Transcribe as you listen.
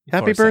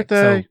Happy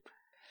birthday. So,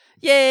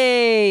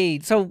 yay!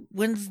 So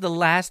when's the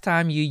last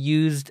time you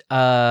used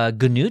a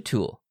GNU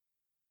tool?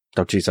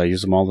 Oh, geez, I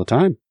use them all the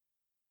time.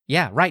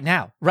 Yeah, right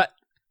now. Right.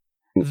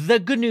 The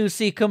GNU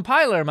C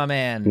compiler, my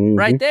man. Mhm.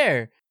 Right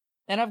there.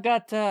 And I've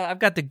got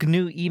the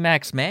GNU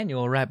Emacs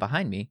manual right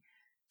behind me.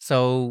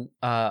 So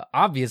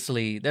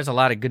obviously there's a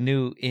lot of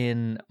GNU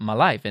in my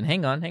life. And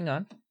hang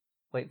on.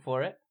 Wait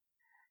for it.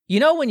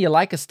 You know when you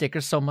like a sticker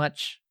so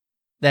much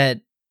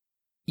that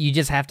you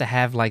just have to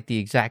have like the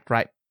exact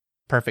right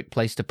perfect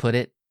place to put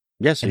it?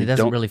 Yes, And it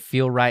doesn't really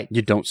feel right.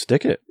 You don't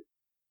stick it.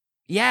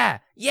 Yeah.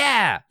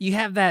 You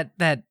have that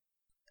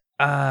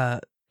I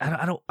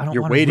don't want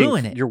to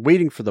ruin it. You're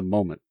waiting for the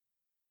moment.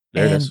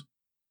 There it is.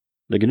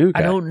 The GNU guy.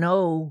 I don't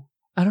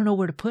know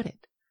where to put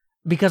it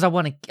because I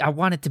want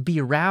it to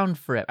be around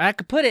forever. I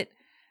could put it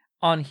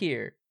on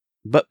here,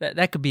 but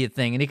that could be a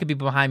thing, and it could be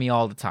behind me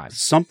all the time.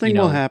 Something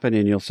will happen,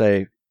 and you'll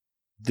say,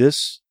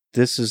 "This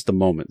is the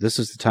moment. This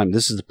is the time.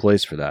 This is the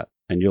place for that,"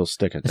 and you'll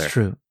stick it there. That's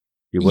true.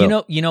 You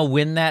will. You know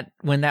when that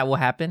will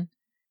happen?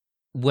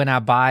 When I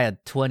buy a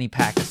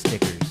 20-pack of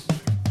stickers.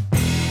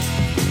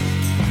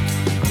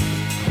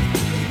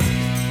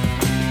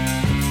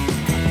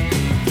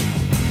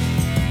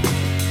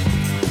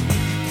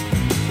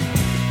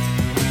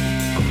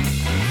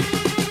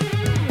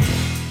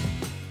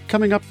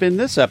 Coming up in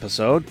this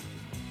episode,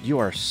 you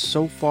are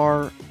so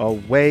far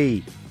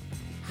away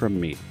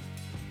from me.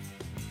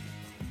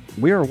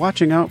 We are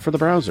watching out for the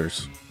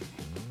browsers.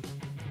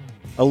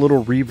 A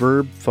little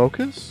reverb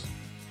focus.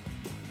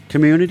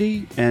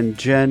 Community and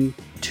Gen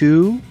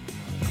 2.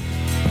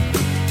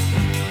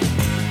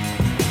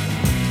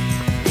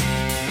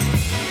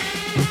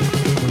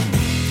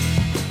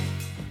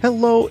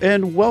 Hello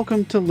and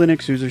welcome to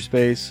Linux User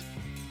Space.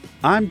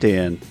 I'm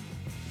Dan.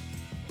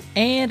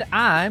 And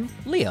I'm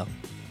Leo.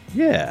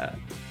 Yeah.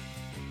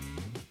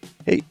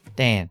 Hey,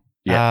 Dan.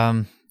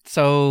 Yeah.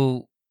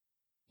 So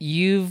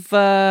you've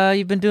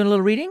been doing a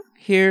little reading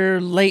here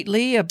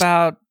lately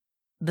about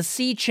the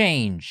sea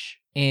change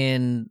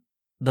in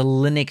the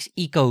Linux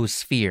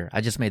ecosphere. I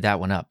just made that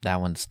one up.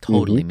 That one's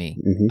totally me.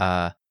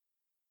 Mm-hmm.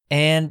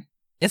 And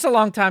it's a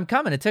long time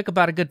coming. It took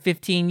about a good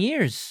 15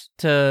 years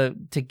to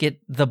get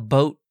the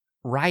boat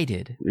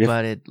righted,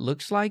 but it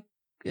looks like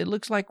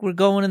we're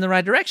going in the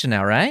right direction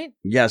now, right?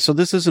 Yeah. So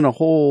this isn't a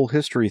whole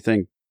history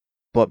thing.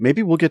 But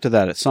maybe we'll get to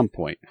that at some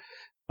point.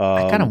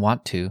 I kind of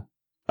want to.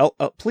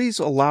 Please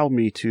allow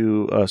me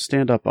to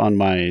stand up on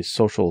my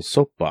social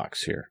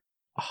soapbox here.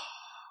 Oh,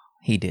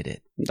 he did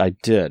it. I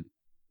did.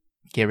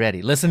 Get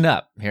ready. Listen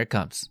up. Here it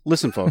comes.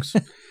 Listen, folks.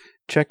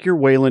 Check your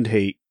Wayland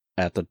hate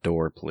at the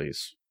door,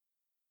 please.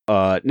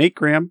 Nate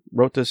Graham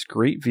wrote this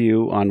great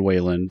view on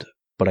Wayland,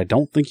 but I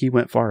don't think he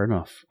went far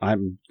enough.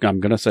 I'm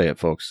going to say it,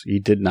 folks. He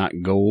did not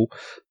go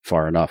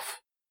far enough.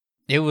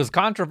 It was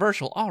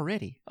controversial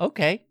already.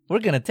 Okay, we're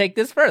going to take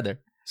this further.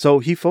 So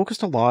he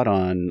focused a lot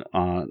on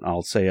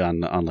I'll say on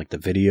like the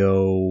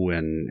video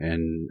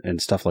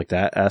and stuff like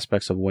that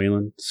aspects of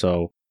Wayland.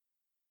 So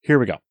here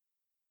we go.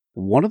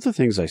 One of the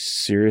things I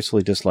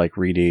seriously dislike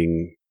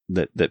reading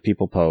that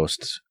people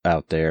post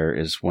out there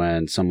is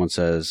when someone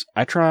says,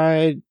 "I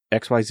tried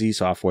XYZ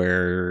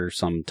software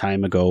some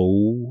time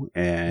ago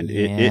and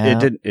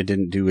it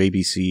didn't do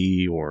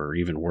ABC, or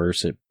even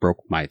worse, it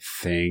broke my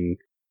thing."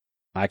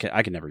 I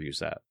can never use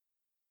that.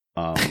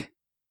 All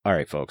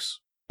right, folks.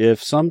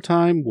 If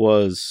sometime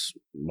was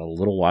a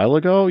little while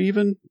ago,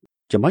 even,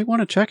 you might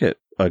want to check it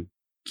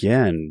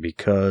again,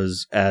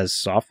 because as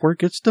software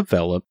gets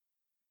developed,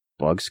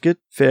 bugs get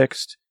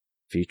fixed,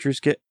 features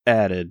get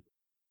added,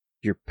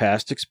 your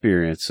past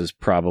experience is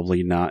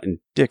probably not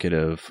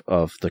indicative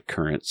of the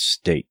current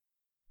state.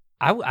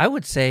 I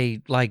would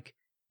say, like,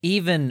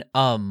 even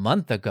a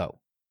month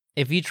ago,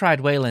 if you tried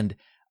Wayland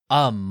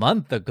a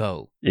month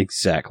ago.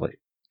 Exactly.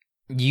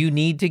 You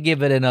need to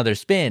give it another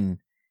spin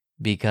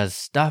because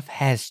stuff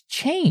has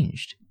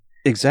changed.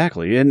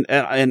 Exactly. And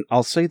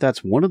I'll say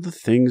that's one of the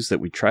things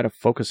that we try to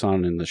focus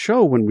on in the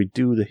show when we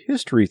do the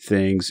history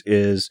things,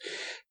 is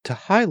to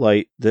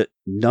highlight that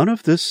none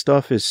of this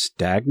stuff is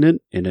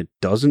stagnant and it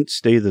doesn't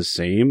stay the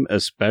same,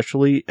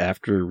 especially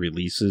after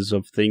releases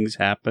of things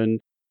happen.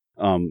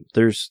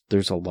 There's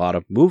a lot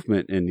of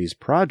movement in these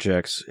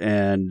projects,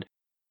 and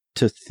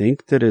to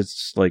think that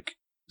it's like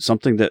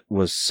something that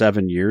was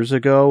 7 years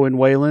ago in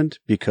Wayland,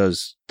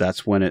 because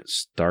that's when it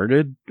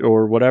started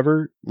or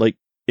whatever, like,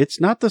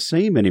 it's not the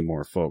same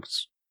anymore,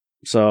 folks.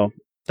 So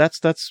that's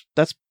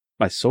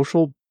my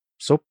social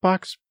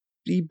soapbox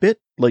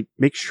bit. Like,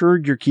 make sure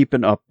you're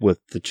keeping up with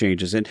the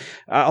changes. And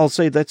I'll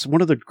say that's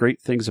one of the great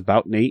things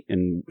about Nate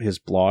and his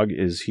blog,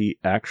 is he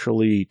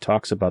actually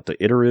talks about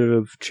the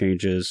iterative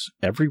changes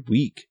every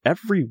week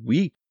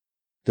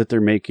that they're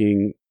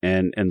making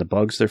and the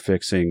bugs they're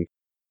fixing.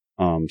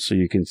 So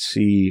you can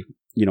see,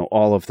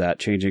 all of that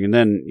changing. And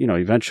then,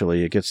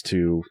 eventually it gets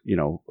to,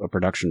 a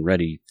production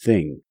ready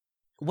thing.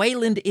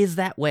 Wayland is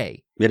that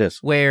way. It is.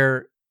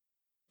 Where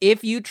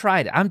if you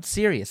tried it, I'm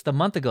serious, the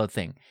month ago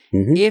thing,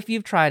 if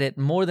you've tried it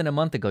more than a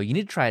month ago, you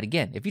need to try it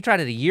again. If you tried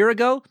it a year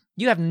ago,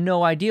 you have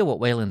no idea what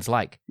Wayland's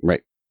like.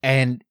 Right.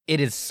 And it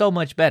is so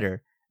much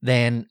better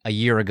than a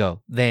year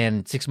ago,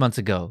 than 6 months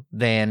ago,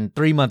 than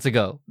 3 months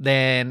ago,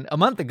 than a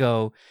month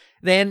ago,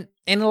 and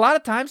a lot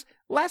of times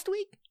last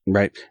week.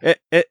 Right.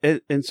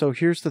 And so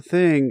here's the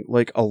thing,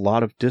 like a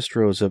lot of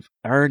distros have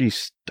already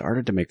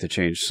started to make the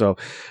change. So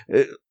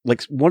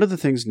like one of the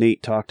things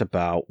Nate talked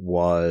about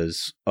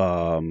was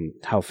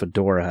how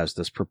Fedora has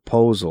this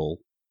proposal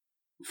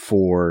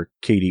for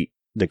the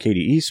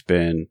KDE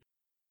spin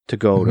to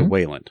go to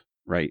Wayland,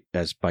 right?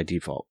 As by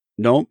default.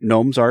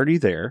 GNOME's already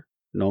there.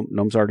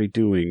 GNOME's already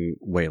doing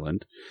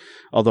Wayland.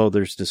 Although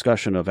there's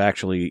discussion of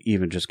actually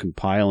even just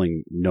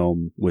compiling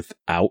GNOME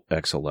without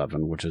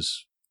X11, which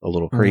is a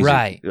little crazy.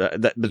 Right.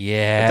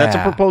 Yeah. That's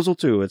a proposal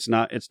too. It's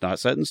not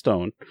set in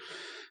stone.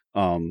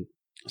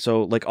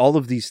 So like all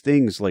of these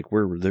things, like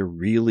where they're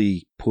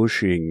really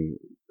pushing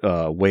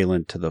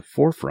Wayland to the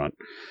forefront.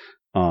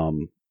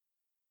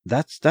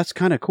 That's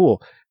kind of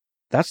cool.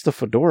 That's the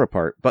Fedora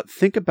part. But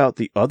think about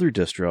the other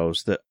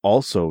distros that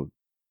also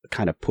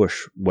kind of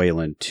push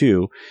Wayland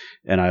too.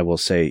 And I will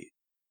say,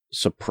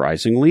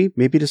 surprisingly,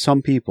 maybe to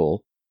some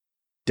people,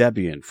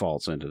 Debian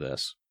falls into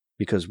this.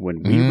 Because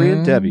when we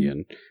ran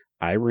Debian,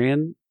 I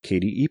ran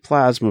KDE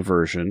Plasma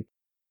version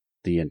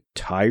the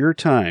entire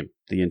time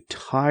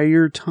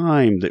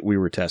that we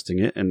were testing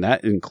it, and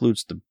that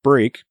includes the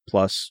break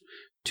plus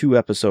 2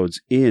 episodes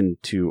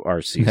into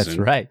our season. That's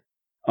right.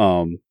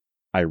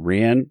 I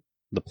ran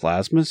the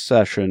Plasma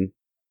session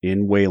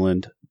in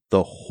Wayland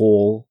the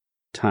whole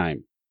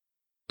time.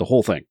 The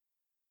whole thing.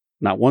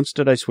 Not once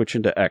did I switch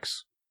into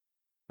X.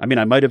 I mean,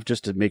 I might have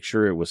just to make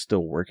sure it was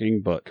still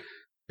working, but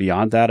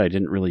beyond that, I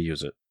didn't really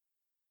use it.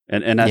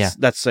 And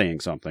that's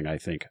saying something, I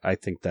think. I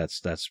think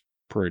that's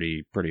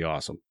pretty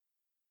awesome.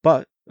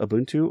 But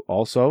Ubuntu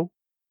also,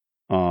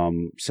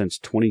 since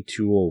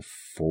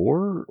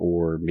 2204,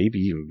 or maybe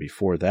even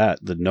before that,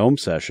 the GNOME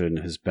session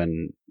has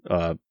been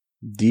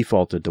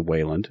defaulted to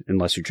Wayland,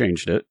 unless you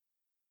changed it,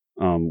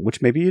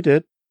 which maybe you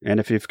did. And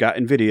if you've got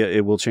NVIDIA,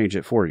 it will change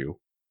it for you,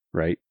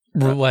 right?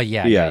 Well,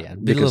 yeah. A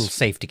little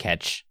safety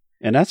catch.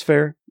 And that's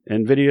fair.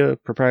 NVIDIA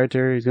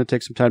proprietary is going to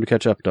take some time to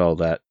catch up to all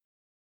that.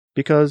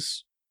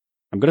 Because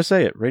I'm going to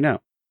say it right now.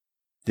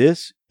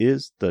 This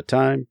is the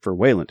time for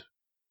Wayland.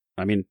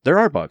 I mean, there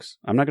are bugs.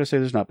 I'm not going to say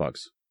there's not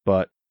bugs.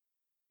 But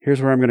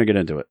here's where I'm going to get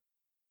into it.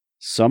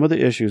 Some of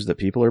the issues that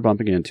people are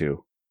bumping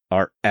into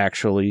are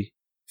actually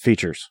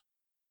features.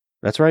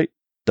 That's right.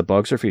 The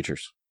bugs are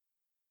features.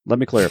 Let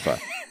me clarify.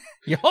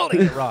 You're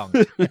holding it wrong.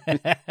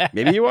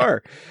 Maybe you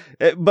are.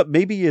 But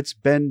maybe it's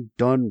been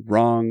done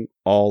wrong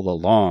all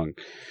along.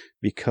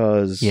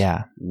 Because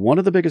one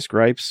of the biggest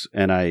gripes,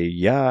 and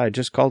I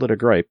just called it a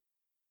gripe,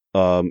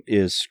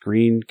 is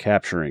screen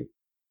capturing.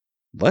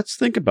 Let's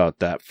think about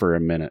that for a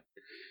minute.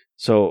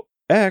 So,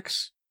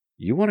 X,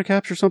 you want to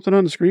capture something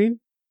on the screen?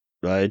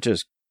 It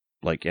just,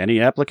 like any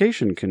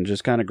application, can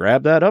just kind of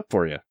grab that up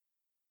for you.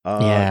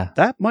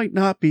 That might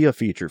not be a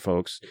feature,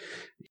 folks.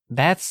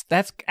 That's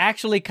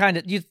actually kind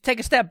of, you take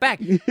a step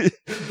back.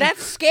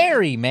 That's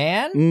scary,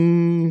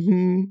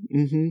 man.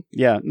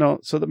 Yeah, no,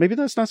 so maybe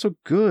that's not so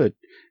good.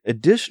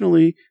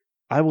 Additionally,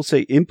 I will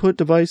say input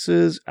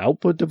devices,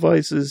 output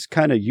devices,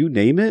 kind of you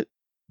name it,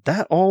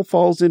 that all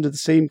falls into the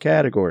same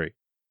category.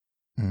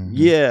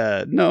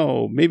 Yeah,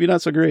 no, maybe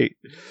not so great.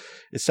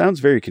 It sounds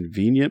very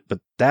convenient, but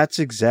that's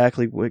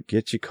exactly what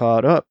gets you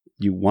caught up.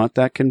 You want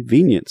that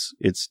convenience.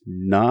 It's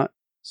not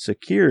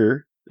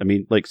secure. I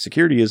mean, like,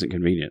 security isn't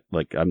convenient.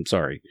 Like, I'm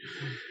sorry.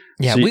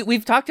 Yeah, so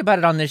we've talked about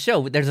it on this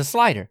show. There's a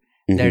slider.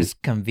 There's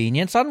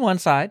convenience on one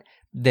side.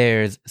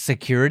 There's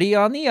security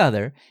on the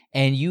other,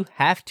 and you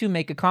have to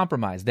make a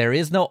compromise. There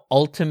is no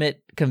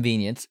ultimate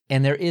convenience,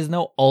 and there is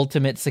no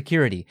ultimate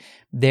security.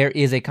 There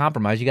is a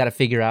compromise. You got to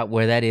figure out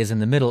where that is in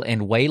the middle,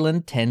 and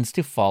Wayland tends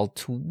to fall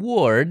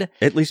toward,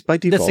 at least by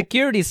default, the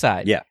security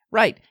side. Yeah.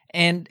 Right.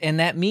 And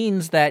that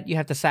means that you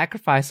have to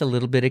sacrifice a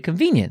little bit of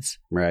convenience.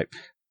 Right.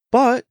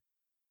 But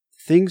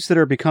things that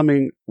are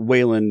becoming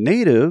Wayland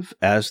native,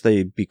 as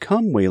they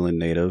become Wayland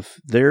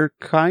native, they're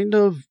kind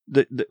of,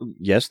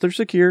 yes, they're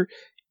secure.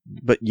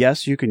 But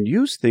yes, you can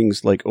use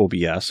things like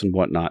OBS and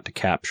whatnot to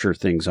capture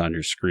things on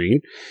your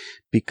screen,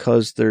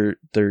 because they're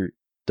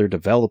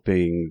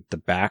developing the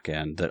back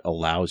end that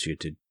allows you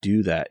to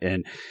do that,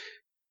 and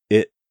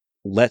it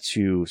lets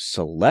you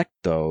select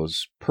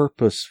those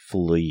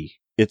purposefully.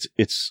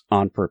 It's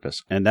on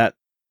purpose, and that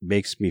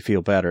makes me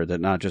feel better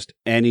that not just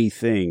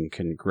anything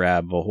can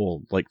grab a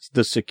hold. Like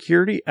the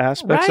security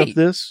aspects of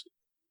this,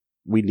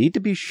 we need to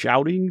be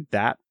shouting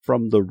that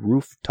from the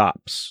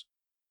rooftops.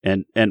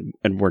 And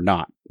we're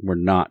not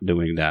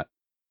doing that.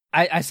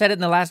 I said it in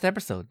the last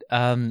episode.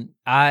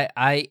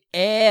 I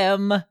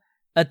am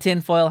a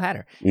tinfoil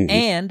hatter,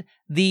 and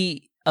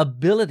the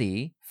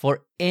ability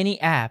for any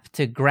app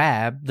to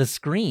grab the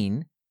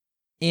screen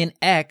in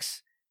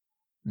X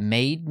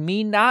made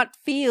me not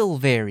feel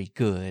very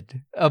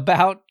good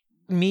about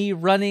me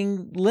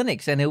running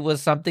Linux, and it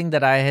was something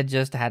that I had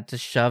just had to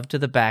shove to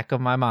the back of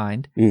my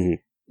mind. And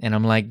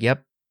I'm like,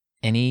 yep,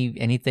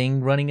 anything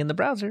running in the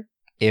browser.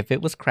 If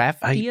it was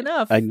crafty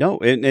enough. I know.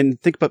 And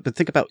think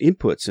about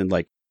inputs, and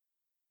like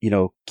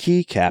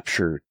key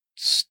capture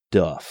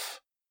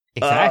stuff.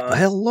 Exactly.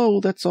 Hello,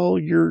 that's all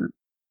your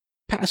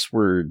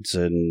passwords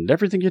and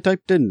everything you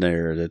typed in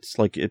there. It's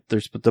like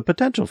there's the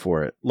potential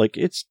for it. Like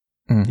it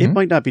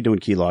might not be doing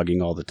key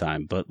logging all the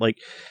time, but like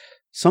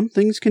some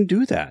things can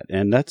do that,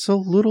 and that's a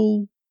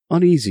little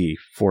uneasy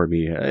for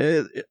me.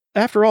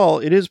 After all,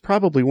 it is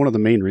probably one of the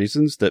main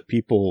reasons that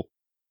people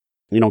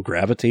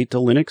gravitate to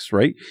Linux,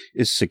 right?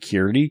 Is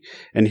security.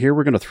 And here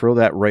we're going to throw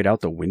that right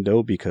out the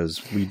window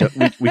because we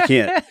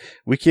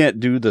can't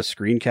do the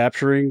screen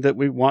capturing that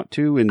we want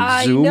to in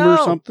Zoom or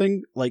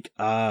something. Like,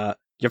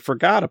 you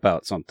forgot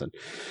about something.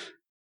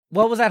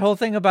 What was that whole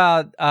thing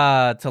about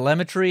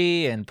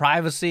telemetry and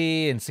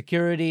privacy and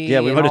security? Yeah,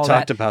 we might have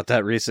talked about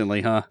that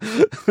recently, huh?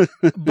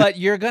 But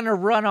you're going to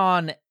run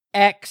on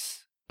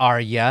X, are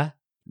ya?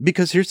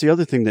 Because here's the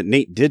other thing that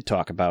Nate did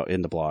talk about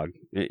in the blog.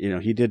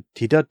 He did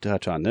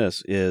touch on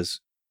this. Is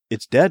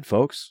it's dead,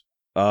 folks.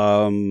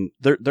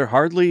 They're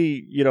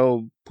hardly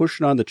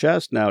pushing on the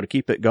chest now to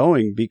keep it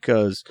going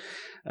because,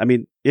 I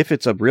mean, if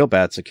it's a real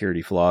bad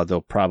security flaw,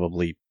 they'll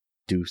probably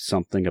do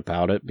something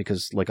about it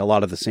because like a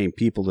lot of the same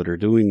people that are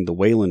doing the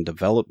Wayland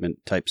development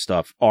type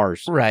stuff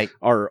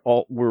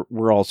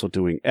we're also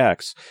doing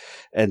X,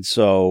 and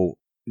so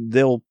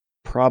they'll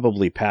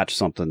probably patch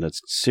something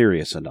that's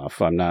serious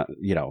enough. I'm not,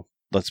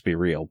 let's be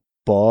real,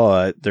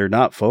 but they're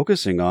not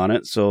focusing on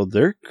it. So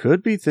there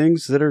could be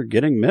things that are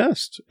getting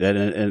missed.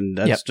 And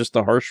that's just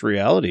the harsh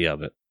reality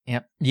of it.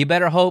 Yep. You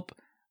better hope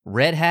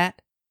Red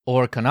Hat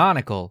or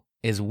Canonical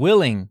is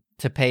willing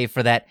to pay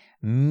for that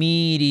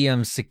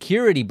medium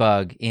security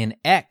bug in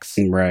X.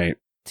 Right.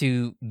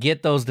 To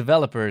get those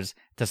developers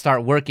to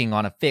start working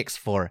on a fix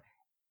for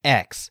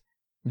X.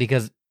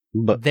 Because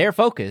their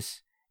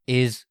focus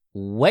is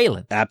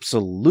Wayland.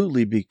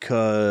 Absolutely,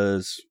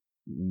 because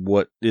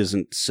what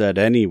isn't said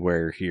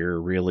anywhere here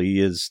really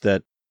is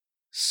that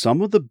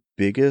some of the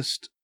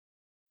biggest,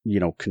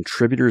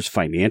 contributors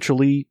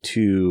financially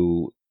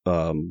to,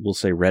 we'll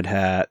say Red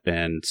Hat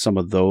and some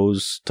of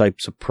those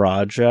types of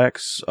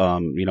projects,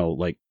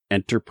 like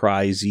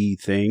enterprise-y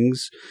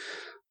things,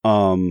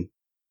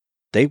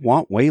 they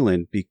want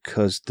Wayland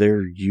because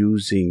they're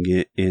using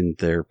it in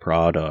their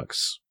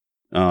products.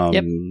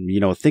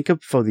 Think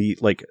of for the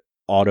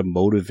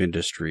automotive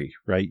industry,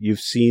 right?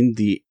 You've seen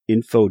the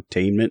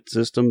infotainment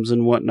systems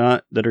and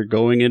whatnot that are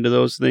going into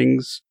those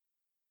things.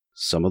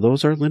 Some of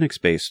those are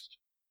Linux based.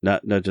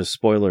 Not just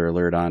spoiler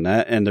alert on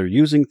that. And they're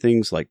using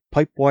things like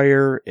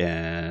Pipewire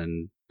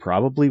and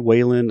probably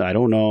Wayland. I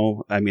don't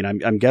know. I mean,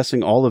 I'm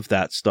guessing all of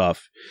that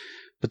stuff.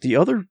 But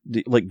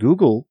like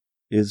Google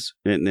is,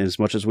 and as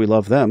much as we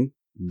love them,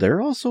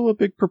 they're also a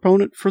big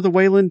proponent for the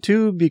Wayland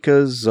too,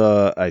 because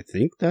I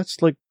think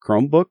that's like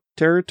Chromebook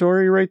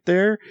territory right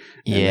there.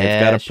 And they've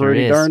got a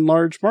pretty darn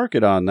large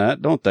market on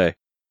that, don't they?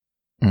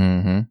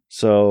 Mm-hmm.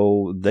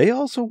 So they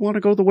also want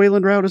to go the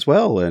Wayland route as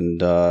well. And,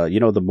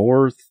 the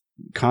more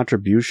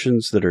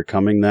contributions that are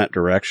coming that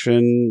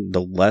direction,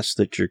 the less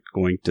that you're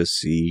going to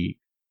see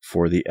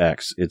for the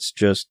X. It's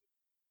just,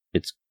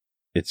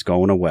 it's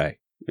going away.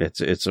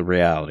 It's a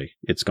reality.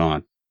 It's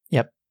gone.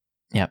 Yep.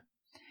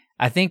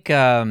 I think,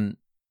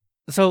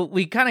 so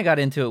we kind of got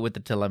into it with the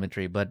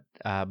telemetry, but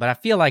I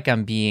feel like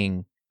I'm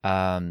being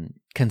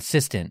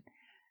consistent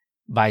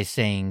by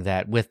saying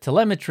that with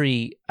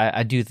telemetry,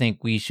 I do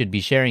think we should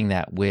be sharing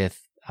that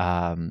with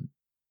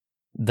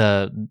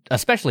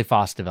especially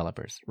FOSS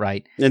developers,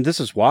 right? And this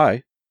is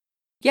why.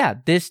 Yeah,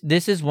 this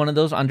is one of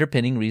those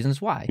underpinning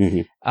reasons why.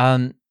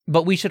 Mm-hmm.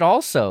 But we should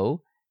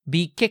also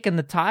be kicking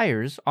the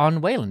tires on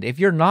Wayland. If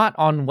you're not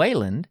on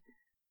Wayland,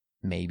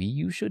 maybe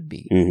you should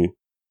be. Mm-hmm.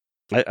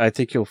 I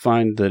think you'll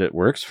find that it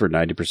works for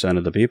 90%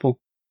 of the people.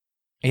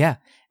 Yeah.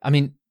 I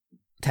mean,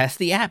 test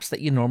the apps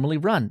that you normally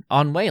run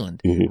on Wayland.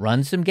 Mm-hmm.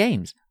 Run some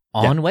games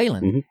on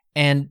Wayland. Mm-hmm.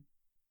 And,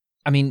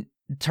 I mean,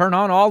 turn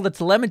on all the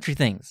telemetry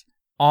things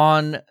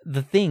on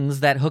the things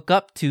that hook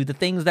up to the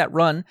things that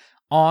run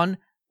on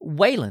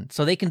Wayland.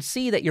 So they can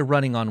see that you're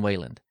running on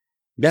Wayland.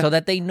 Yeah. So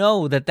that they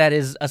know that that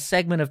is a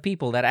segment of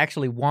people that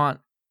actually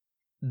want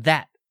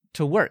that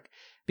to work.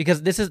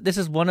 Because this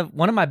is one of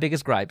my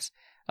biggest gripes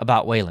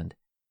about Wayland.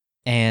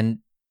 And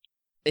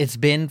it's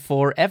been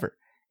forever,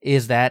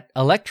 is that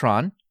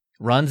Electron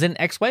runs in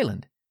X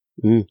Wayland.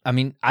 Mm. I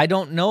mean, I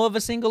don't know of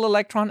a single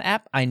Electron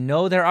app. I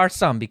know there are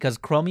some because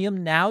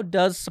Chromium now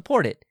does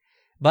support it.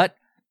 But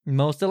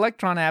most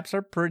Electron apps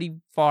are pretty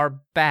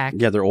far back.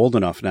 Yeah, they're old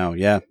enough now,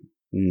 yeah.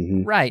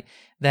 Mm-hmm. Right,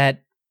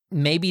 that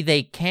maybe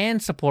they can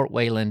support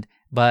Wayland,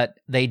 but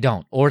they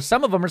don't. Or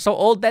some of them are so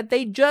old that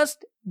they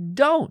just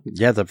don't.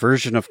 Yeah, the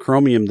version of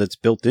Chromium that's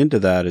built into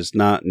that is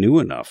not new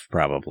enough,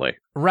 probably.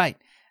 Right.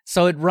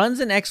 So it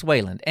runs in X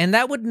Wayland, and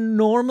that would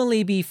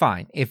normally be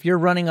fine. If you're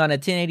running on a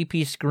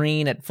 1080p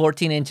screen at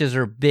 14 inches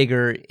or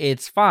bigger,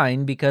 it's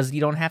fine because you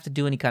don't have to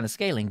do any kind of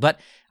scaling. But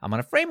I'm on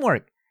a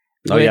framework,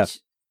 which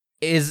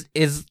is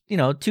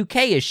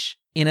 2K-ish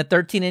in a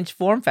 13-inch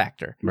form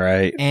factor.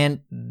 Right.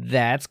 And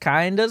that's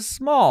kind of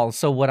small.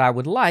 So what I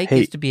would like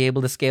is to be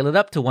able to scale it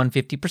up to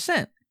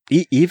 150%.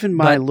 Even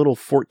my little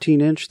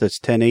 14-inch that's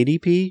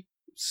 1080p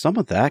some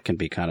of that can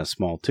be kind of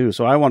small too.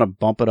 So I want to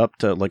bump it up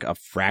to like a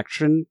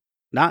fraction.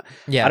 I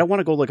don't want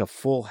to go like a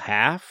full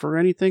half or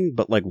anything,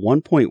 but like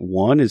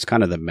 1.1 is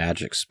kind of the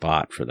magic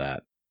spot for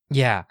that.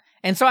 Yeah.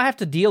 And so I have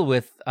to deal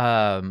with,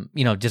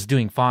 just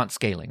doing font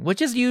scaling,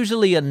 which is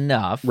usually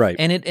enough. Right.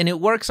 And it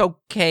works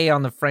okay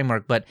on the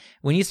framework. But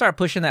when you start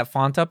pushing that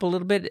font up a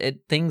little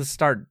bit, things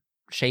start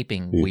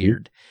shaping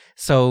weird.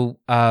 So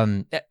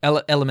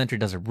Elementary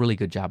does a really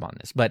good job on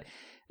this. But,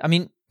 I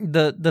mean,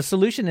 the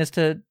solution is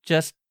to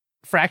just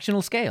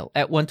fractional scale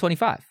at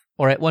 125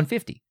 or at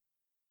 150.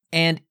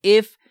 And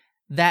if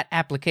that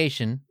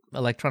application,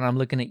 Electron, I'm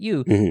looking at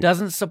you,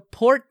 doesn't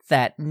support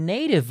that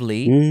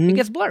natively, it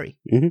gets blurry.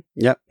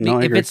 Yep. No,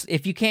 I agree.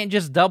 If you can't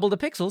just double the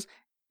pixels,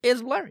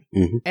 it's blurry.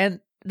 And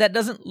that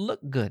doesn't look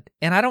good.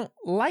 And I don't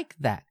like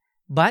that.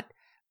 But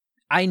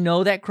I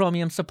know that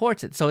Chromium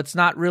supports it. So it's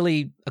not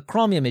really a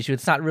Chromium issue.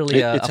 It's not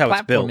really a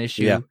platform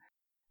issue.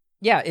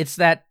 Yeah, it's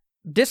that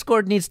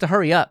Discord needs to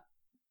hurry up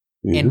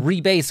and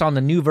rebase on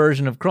the new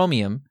version of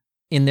Chromium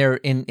in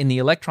the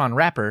Electron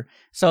wrapper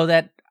so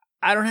that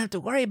I don't have to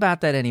worry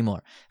about that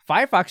anymore.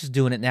 Firefox is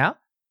doing it now.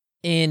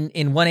 In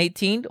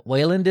 1.18,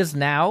 Wayland is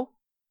now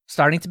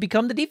starting to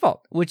become the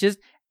default, which is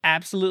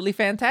absolutely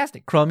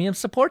fantastic. Chromium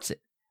supports it,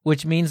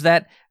 which means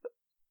that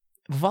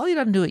Vivaldi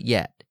doesn't do it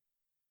yet.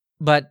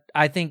 But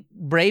I think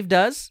Brave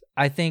does.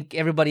 I think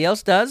everybody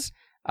else does.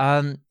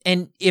 And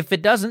if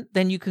it doesn't,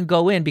 then you can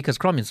go in, because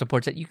Chromium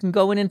supports it, you can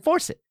go in and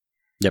force it.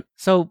 Yep.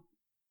 So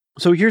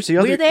here's the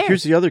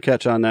other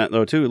catch on that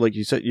though too. Like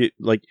you said,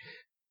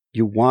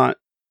 you want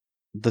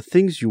the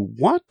things you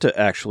want to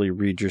actually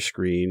read your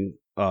screen,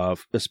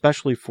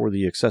 especially for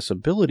the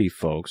accessibility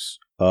folks.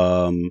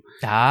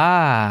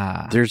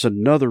 There's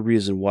another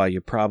reason why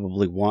you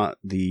probably want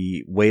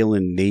the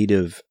Wayland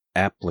native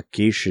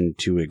application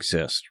to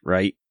exist,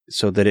 right?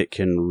 So that it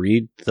can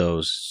read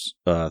those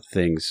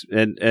things.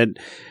 And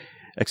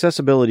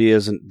accessibility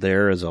isn't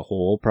there as a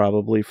whole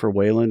probably for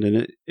Wayland,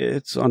 and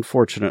it's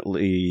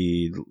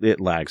unfortunately, it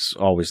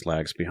always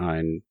lags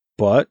behind.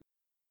 But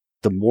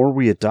the more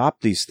we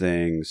adopt these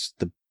things,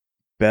 the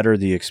better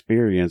the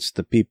experience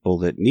the people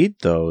that need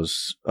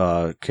those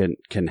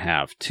can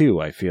have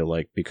too, I feel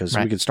like, because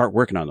we can start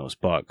working on those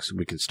bugs.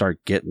 We can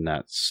start getting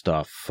that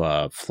stuff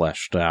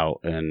fleshed out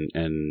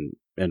and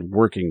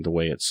working the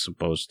way it's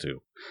supposed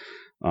to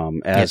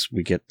as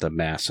we get the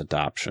mass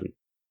adoption.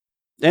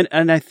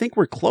 And I think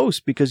we're close,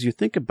 because you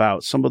think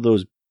about some of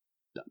those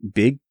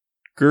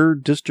bigger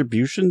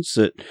distributions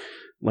that,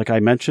 like I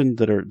mentioned,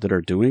 that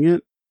are doing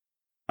it.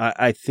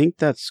 I think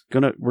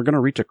we're gonna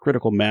reach a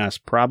critical mass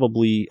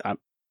probably.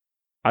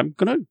 I'm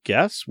gonna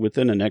guess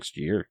within the next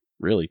year,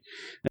 really.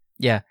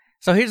 Yeah.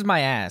 So here's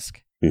my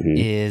ask: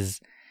 is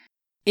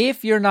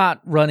if you're not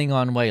running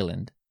on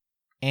Wayland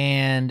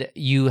and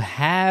you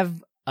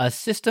have a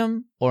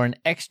system or an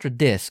extra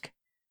disk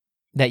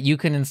that you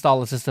can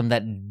install a system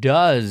that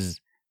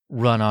does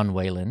run on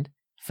Wayland,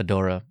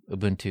 Fedora,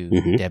 Ubuntu,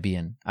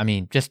 Debian. I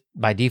mean, just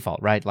by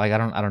default, right? Like I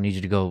don't need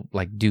you to go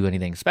like do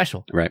anything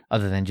special, right?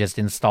 Other than just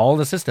install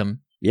the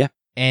system,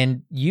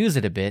 and use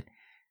it a bit,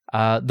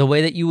 the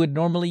way that you would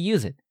normally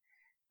use it.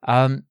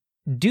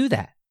 Do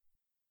that,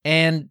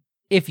 and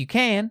if you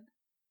can,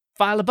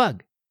 file a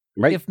bug.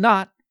 Right. If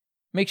not,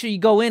 make sure you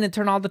go in and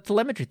turn all the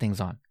telemetry things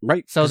on.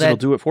 Right. So that it'll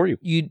do it for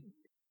you.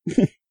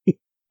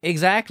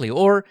 Exactly.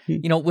 Or,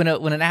 when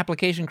an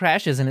application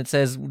crashes and it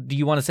says, do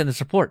you want to send the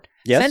support?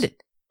 Yes. Send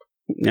it.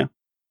 Yeah.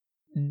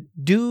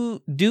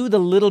 Do the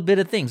little bit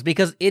of things,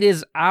 because it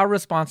is our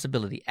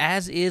responsibility,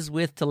 as is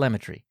with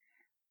telemetry.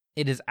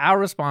 It is our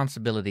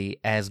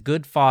responsibility as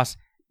good FOSS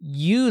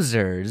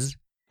users.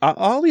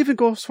 I'll even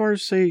go as far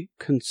as say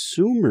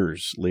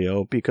consumers,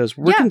 Leo, because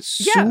we're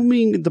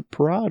consuming the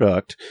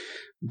product.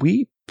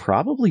 We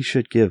probably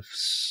should give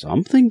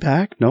something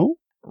back, no?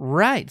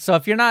 Right. So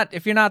if you're not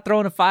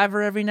throwing a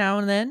 $5 every now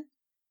and then,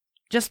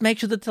 just make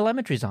sure the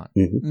telemetry's on.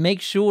 Make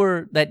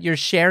sure that you're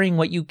sharing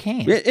what you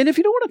can. And if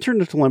you don't want to turn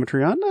the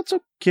telemetry on, that's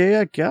okay,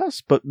 I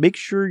guess. But make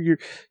sure you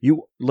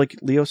like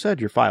Leo said,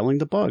 you're filing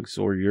the bugs,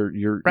 or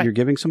you're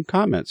giving some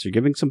comments, you're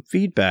giving some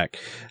feedback,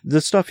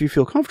 the stuff you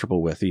feel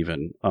comfortable with,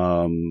 even.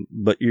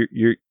 But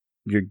you're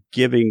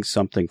giving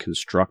something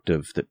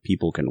constructive that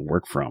people can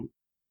work from.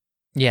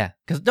 Yeah,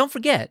 because don't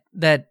forget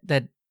that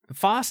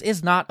FOSS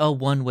is not a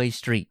one-way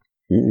street.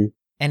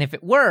 And if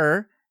it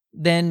were,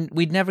 then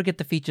we'd never get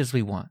the features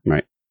we want.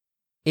 Right.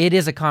 It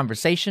is a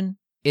conversation.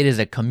 It is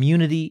a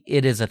community.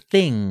 It is a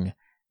thing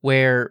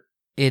where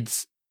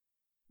it's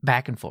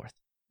back and forth.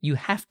 You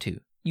have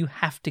to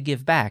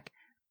give back,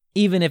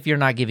 even if you're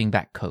not giving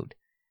back code.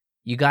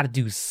 You got to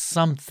do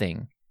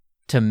something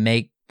to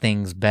make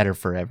things better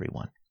for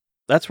everyone.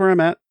 That's where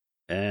I'm at.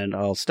 And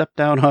I'll step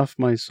down off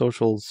my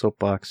social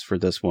soapbox for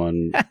this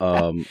one.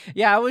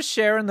 Yeah, I was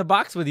sharing the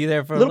box with you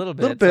there for a little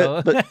bit.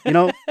 So. But,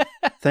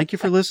 thank you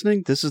for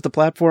listening. This is the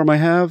platform I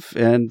have,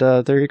 and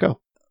there you go.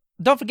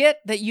 Don't forget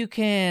that you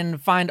can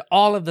find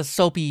all of the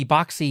soapy,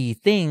 boxy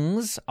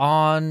things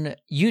on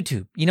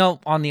YouTube. You know,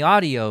 on the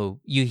audio,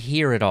 you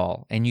hear it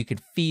all and you can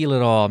feel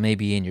it all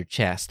maybe in your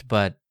chest.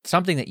 But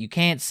something that you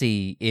can't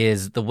see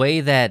is the way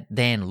that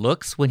Dan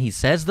looks when he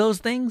says those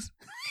things.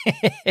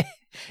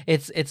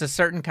 It's a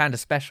certain kind of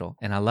special,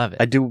 and I love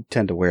it. I do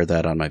tend to wear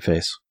that on my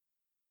face.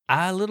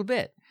 A little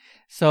bit.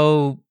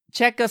 So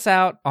check us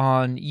out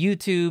on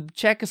YouTube.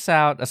 Check us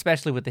out,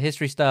 especially with the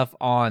history stuff,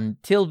 on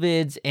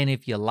Tilvids. And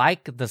if you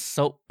like the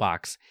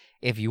soapbox,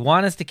 if you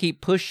want us to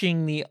keep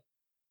pushing the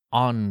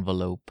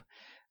envelope,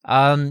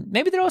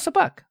 maybe throw us a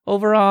buck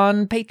over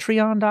on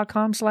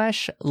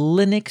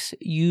patreon.com/Linux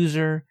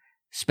user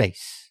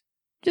space.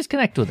 Just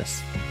connect with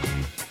us.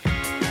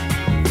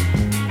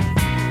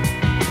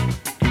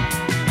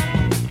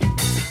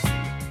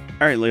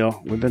 All right,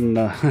 Leo, we've been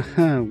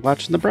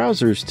watching the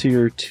browsers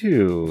tier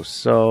 2,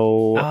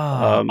 so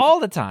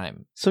all the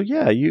time. So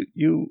yeah,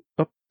 you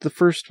up the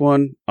first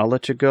one. I'll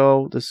let you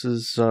go. This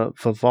is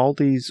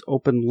Vivaldi's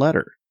Open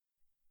Letter.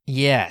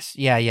 Yes,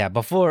 yeah.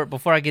 Before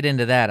I get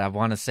into that, I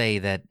want to say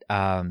that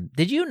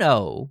did you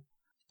know?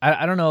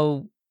 I don't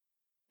know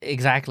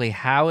exactly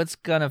how it's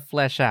gonna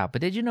flesh out,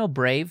 but did you know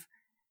Brave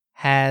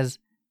has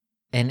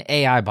an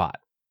AI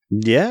bot?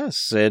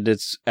 Yes, and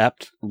it's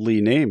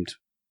aptly named.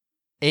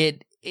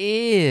 It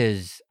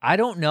is. I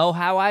don't know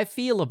how I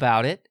feel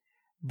about it,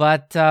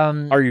 but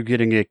are you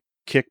getting a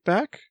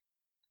kickback?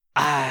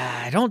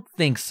 I don't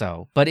think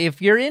so. But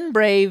if you're in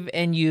Brave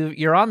and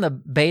you're on the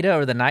beta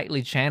or the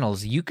nightly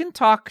channels, you can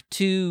talk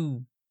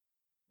to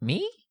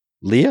me?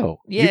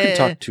 Leo. Yeah. You can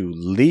talk to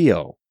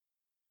Leo.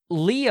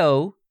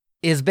 Leo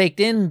is baked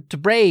into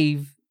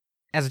Brave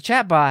as a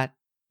chatbot,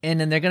 and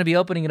then they're going to be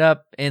opening it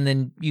up, and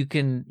then you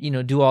can,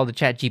 do all the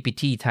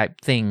ChatGPT type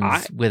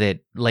things with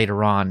it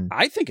later on.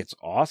 I think it's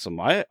awesome.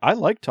 I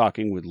like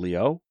talking with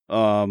Leo.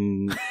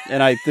 And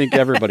I think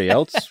everybody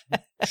else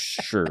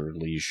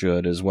surely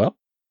should as well.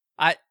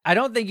 I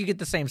don't think you get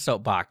the same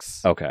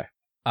soapbox. Okay.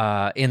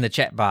 In the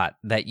chatbot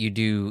that you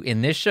do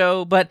in this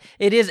show, but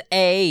it is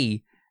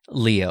a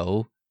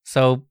Leo,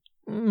 so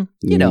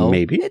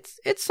maybe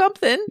it's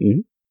something. Mm-hmm.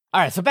 All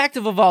right, so back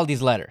to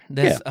Vivaldi's letter.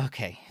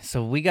 Okay,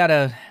 so we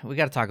gotta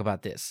talk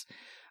about this.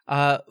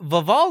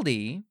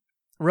 Vivaldi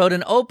wrote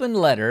an open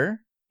letter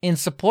in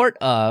support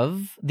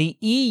of the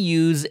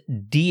EU's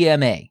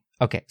DMA.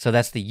 Okay, so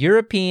that's the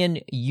European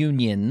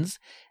Union's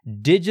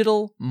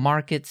Digital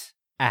Markets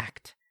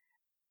Act.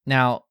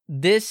 Now,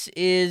 this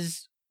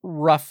is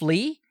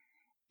roughly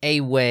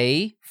a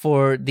way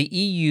for the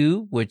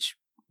EU, which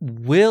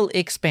will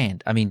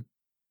expand. I mean,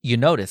 you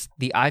notice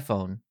the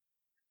iPhone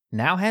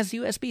now has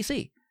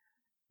USB-C.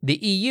 The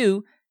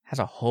EU has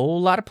a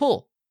whole lot of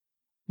pull.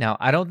 Now,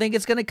 I don't think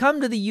it's going to come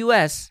to the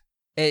US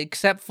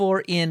except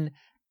for in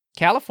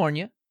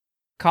California,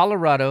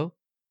 Colorado,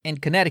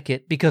 and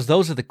Connecticut, because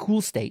those are the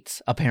cool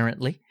states,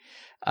 apparently,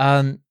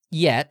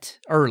 yet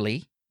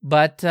early.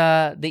 But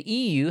the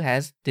EU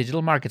has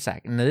Digital Markets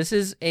Act. And this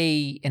is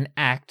an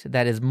act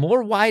that is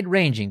more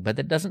wide-ranging, but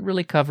that doesn't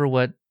really cover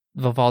what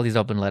Vivaldi's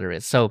open letter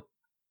is. So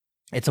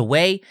it's a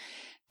way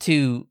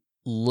to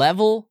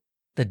level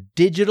the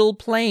digital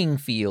playing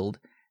field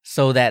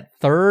so that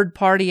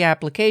third-party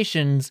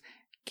applications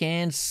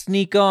can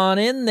sneak on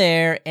in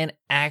there and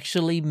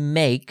actually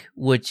make,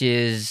 which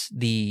is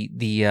the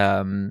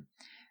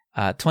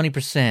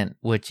 20%,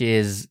 which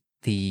is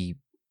the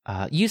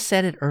you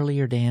said it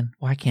earlier, Dan.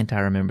 Why can't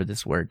I remember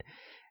this word?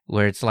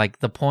 Where it's like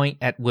the point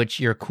at which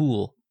you're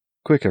cool.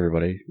 Quick,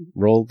 everybody,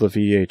 roll the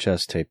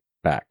VHS tape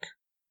back.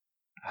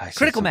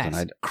 Critical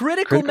mass.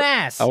 Critical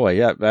mass. Oh,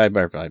 yeah, I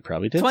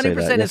probably did 20% say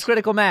that. 20% is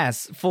critical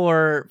mass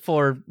for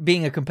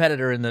being a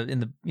competitor in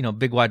the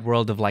big wide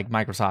world of like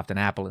Microsoft and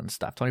Apple and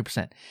stuff.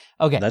 20%.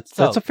 Okay, that's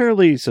a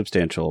fairly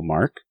substantial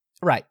mark,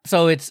 right?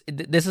 So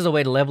this is a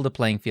way to level the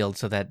playing field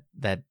so that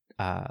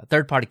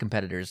third party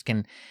competitors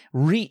can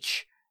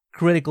reach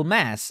critical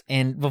mass.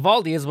 And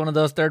Vivaldi is one of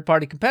those third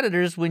party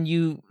competitors when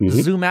you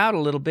zoom out a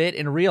little bit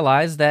and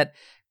realize that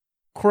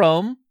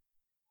Chrome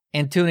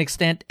and to an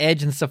extent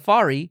Edge and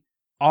Safari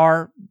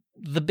are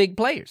the big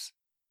players.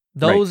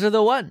 Those are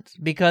the ones,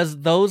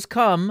 because those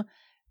come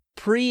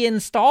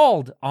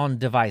pre-installed on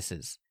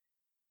devices.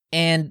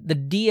 And the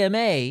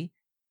DMA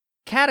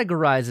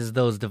categorizes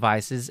those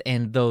devices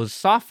and those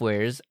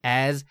softwares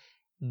as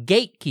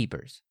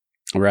gatekeepers.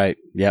 Right,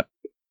 yep.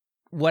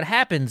 What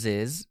happens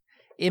is,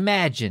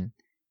 imagine,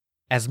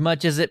 as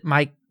much as it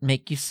might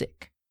make you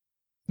sick,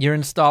 you're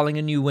installing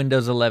a new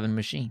Windows 11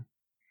 machine,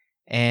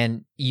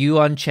 and you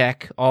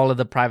uncheck all of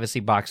the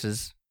privacy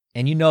boxes,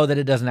 and you know that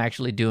it doesn't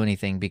actually do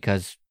anything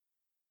because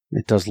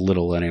it does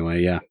little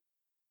anyway, yeah.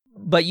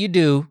 But you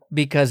do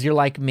because you're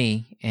like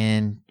me,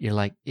 and you're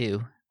like,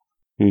 ew.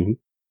 Mm-hmm.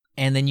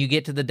 And then you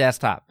get to the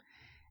desktop,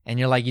 and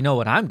you're like, you know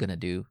what I'm going to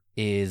do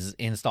is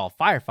install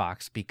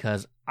Firefox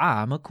because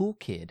I'm a cool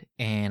kid,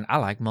 and I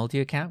like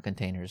multi-account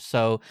containers.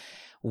 So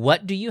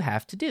what do you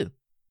have to do?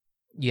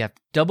 You have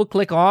to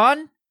double-click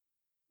on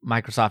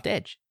Microsoft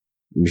Edge.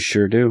 You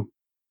sure do.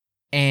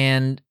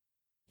 And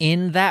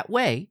in that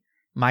way,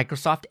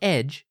 Microsoft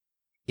Edge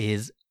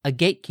is a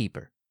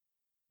gatekeeper.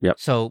 Yep.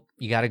 So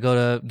you got to go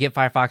to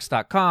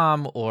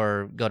getfirefox.com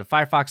or go to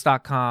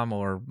firefox.com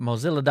or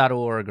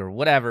mozilla.org or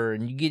whatever,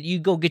 and you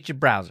go get your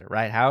browser,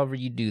 right? However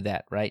you do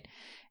that, right?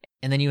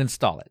 And then you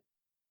install it.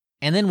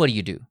 And then what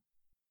do?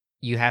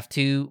 You have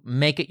to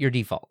make it your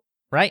default,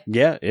 right?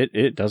 Yeah,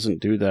 it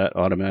doesn't do that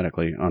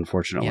automatically,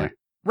 unfortunately. Yeah.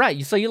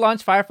 Right. So you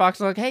launch Firefox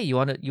and like, hey, you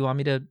want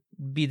me to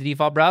be the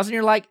default browser? And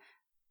you're like,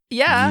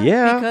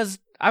 yeah, because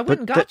I went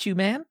and got you,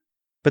 man.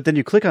 But then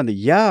you click on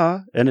the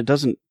and it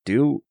doesn't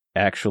do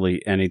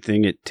actually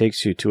anything. It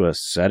takes you to a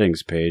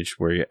settings page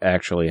where you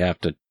actually have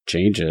to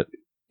change it.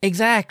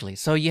 Exactly.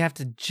 So you have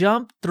to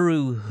jump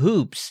through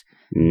hoops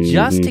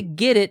just to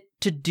get it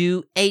to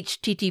do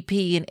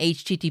HTTP and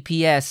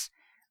HTTPS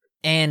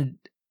and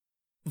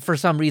for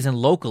some reason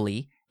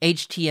locally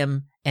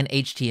HTML and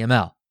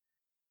HTML.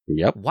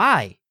 Yep.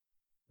 Why?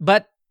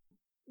 But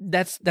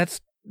that's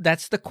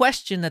the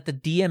question that the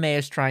DMA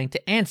is trying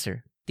to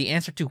answer. The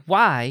answer to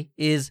why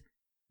is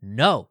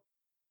no.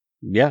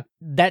 Yeah.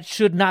 That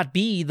should not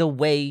be the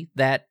way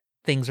that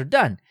things are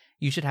done.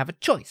 You should have a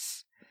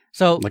choice.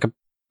 So like a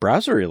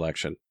browser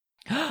election.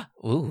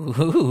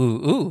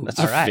 Ooh. That's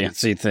all a right.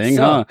 fancy thing,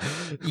 so,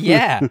 huh?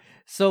 Yeah.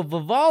 So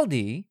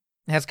Vivaldi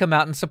has come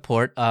out in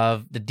support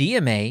of the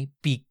DMA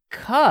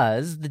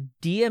because the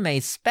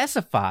DMA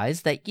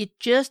specifies that you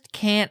just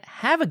can't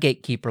have a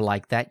gatekeeper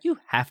like that. You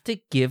have to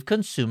give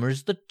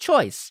consumers the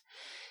choice.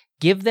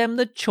 Give them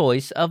the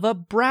choice of a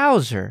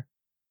browser.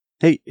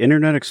 Hey,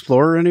 Internet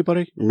Explorer,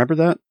 anybody? Remember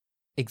that?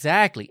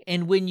 Exactly.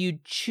 And when you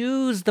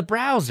choose the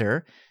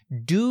browser,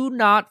 do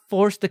not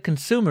force the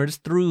consumers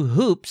through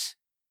hoops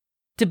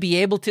to be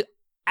able to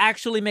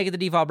actually make it the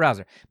default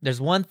browser. There's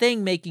one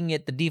thing making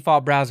it the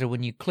default browser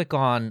when you click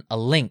on a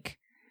link,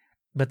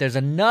 but there's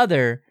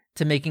another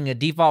to making a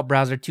default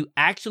browser to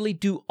actually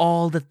do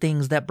all the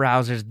things that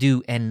browsers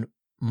do, and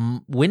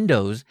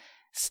Windows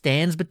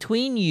stands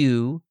between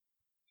you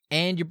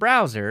and your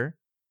browser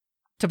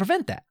to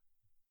prevent that.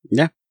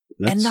 Yeah.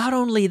 And not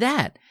only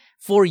that,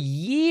 for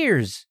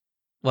years,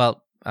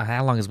 well,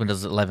 how long has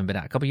Windows 11 been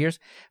out? A couple years?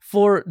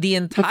 For the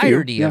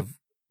entirety of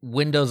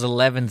Windows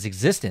 11's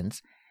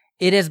existence,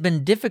 it has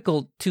been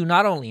difficult to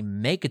not only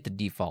make it the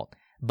default,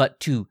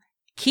 but to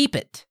keep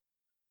it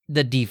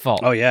the default.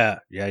 Oh, yeah.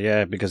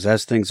 Yeah, because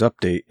as things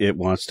update, it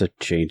wants to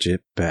change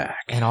it back.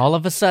 And all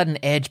of a sudden,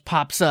 Edge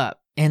pops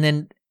up, and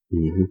then,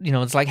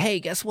 it's like, hey,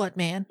 guess what,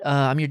 man?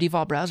 I'm your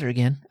default browser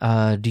again.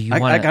 Do you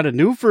want I got a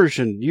new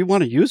version. You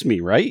want to use me,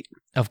 right?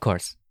 Of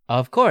course.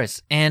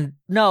 And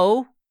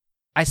no,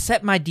 I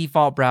set my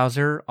default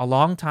browser a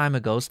long time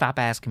ago. Stop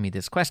asking me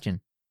this question.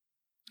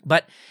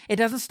 But it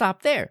doesn't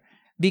stop there,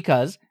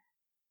 because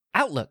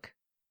Outlook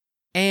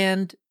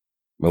and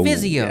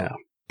Visio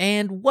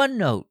and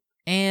OneNote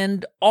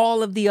and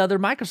all of the other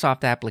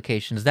Microsoft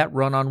applications that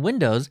run on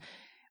Windows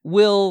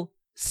will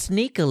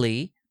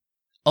sneakily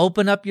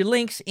open up your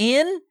links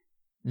in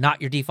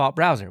not your default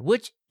browser,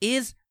 which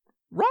is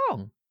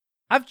wrong.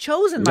 I've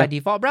chosen my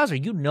default browser.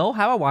 You know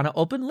how I want to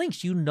open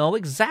links. You know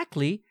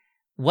exactly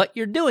what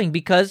you're doing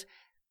because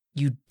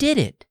you did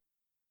it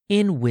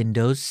in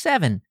Windows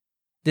 7.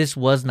 This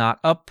was not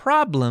a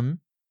problem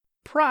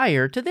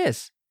prior to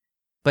this.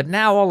 But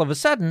now all of a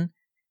sudden,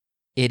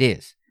 it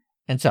is.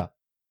 And so,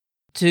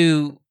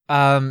 to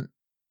kind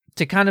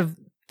of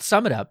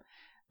sum it up,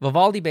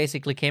 Vivaldi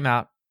basically came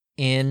out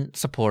in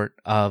support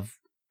of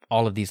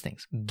all of these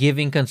things,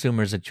 giving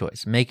consumers a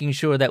choice, making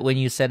sure that when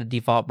you set a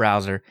default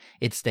browser,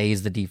 it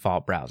stays the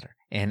default browser.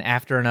 And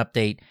after an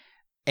update,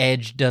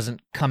 Edge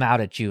doesn't come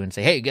out at you and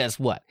say, hey, guess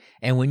what?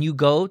 And when you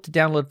go to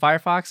download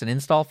Firefox and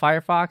install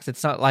Firefox,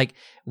 it's not like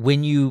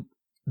when you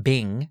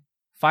Bing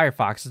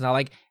Firefox, it's not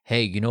like,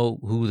 hey, you know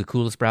who the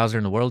coolest browser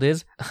in the world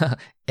is?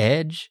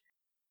 Edge.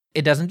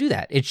 It doesn't do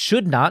that. It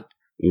should not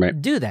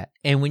do that.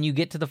 And when you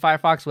get to the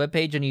Firefox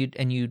webpage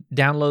and you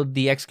download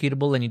the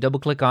executable and you double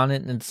click on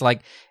it and it's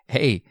like,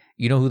 hey,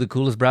 you know who the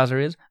coolest browser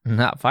is?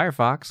 Not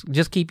Firefox.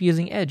 Just keep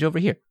using Edge over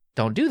here.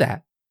 Don't do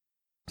that.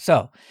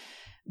 So,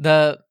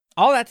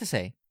 all that to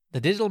say,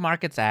 the Digital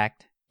Markets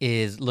Act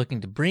is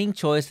looking to bring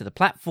choice to the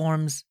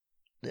platforms,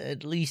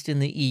 at least in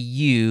the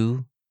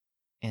EU,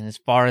 and as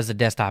far as the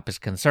desktop is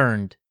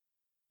concerned,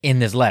 in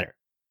this letter.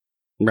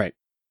 Right.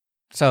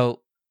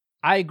 So,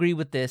 I agree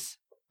with this.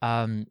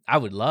 I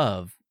would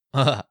love,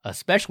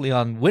 especially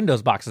on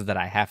Windows boxes that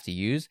I have to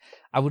use,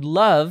 I would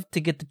love to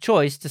get the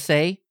choice to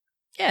say,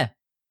 yeah,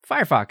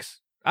 Firefox.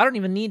 I don't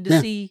even need to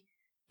see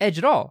Edge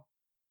at all.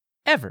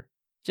 Ever.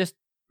 Just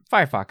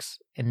Firefox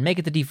and make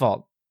it the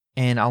default.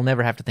 And I'll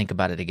never have to think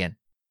about it again.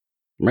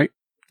 Right.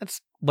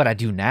 That's what I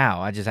do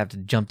now. I just have to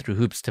jump through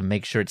hoops to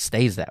make sure it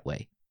stays that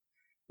way.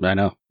 I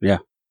know. Yeah.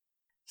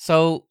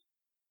 So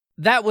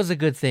that was a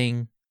good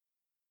thing.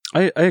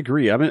 I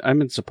agree.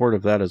 I'm in support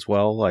of that as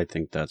well. I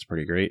think that's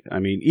pretty great. I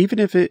mean, even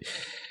if sure,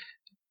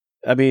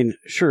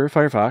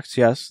 Firefox,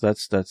 yes,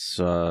 that's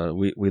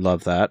we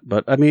love that.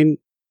 But I mean,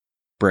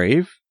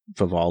 Brave,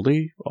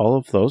 Vivaldi, all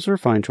of those are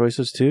fine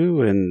choices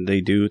too, and they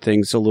do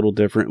things a little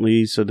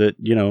differently so that,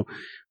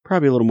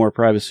 probably a little more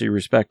privacy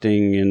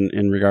respecting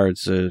in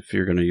regards to if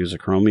you're going to use a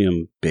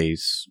Chromium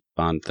base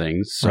on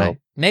things. So Right.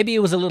 Maybe it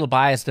was a little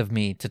biased of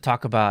me to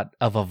talk about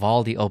a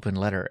Vivaldi open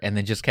letter and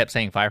then just kept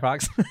saying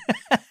Firefox.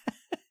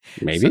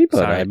 maybe, but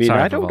sorry- I mean,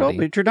 sorry, I don't know. Vivaldi.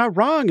 But you're not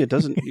wrong. It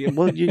doesn't.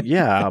 Well,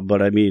 yeah,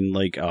 but I mean,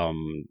 like,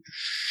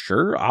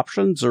 sure,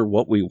 options are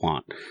what we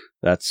want.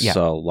 That's Yeah.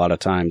 a lot of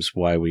times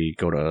why we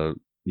go to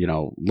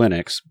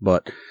Linux.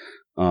 But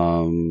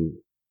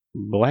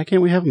why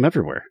can't we have them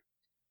everywhere?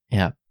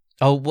 Yeah.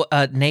 Oh,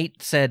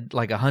 Nate said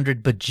like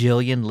 100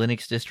 bajillion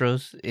Linux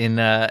distros in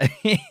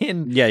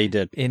Yeah, he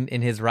did.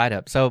 in his write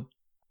up. So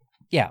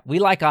yeah, we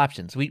like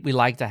options. We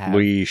like to have.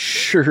 We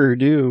sure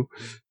do.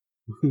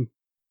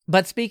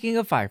 But speaking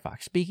of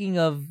Firefox, speaking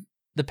of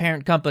the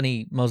parent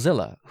company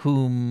Mozilla,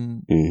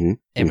 whom Mm-hmm.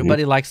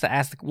 everybody likes to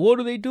ask, what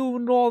do they do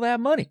with all that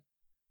money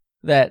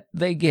that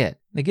they get?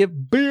 They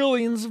get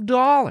billions of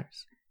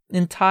dollars,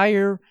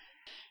 entire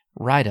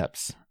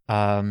write-ups.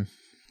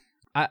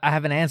 I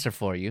have an answer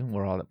for you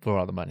where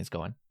all the money's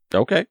going.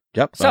 Okay.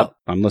 Yep. So-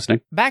 I'm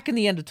listening. Back in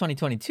the end of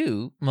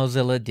 2022,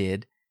 Mozilla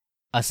did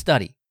a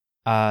study.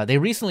 They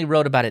recently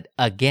wrote about it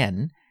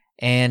again,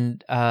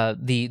 and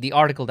the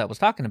article that was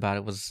talking about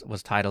it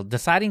was titled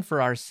 "Deciding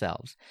for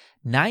Ourselves."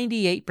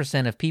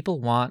 98% of people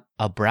want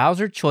a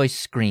browser choice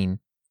screen.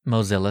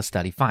 Mozilla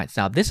study finds.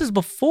 Now, this is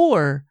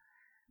before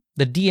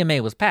the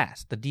DMA was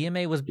passed. The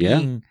DMA was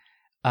being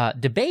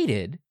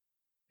debated,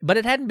 but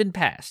it hadn't been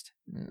passed.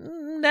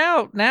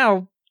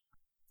 Now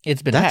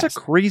it's been That's passed. a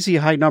crazy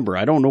high number.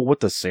 I don't know what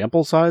the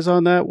sample size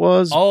on that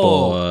was.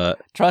 Oh.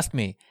 but Trust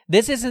me,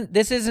 this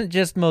isn't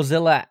just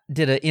Mozilla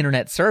did an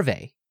internet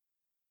survey.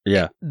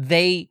 yeah.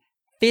 They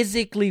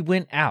physically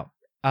went out.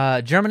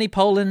 Germany,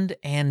 Poland,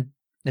 and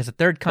there's a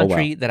third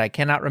country that I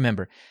cannot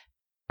remember.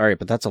 All right,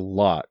 but that's a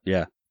lot.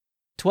 Yeah.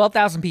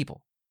 12,000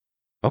 people.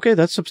 Okay,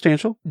 that's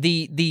substantial.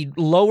 The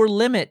lower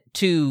limit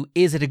to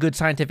is it a good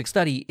scientific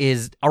study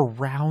is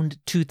around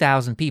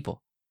 2,000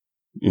 people.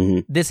 Mm-hmm.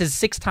 This is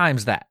 6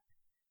 times that.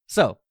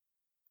 So,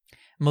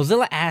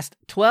 Mozilla asked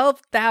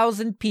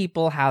 12,000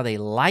 people how they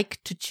like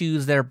to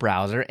choose their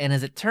browser, and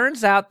as it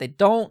turns out, they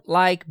don't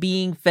like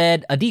being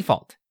fed a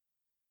default.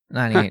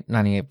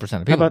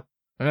 98% of people. How about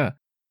Yeah.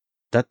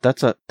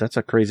 that's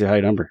a crazy high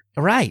number.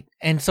 Right.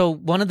 And so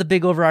one of the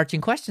big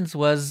overarching questions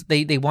was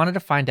they wanted to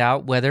find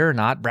out whether or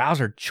not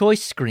browser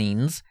choice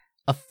screens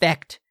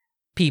affect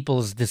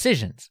people's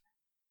decisions.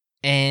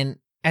 And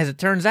as it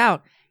turns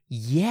out,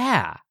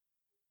 yeah,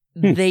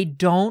 they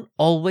don't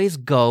always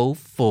go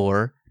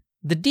for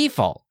the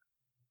default.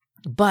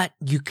 But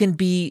you can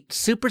be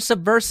super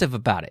subversive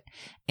about it.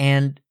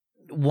 And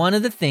one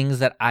of the things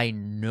that I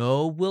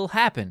know will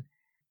happen,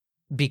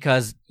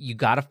 because you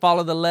got to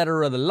follow the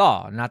letter of the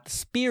law, not the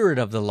spirit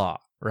of the law,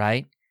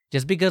 right?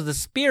 Just because the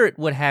spirit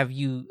would have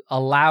you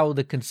allow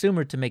the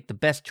consumer to make the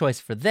best choice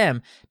for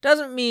them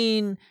doesn't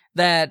mean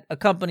that a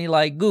company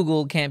like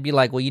Google can't be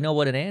like, well, you know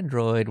what, at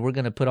Android, we're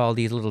going to put all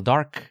these little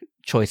dark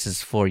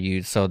choices for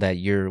you so that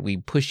we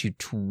push you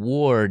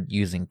toward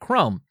using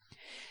Chrome.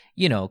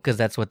 You know, because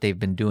that's what they've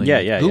been doing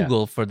with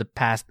Google for the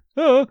past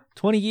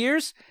 20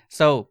 years.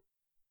 So,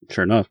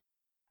 sure enough,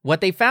 what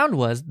they found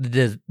was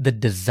the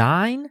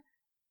design,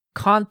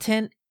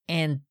 content,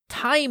 and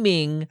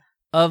timing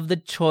of the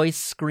choice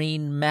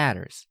screen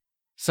matters.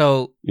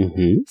 So,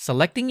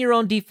 selecting your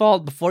own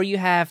default before you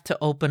have to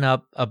open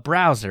up a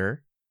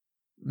browser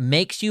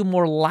makes you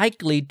more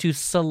likely to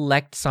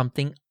select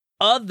something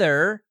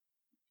other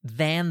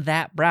than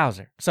that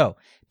browser. So,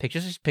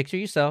 picture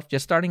yourself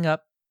just starting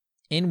up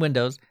in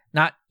Windows,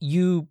 not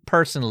you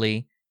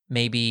personally,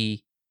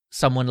 maybe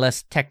someone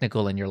less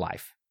technical in your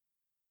life.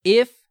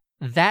 If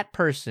that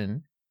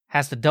person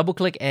has to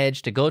double-click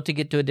Edge to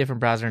get to a different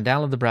browser and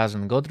download the browser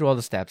and go through all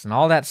the steps and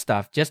all that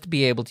stuff just to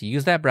be able to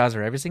use that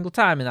browser every single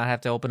time and not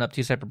have to open up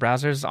 2 separate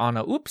browsers on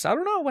I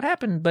don't know what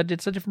happened, but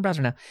it's a different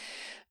browser now.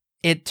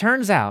 It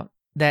turns out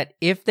that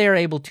if they're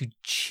able to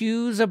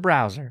choose a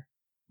browser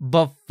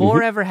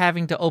before ever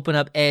having to open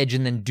up Edge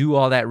and then do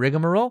all that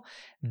rigmarole,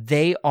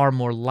 they are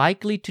more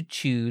likely to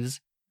choose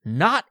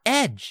not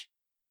Edge.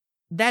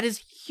 That is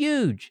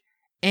huge.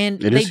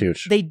 And it is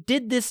huge. They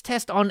did this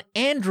test on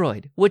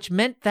Android, which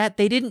meant that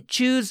they didn't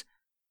choose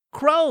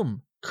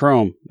Chrome.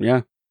 Chrome,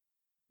 yeah.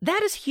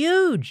 That is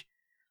huge.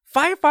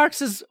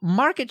 Firefox's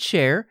market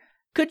share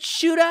could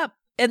shoot up.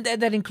 And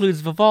that includes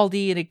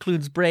Vivaldi, it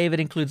includes Brave, it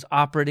includes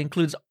Opera, it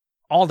includes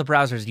all the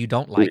browsers you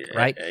don't like,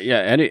 right? Yeah,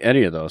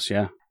 any of those,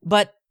 yeah.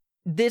 But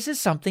this is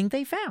something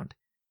they found.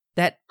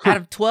 That out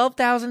of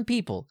 12,000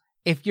 people,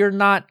 if you're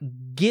not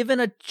given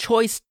a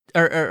choice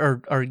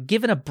or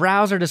given a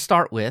browser to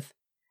start with,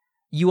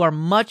 you are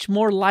much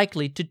more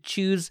likely to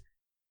choose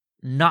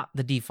not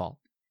the default.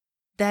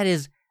 That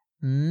is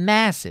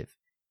massive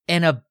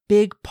and a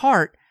big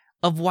part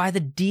of why the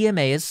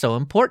DMA is so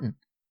important.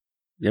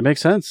 It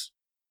makes sense.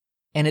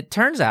 And it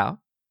turns out,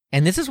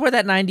 and this is where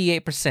that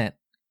 98%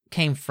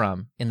 came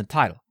from in the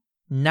title,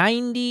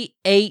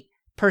 98%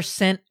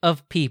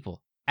 of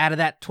people out of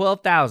that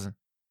 12,000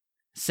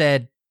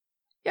 said,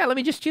 yeah, let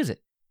me just choose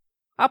it.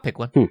 I'll pick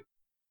one.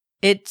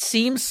 It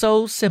seems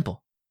so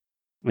simple.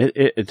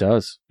 It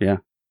does, yeah.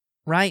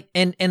 Right?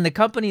 And the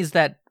companies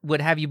that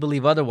would have you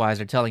believe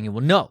otherwise are telling you,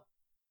 well, no.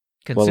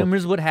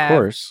 Consumers would have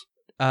course.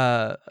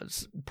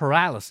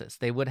 paralysis.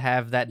 They would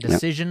have that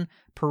decision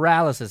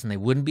paralysis, and they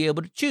wouldn't be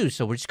able to choose.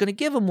 So we're just going to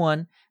give them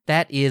one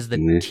that is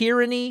the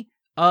tyranny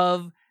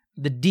of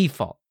the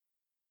default.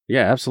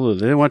 Yeah,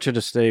 absolutely. They want you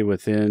to stay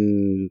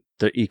within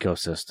the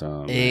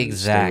ecosystem.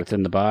 Exactly. Stay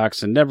within the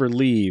box and never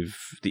leave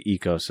the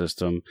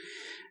ecosystem.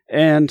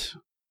 And,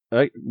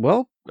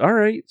 well, all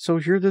right. So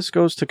here this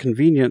goes to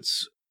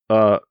convenience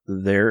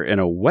there in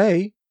a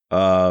way,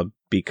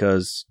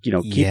 because,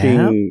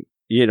 keeping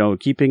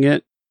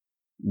it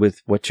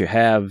with what you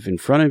have in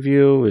front of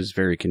you is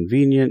very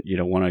convenient. You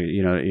don't want to,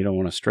 you don't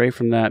want to stray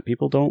from that.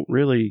 People don't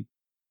really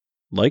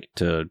like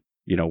to,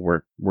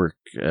 work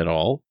at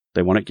all.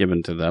 They want it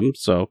given to them.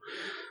 So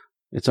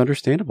it's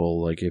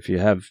understandable. Like if you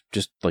have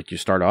you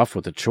start off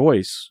with a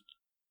choice,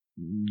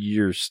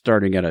 you're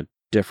starting at a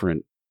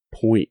different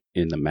point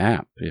in the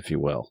map, if you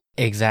will.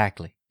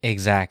 Exactly.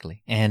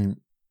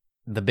 And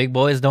the big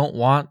boys don't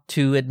want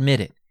to admit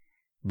it,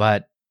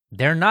 but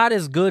they're not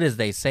as good as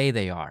they say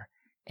they are.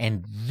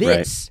 And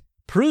this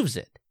proves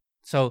it.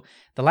 So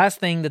the last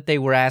thing that they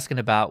were asking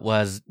about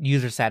was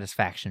user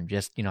satisfaction.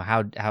 Just,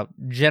 how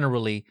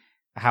generally,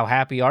 how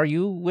happy are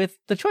you with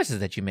the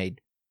choices that you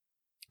made?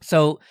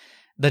 So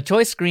the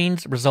choice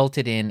screens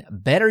resulted in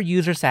better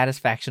user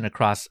satisfaction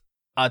across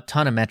a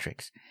ton of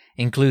metrics,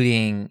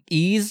 including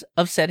ease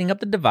of setting up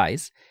the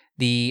device,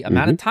 the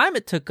amount of time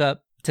it took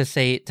up to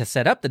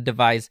set up the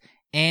device,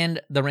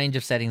 and the range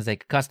of settings they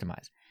could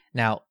customize.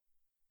 Now,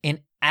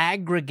 an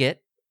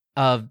aggregate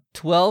of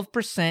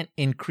 12%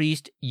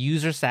 increased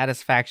user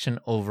satisfaction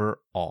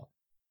overall.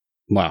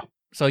 Wow.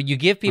 So you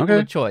give people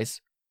a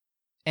choice,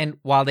 and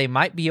while they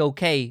might be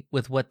okay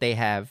with what they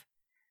have,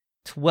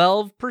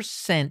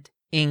 12%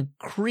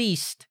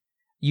 increased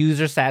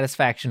user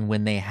satisfaction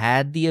when they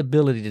had the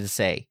ability to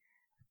say,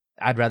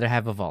 I'd rather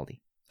have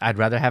Vivaldi. I'd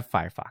rather have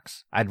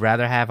Firefox. I'd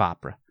rather have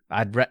Opera.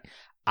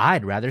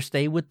 I'd rather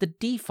stay with the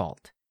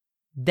default.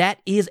 That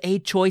is a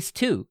choice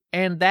too,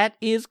 and that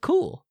is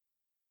cool.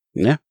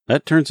 Yeah,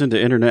 that turns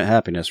into internet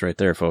happiness right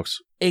there, folks.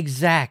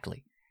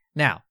 Exactly.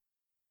 Now,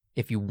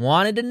 if you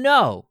wanted to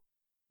know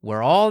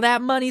where all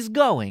that money's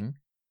going,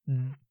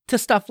 to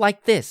stuff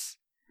like this,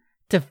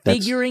 to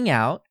figuring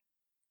out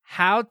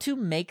how to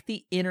make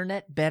the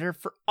internet better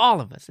for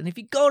all of us. And if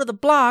you go to the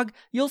blog,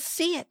 you'll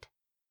see it.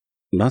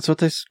 That's what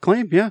they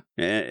claim, yeah.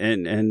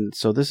 And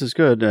so this is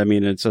good. I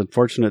mean, it's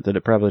unfortunate that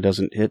it probably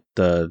doesn't hit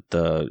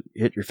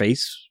hit your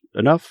face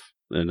enough,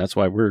 and that's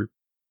why we're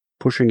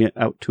pushing it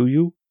out to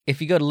you. If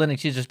you go to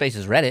Linux User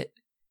Spaces Reddit,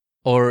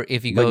 or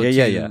if you go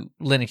to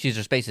Linux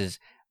User Spaces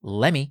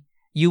Lemmy,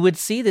 you would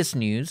see this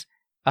news,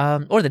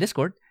 or the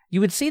Discord, you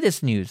would see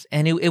this news,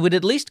 and it would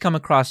at least come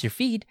across your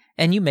feed,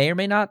 and you may or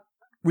may not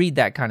read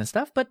that kind of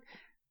stuff, but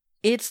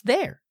it's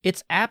there.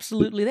 It's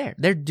absolutely there.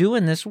 They're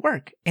doing this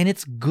work, and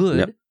it's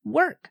good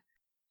work.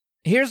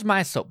 Here's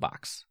my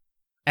soapbox,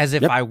 as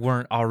if I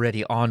weren't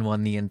already on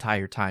one the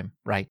entire time,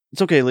 right?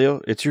 It's okay,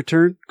 Leo. It's your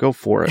turn. Go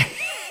for it.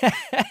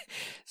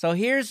 So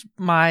here's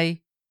my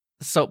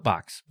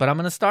soapbox, but I'm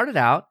going to start it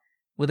out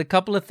with a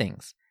couple of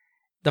things.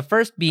 The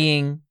first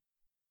being,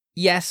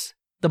 yes,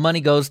 the money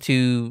goes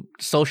to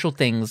social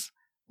things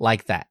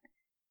like that.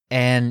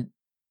 And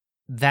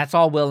that's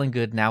all well and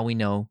good. Now we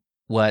know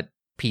what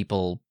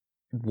people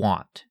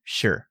want.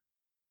 Sure.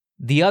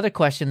 The other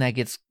question that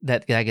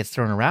gets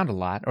thrown around a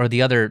lot, or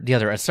the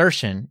other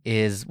assertion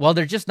is, well,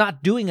 they're just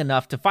not doing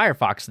enough to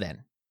Firefox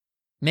then.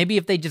 Maybe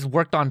if they just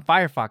worked on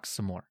Firefox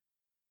some more.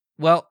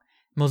 Well,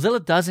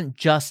 Mozilla doesn't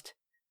just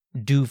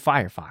do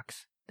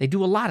Firefox. They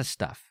do a lot of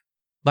stuff.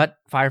 But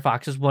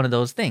Firefox is one of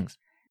those things.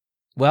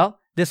 Well,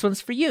 this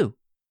one's for you,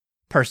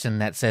 person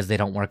that says they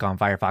don't work on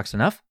Firefox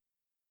enough.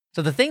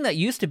 So the thing that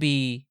used to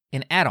be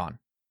an add-on,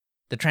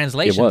 the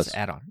translations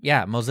add-on.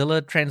 Yeah,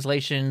 Mozilla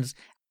Translations.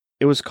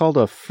 It was called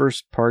a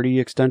first-party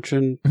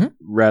extension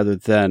rather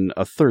than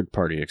a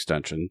third-party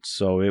extension.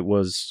 So it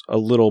was a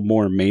little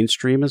more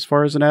mainstream as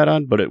far as an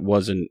add-on, but it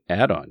was an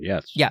add-on,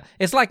 yes. Yeah,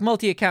 it's like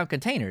multi-account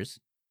containers.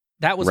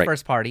 That was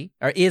first-party,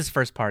 or is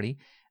first-party.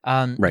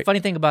 The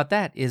funny thing about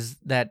that is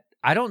that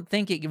I don't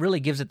think it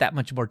really gives it that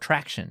much more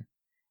traction.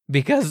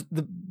 Because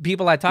the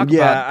people I talk about...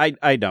 Yeah,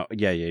 I don't.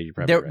 Yeah, you're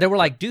probably right. They were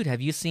like, dude,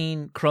 have you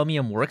seen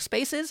Chromium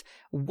Workspaces?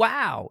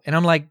 Wow. And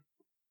I'm like,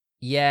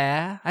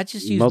 yeah, I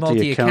just use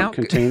multi-account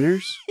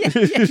containers. yeah,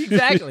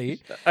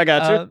 exactly. I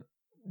got you.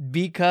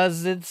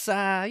 Because it's,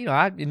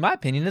 in my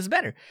opinion, it's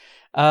better.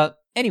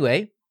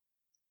 Anyway,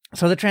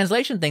 so the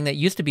translation thing that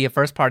used to be a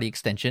first-party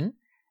extension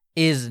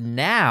is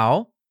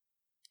now,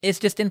 it's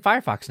just in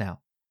Firefox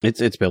now.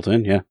 It's built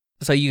in, yeah.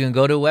 So you can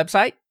go to a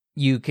website,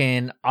 you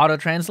can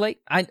auto-translate.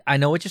 I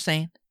know what you're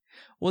saying.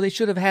 Well, they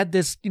should have had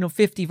this,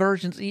 50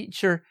 versions.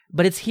 Sure,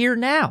 but it's here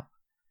now.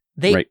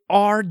 They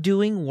are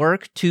doing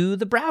work to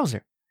the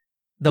browser.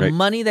 The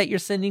money that you're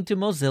sending to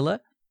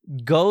Mozilla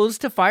goes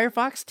to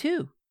Firefox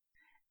too.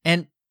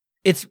 And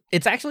it's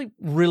actually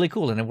really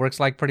cool, and it works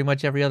like pretty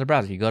much every other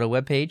browser. You go to a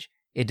web page,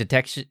 It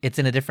detects it's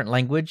in a different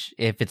language.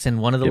 If it's in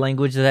one of the Yep.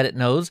 languages that it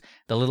knows,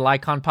 the little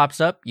icon pops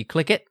up. You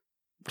click it,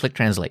 click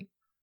translate.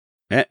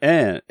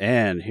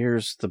 And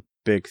here's the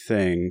big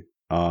thing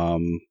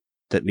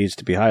that needs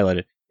to be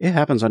highlighted. It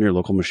happens on your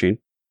local machine.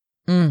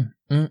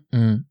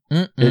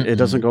 It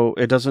doesn't go.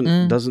 It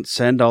doesn't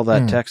send all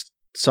that text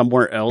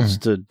somewhere else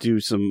to do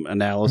some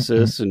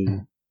analysis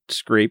and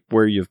scrape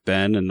where you've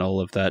been and all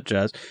of that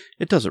jazz.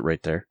 It does it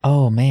right there.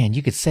 Oh man,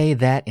 you could say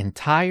that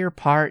entire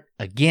part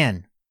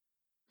again.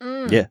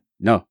 Yeah.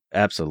 No,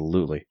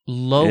 absolutely.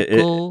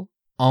 Local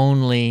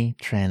only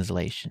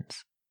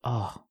translations.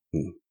 Oh,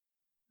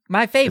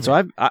 my favorite.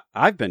 So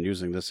I've been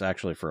using this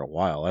actually for a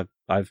while.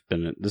 I've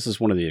been. This is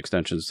one of the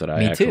extensions that I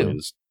Me actually too.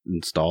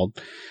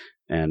 installed,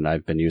 and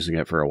I've been using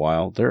it for a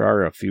while. There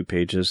are a few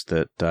pages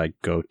that I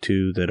go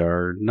to that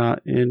are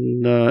not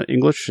in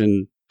English,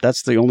 and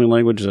that's the only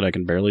language that I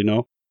can barely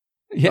know.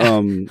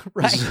 Yeah,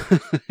 right.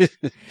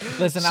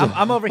 Listen, So-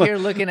 I'm over here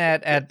looking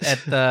at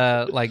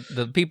the like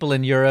the people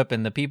in Europe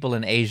and the people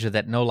in Asia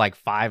that know like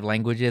 5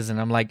 languages, and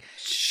I'm like,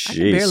 I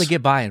can barely Jeez.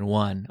 get by in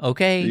one.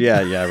 Okay.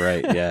 Yeah,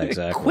 right. Yeah,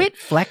 exactly. Quit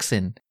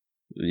flexing.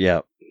 Yeah.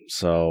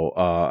 So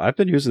I've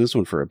been using this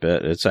one for a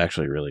bit. It's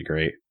actually really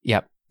great.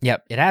 Yep.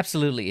 It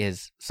absolutely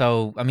is.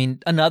 So, I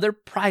mean, another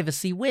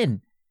privacy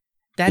win.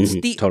 That's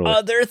the totally.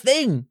 other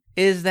thing,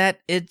 is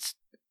that it's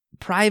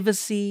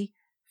privacy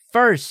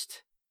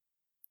first.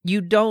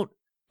 You don't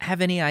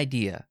have any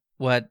idea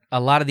what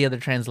a lot of the other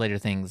translator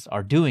things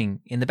are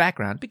doing in the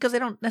background because they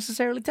don't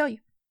necessarily tell you.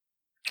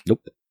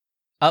 Nope.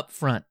 Up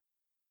front.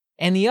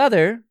 And the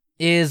other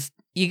is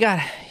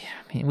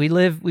we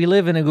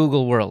live in a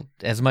Google world,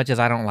 as much as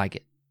I don't like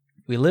it.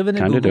 We live in a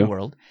Kinda Google do.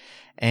 world,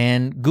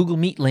 and Google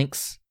Meet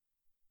links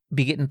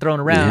be getting thrown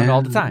around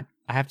all the time.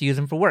 I have to use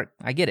them for work.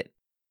 I get it.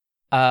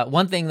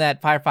 One thing that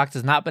Firefox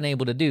has not been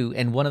able to do,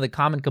 and one of the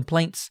common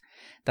complaints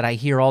that I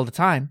hear all the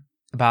time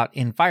about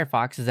in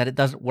Firefox, is that it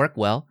doesn't work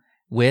well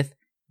with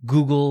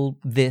Google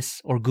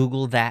this or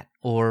Google that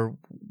or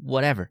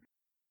whatever.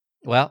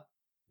 Well,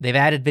 they've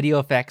added video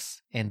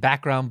effects and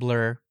background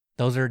blur.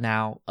 Those are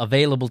now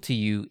available to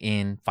you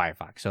in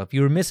Firefox. So if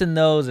you were missing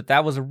those, if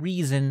that was a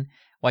reason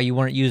why you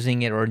weren't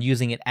using it or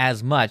using it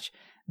as much,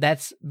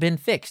 that's been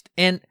fixed.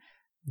 And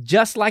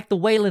just like the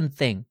Wayland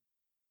thing,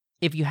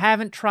 if you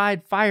haven't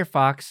tried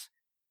Firefox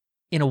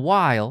in a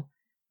while,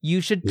 you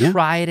should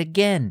try it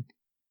again.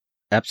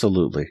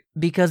 Absolutely.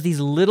 Because these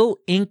little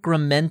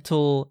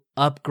incremental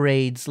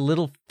upgrades,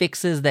 little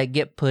fixes that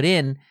get put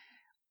in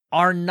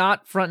are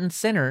not front and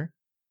center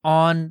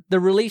on the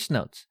release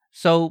notes.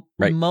 So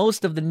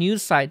most of the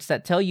news sites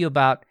that tell you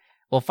about,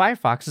 well,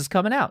 Firefox is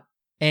coming out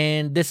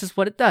and this is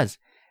what it does,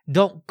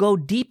 don't go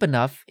deep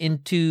enough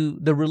into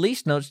the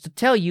release notes to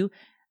tell you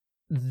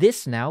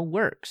this now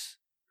works.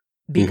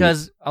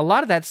 Because a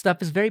lot of that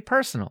stuff is very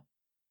personal.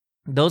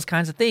 Those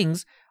kinds of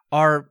things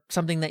are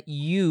something that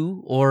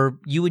you or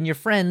you and your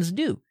friends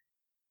do.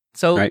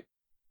 So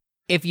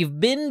if you've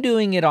been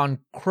doing it on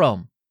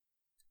Chrome,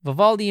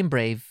 Vivaldi and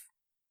Brave,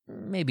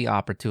 maybe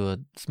Opera to a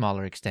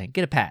smaller extent,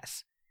 get a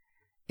pass.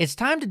 It's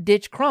time to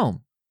ditch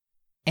Chrome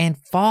and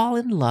fall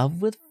in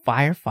love with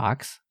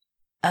Firefox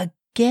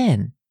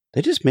again.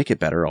 They just make it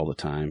better all the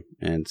time.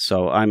 And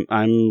so I'm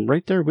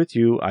right there with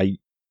you.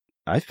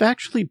 I've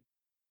actually,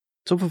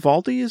 so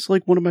Vivaldi is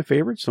like one of my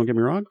favorites. Don't get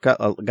me wrong.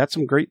 Got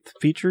some great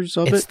features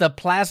of it. It's the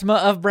plasma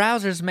of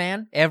browsers,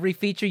 man. Every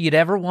feature you'd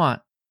ever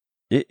want.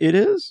 It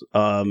is.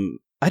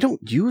 I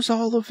don't use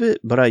all of it,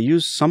 but I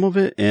use some of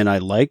it, and I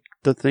like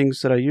the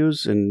things that I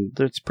use, and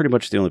that's pretty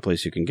much the only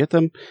place you can get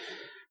them.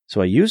 So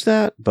I use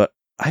that, but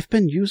I've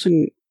been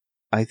using,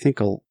 I think,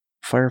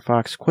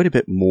 Firefox quite a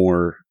bit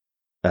more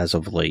as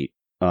of late,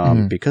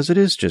 because it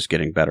is just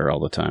getting better all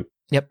the time.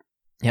 Yep.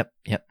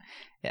 It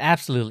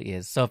absolutely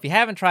is. So if you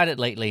haven't tried it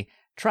lately,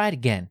 try it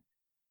again.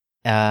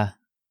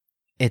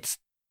 It's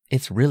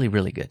really,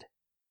 really good.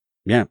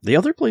 Yeah. The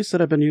other place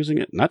that I've been using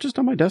it, not just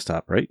on my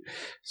desktop, right?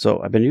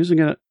 So I've been using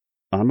it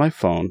on my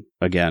phone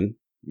again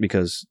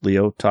because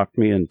Leo talked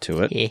me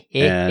into it.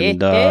 And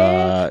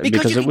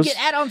because you can get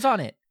add-ons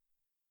on it.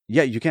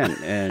 Yeah, you can.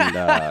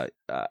 And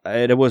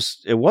it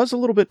was a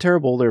little bit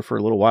terrible there for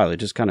a little while. It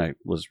just kind of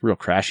was real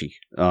crashy.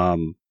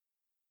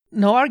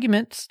 No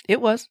arguments.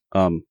 It was.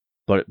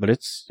 But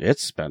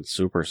it's been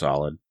super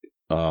solid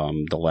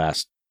the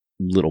last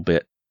little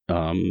bit.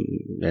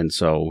 And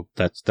so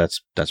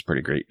that's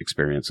pretty great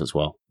experience as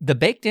well. The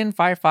baked-in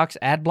Firefox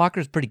ad blocker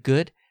is pretty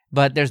good,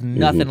 but there's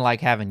nothing like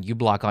having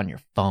uBlock on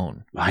your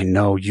phone. I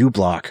know,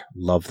 uBlock.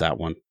 Love that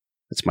one.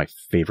 It's my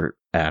favorite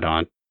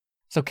add-on.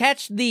 So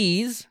catch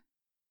these,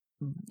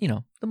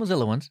 the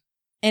Mozilla ones,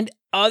 and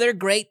other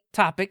great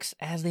topics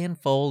as they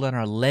unfold on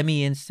our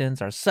Lemmy instance,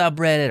 our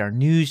subreddit, our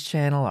news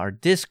channel, our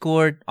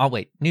Discord.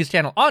 News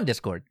channel on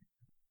Discord.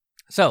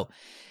 So,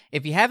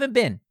 if you haven't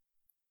been,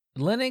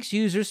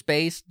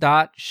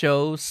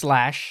 linuxuserspace.show/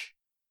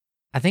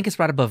 I think it's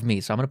right above me,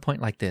 so I'm going to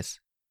point like this.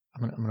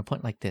 I'm going to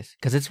point like this,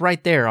 because it's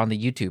right there on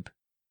the YouTube.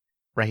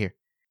 Right here.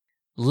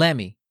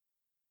 Lemmy,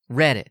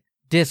 Reddit,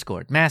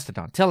 Discord,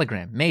 Mastodon,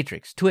 Telegram,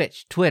 Matrix,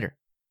 Twitch, Twitter.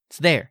 It's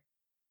there.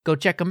 Go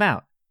check them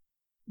out.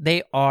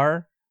 They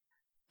are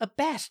a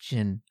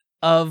bastion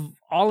of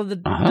all of the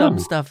dumb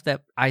stuff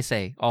that I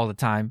say all the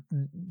time.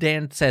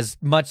 Dan says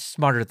much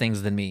smarter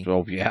things than me.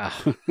 Oh, yeah.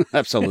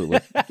 Absolutely.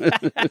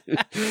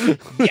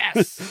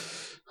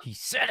 Yes. He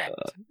said it.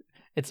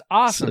 It's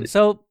awesome.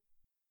 So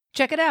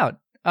check it out.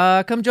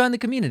 Come join the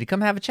community.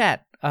 Come have a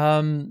chat.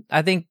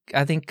 I think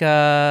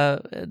Dan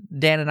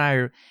and I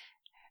are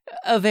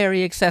a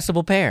very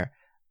accessible pair.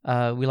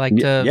 We like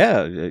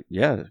to...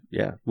 Yeah.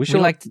 We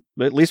should like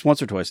at least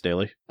once or twice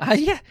daily.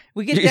 Yeah,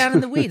 we get down in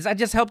the weeds. I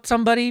just helped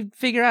somebody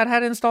figure out how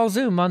to install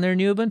Zoom on their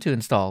new Ubuntu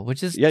install,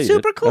 which is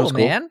super cool,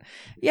 man.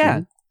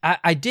 Yeah,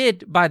 I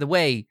did, by the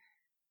way,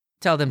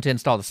 tell them to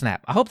install the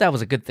Snap. I hope that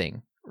was a good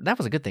thing. That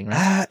was a good thing,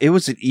 right? It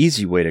was an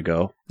easy way to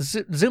go.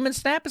 Zoom and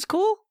Snap is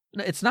cool?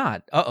 No, it's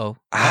not. Uh-oh.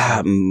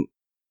 I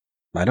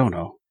don't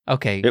know.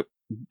 Okay.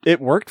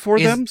 It worked for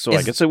them, so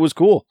I guess it was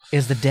cool.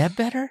 Is the Deb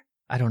better?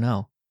 I don't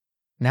know.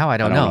 Now I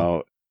don't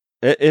know.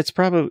 It's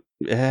probably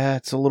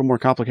it's a little more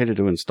complicated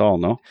to install,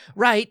 no?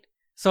 Right.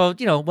 So,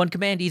 one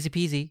command, easy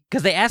peasy,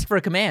 because they asked for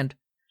a command.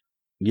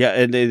 Yeah,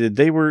 and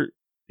they were.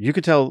 You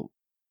could tell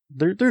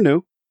they're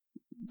new.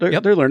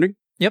 They're learning.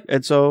 Yep.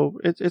 And so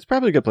it's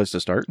probably a good place to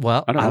start.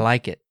 Well, I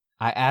like it.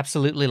 I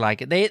absolutely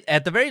like it. They,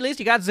 at the very least,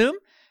 you got Zoom.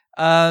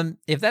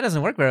 If that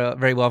doesn't work very,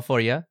 very well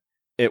for you,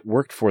 it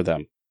worked for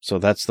them. So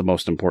that's the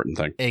most important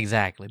thing.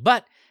 Exactly.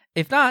 But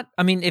if not,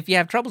 if you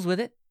have troubles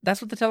with it,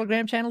 that's what the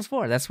Telegram channel's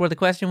for. That's where the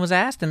question was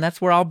asked, and that's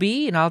where I'll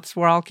be, and that's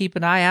where I'll keep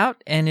an eye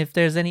out. And if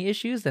there's any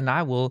issues, then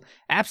I will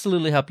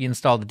absolutely help you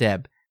install the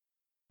Deb.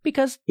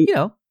 Because,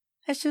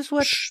 that's just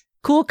what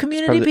cool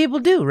community people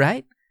do,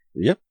 right?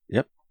 Yep.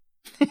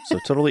 So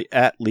totally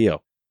at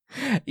Leo.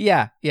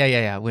 Yeah.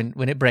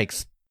 When it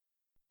breaks.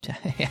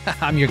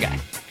 I'm your guy.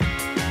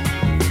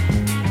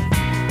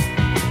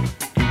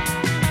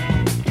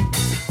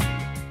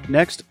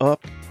 Next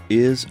up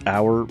is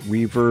our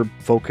Reverb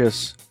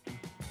focus.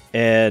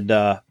 And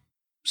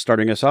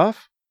starting us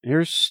off,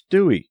 here's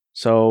Stewie.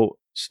 So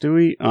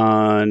Stewie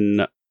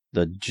on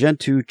the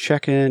Gentoo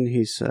check-in,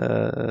 he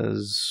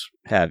says,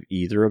 have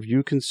either of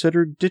you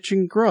considered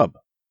ditching Grub?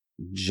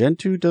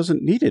 Gentoo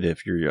doesn't need it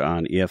if you're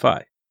on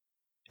EFI.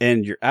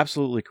 And you're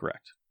absolutely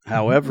correct.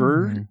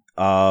 However,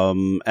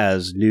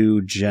 as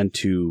new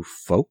Gentoo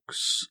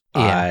folks,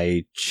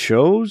 I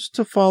chose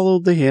to follow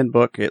the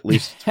handbook, at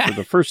least for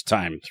the first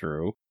time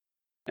through.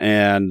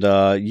 And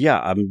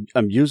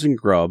I'm using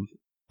Grub.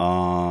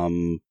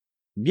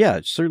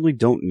 Certainly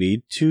don't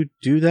need to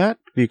do that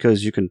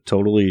because you can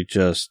totally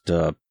just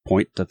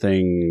point the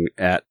thing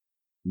at,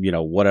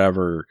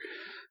 whatever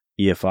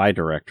EFI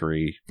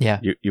directory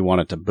you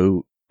want it to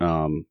boot.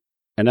 And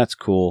that's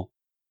cool.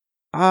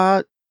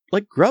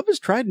 Grub is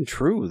tried and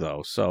true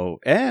though. So,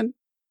 and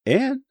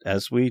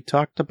as we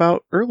talked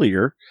about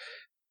earlier,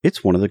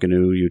 it's one of the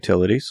GNU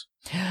utilities.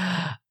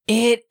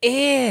 It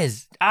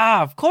is.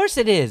 Of course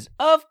it is.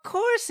 Of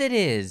course it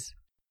is.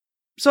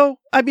 So,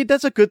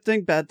 that's a good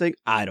thing, bad thing.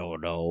 I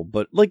don't know,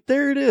 but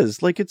there it is.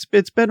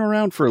 It's been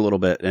around for a little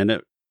bit and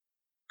it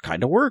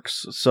kind of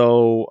works.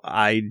 So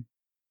I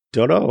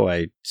don't know.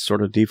 I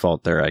sort of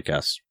default there, I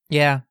guess.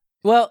 Yeah.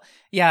 Well,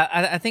 yeah,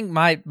 I think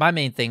my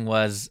main thing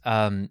was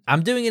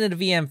I'm doing it in a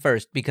VM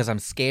first because I'm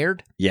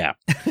scared. Yeah.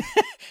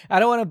 I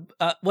don't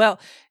want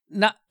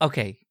to,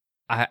 okay.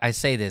 I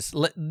say this.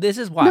 This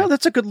is why. No,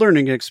 that's a good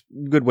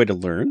good way to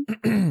learn.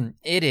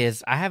 It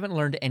is. I haven't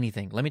learned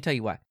anything. Let me tell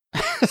you why.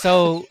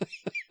 So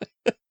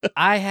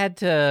I had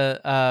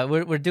to.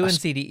 We're doing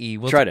CDE.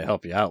 We'll try to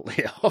help you out,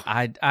 Leo.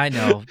 I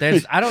know.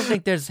 I don't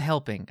think there's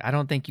helping. I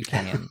don't think you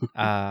can.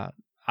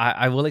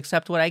 I will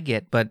accept what I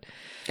get, but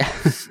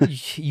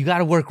you got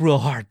to work real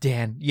hard,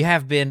 Dan. You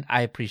have been.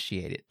 I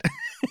appreciate it.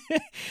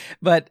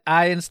 But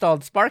I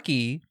installed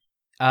Sparky.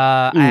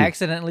 I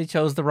accidentally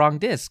chose the wrong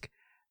disk.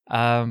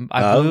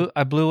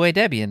 I blew away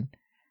Debian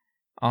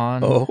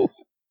on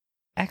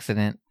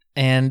accident.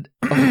 And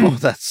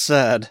that's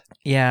sad.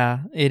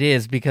 Yeah, it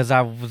is because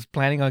I was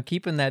planning on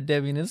keeping that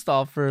Debian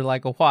installed for a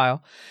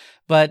while.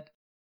 But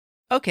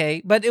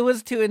but it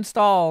was to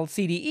install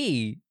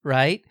CDE,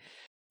 right?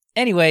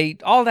 Anyway,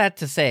 all that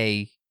to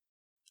say,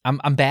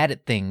 I'm bad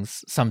at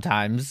things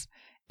sometimes,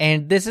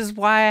 and this is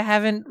why I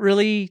haven't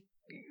really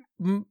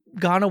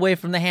gone away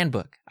from the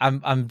handbook.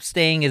 I'm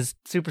staying as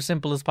super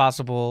simple as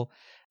possible.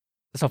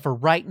 So for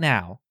right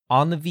now,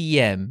 on the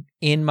VM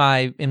in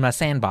my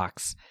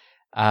sandbox,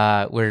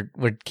 we're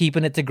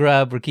keeping it to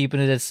Grub. We're keeping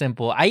it as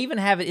simple. I even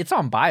have it. It's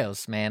on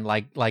BIOS, man.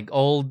 Like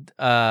old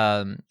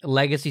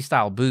legacy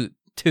style boot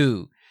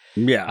too.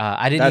 Yeah,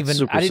 I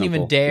didn't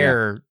even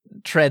dare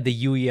tread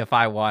the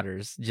UEFI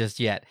waters just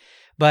yet.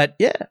 But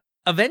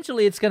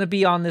eventually it's going to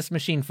be on this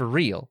machine for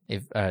real.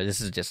 If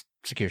this is just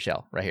secure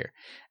shell right here.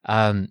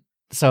 But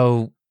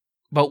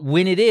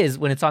when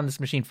it's on this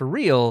machine for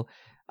real,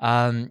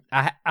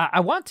 I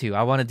want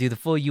to do the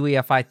full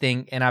UEFI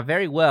thing, and I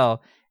very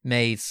well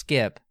may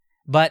skip.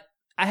 But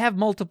I have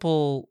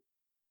multiple.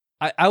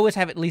 I always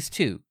have at least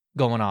two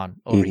going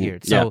on over here.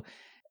 So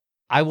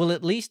I will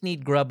at least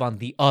need Grub on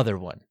the other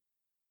one.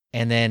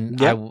 And then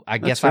Yep, I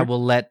guess fair. I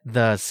will let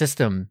the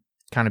system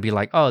kind of be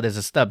like, oh, there's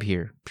a stub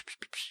here,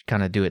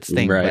 kind of do its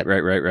thing. Right, But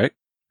right.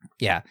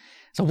 yeah.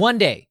 So one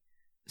day,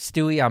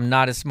 Stewie, I'm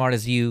not as smart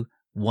as you.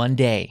 One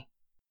day,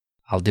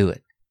 I'll do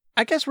it.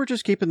 I guess we're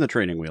just keeping the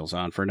training wheels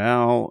on for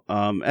now.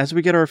 As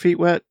we get our feet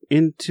wet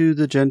into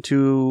the Gen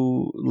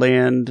 2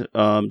 land,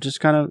 just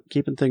kind of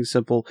keeping things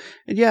simple.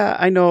 And yeah,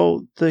 I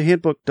know the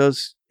handbook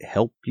does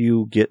help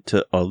you get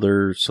to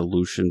other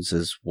solutions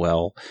as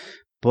well,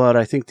 but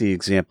I think the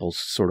examples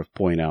sort of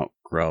point out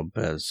Grub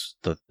as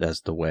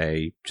the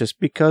way, just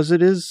because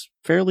it is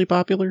fairly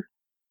popular,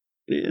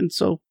 and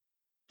so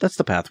that's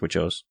the path we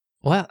chose.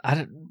 Well,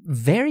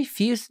 very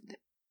few.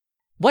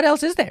 What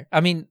else is there?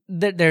 I mean,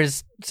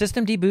 there's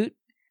System Deboot.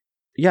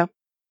 Yeah,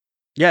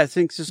 I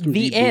think System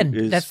The Deboot end.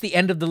 is That's the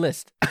end of the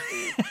list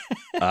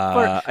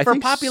I for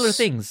think popular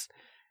things.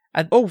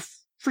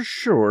 For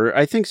sure.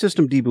 I think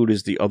System Deboot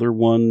is the other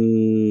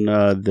one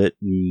that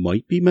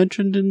might be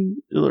mentioned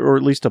or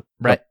at least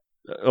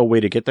a way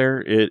to get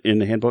there in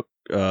the handbook.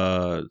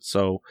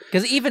 So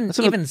because even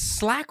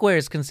Slackware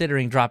is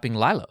considering dropping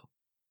Lilo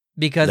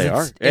because they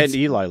it's, and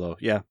Elilo,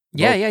 yeah.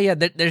 Yeah.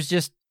 There's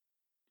just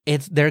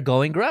they're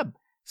going Grub.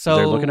 So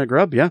they're looking at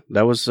Grub. Yeah,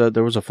 that was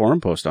there was a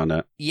forum post on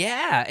that.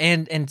 Yeah,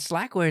 and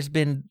Slackware's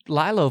been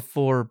Lilo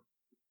for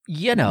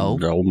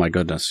Oh my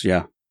goodness,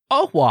 yeah,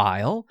 a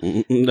while,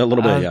 a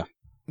little bit, yeah.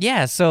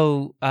 Yeah,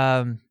 so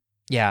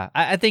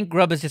I think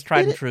Grub is just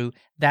tried and true.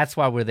 That's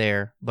why we're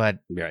there. But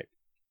right,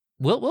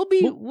 we'll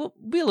be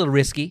a little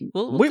risky.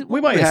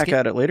 We might hack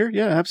at it later.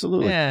 Yeah,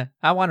 absolutely. Yeah,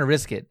 I want to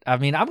risk it. I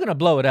mean, I'm gonna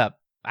blow it up.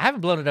 I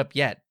haven't blown it up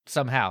yet.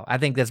 Somehow, I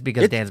think that's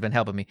because Dan's been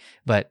helping me.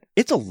 But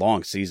it's a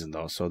long season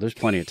though, so there's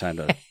plenty of time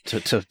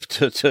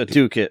to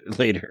duke it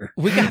later.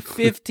 We got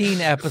 15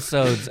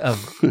 episodes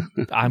of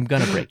I'm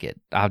gonna break it.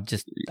 I'll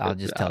just tell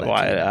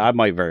that. I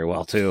might very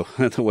well too.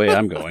 The way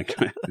I'm going.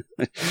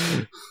 All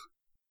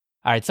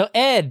right, so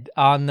Ed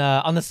on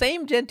the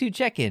same Gen 2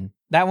 check-in.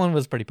 That one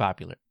was pretty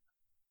popular.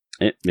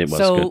 It was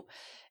so good.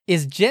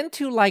 Is Gen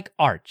 2 like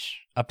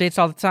Arch? Updates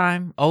all the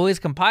time, always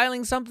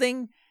compiling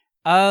something?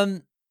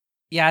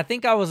 Yeah, I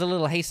think I was a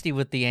little hasty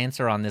with the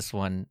answer on this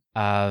one.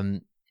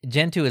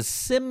 Gen 2 is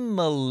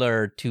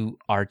similar to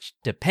Arch,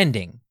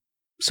 depending.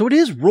 So it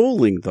is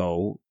rolling,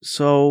 though.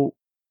 So,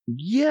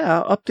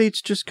 yeah,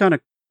 updates just kind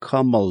of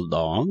come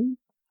along.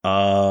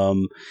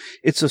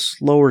 It's a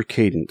slower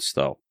cadence,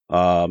 though.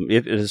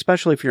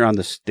 Especially if you're on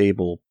the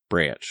stable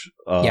branch.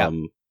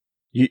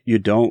 You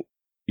don't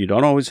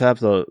always have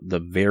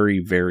the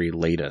very, very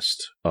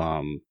latest.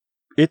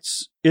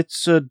 It's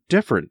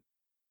different.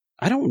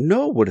 I don't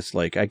know what it's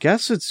like. I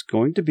guess it's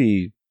going to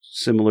be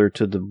similar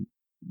to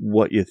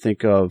what you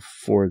think of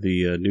for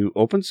the new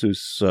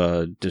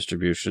OpenSUSE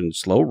distribution,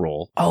 Slow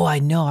Roll. Oh, I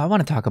know. I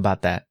want to talk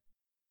about that.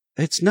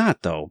 It's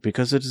not, though,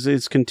 because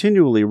it's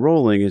continually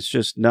rolling. It's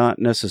just not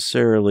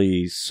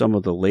necessarily some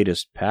of the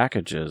latest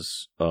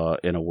packages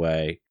in a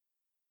way.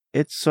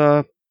 It's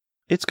got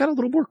a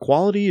little more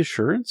quality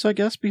assurance, I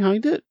guess,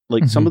 behind it.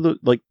 Like some of the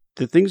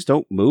things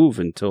don't move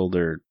until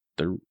they're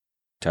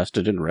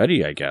tested and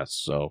ready, I guess.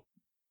 So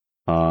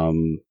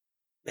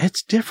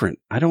it's different.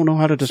 I don't know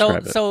how to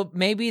describe it. So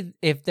maybe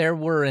if there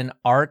were an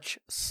Arch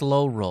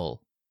Slow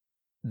Roll,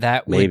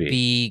 that would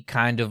be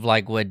kind of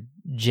like what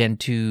Gen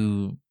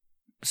 2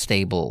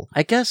 stable.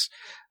 I guess,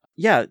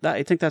 yeah,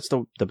 I think that's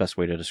the best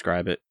way to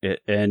describe it.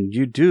 And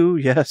you do,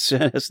 yes,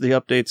 as the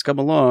updates come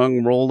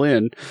along, roll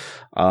in,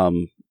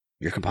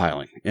 you're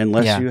compiling.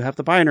 Unless you have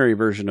the binary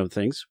version of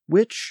things,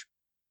 which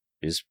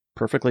is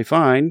perfectly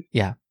fine.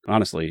 Yeah.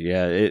 Honestly,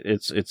 yeah,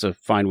 it's a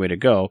fine way to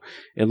go,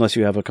 unless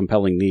you have a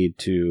compelling need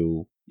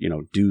to,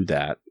 do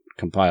that,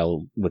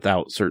 compile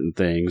without certain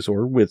things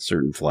or with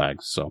certain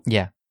flags. So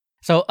yeah.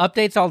 So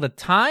updates all the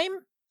time?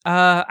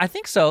 I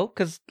think so,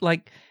 because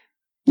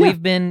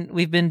we've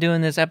been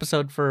doing this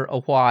episode for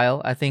a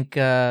while. I think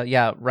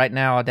right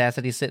now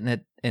Audacity's sitting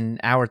at an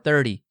hour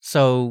 30.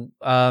 So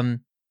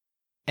and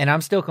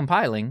I'm still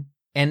compiling,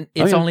 and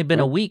it's only been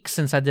a week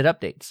since I did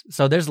updates.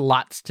 So there's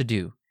lots to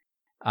do.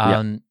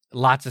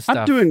 Lots of stuff.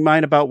 I'm doing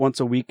mine about once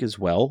a week as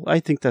well. I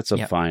think that's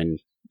a fine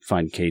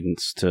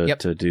cadence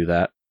to do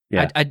that.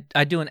 Yeah.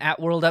 I do an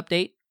at-world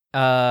update.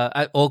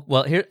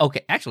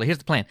 Here's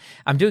the plan.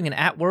 I'm doing an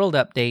at-world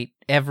update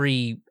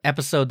every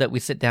episode that we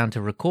sit down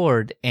to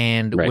record,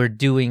 and we're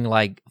doing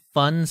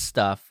fun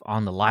stuff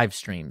on the live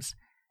streams.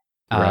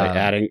 Right,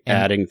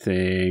 adding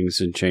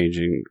things and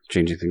changing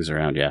things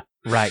around, yeah.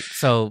 Right.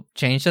 So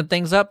change some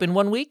things up in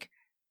 1 week,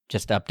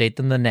 just update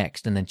them the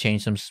next, and then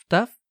change some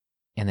stuff,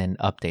 and then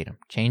update them.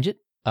 Change it,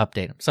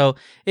 update them. So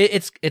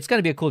it's going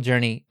to be a cool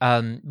journey.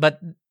 But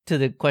to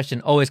the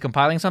question, always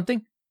compiling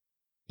something?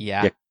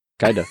 Yeah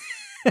kind of.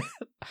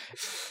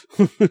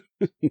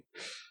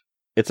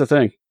 It's a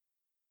thing.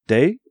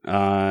 Day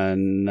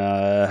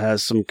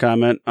has some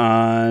comment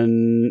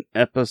on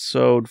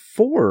episode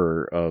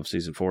 4 of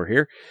season 4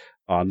 here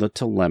on the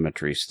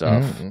telemetry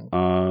stuff.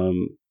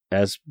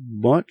 As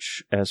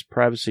much as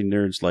privacy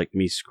nerds like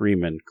me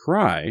scream and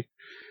cry,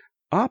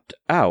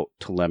 opt-out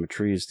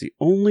telemetry is the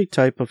only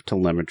type of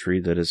telemetry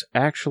that is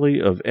actually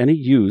of any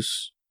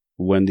use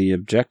when the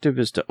objective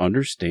is to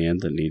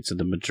understand the needs of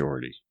the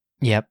majority.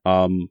 Yep.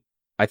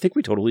 I think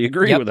we totally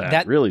agree with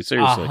that. Really,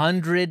 seriously.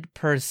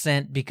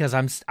 100%, because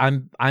I'm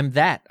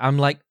that. I'm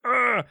like,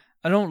 I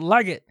don't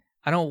like it.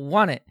 I don't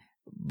want it,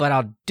 but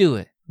I'll do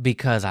it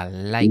because I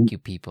like you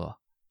people.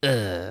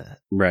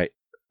 Right.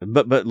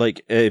 But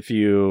like if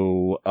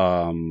you're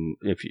going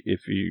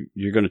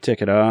to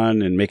tick it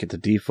on and make it the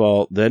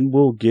default, then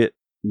we'll get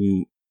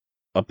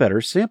a better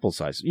sample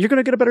size. You're going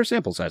to get a better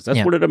sample size.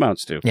 That's what it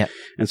amounts to. Yeah.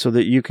 And so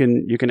that you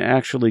can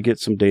actually get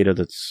some data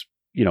that's,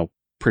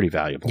 pretty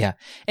valuable. Yeah.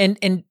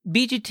 And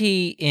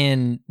BGT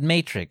in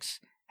Matrix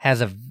has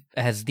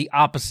the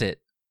opposite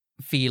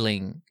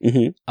feeling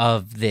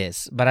of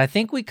this. But I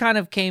think we kind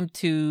of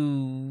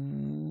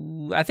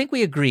I think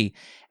we agree.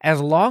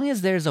 As long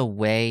as there's a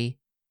way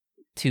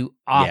to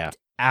opt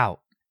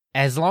out,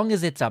 as long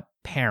as it's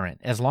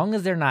apparent, as long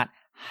as they're not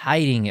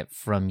hiding it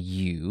from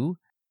you,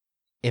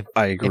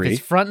 I agree. If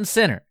it's front and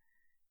center,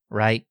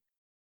 right?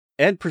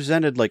 And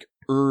presented like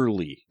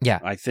early. Yeah.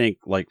 I think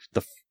like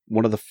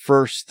one of the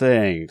first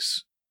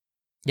things.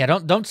 Yeah,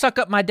 don't suck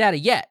up my data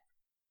yet.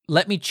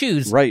 Let me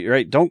choose.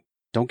 Right. Don't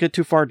get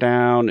too far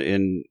down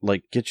and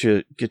like get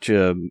you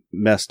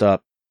messed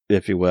up,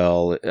 if you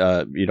will,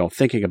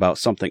 thinking about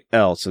something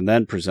else and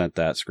then present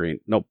that screen.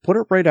 No, put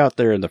it right out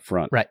there in the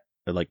front. Right.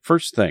 Like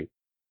first thing.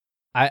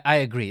 I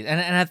agree.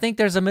 And I think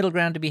there's a middle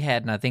ground to be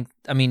had.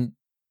 And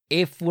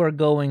if we're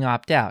going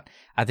opt out,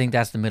 I think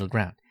that's the middle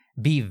ground.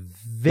 Be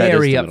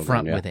very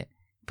upfront with it.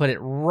 Put it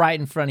right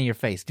in front of your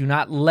face. Do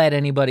not let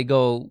anybody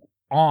go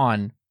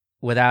on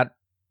without,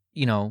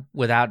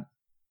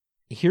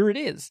 here it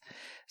is.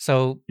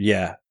 So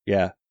yeah.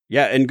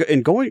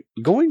 And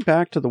going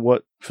back to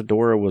what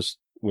Fedora was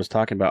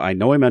talking about. I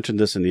know I mentioned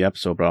this in the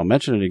episode, but I'll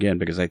mention it again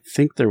because I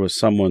think there was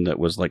someone that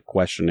was like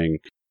questioning.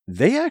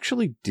 They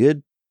actually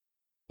did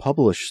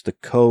publish the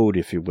code,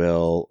 if you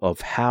will,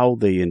 of how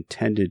they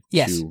intended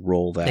to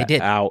roll that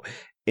out.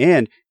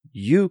 And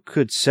you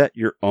could set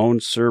your own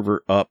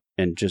server up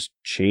and just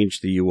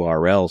change the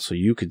URL so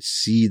you could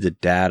see the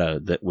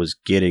data that was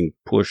getting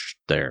pushed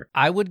there.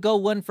 I would go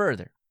one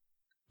further.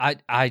 I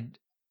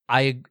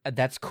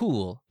that's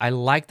cool. I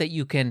like that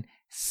you can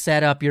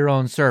set up your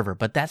own server,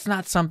 but that's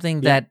not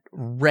something that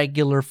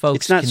regular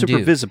folks can do. It's not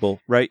super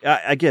visible, right?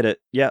 I get it.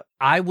 Yeah.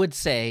 I would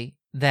say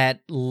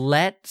that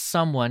let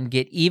someone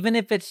get, even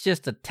if it's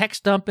just a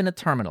text dump in a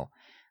terminal,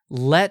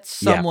 let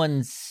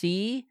someone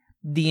see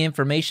the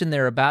information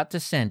they're about to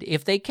send.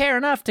 If they care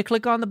enough to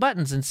click on the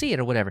buttons and see it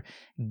or whatever,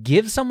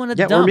 give someone a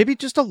dump. Or maybe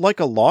just a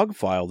log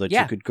file that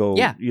you could go,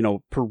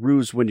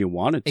 peruse when you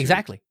wanted to.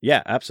 Exactly.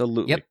 Yeah,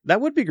 absolutely. Yep.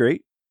 That would be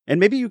great. And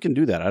maybe you can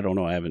do that. I don't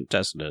know. I haven't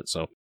tested it,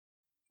 so.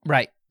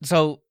 Right.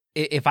 So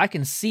if I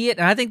can see it,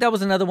 and I think that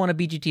was another one of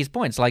BGT's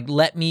points, like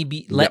let me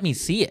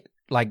see it.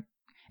 Like,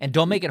 and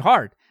don't make it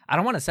hard. I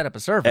don't want to set up a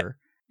server.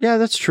 Yeah,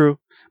 that's true.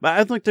 But I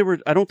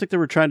don't think they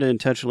were trying to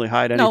intentionally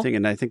hide anything,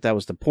 and I think that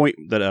was the point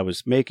that I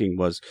was making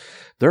was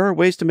there are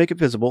ways to make it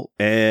visible,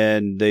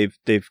 and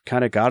they've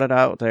kind of got it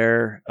out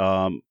there.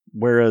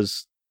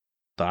 Whereas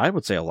I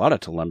would say a lot of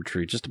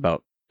telemetry, just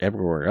about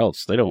everywhere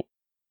else, they don't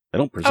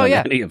present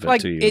any of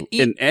it to you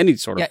in any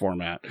sort of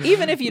format.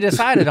 Even if you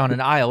decided on an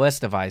iOS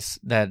device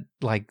that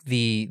like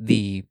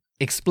the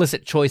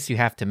explicit choice you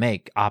have to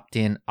make, opt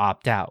in,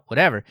 opt out,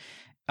 whatever.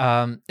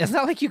 It's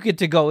not like you get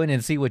to go in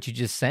and see what you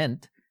just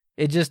sent.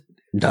 It just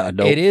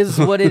it is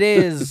what it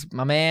is,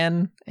 my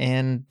man,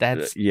 and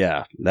that's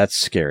that's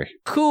scary.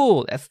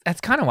 Cool. That's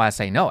kind of why I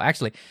say no.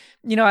 Actually,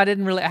 I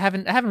haven't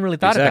really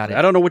thought about it.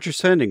 I don't know what you're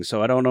sending,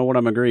 so I don't know what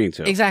I'm agreeing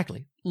to.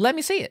 Exactly. Let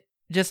me see it.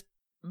 Just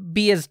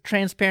be as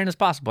transparent as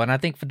possible, and I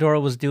think Fedora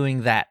was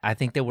doing that. I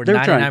think they were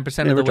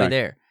 99% of the way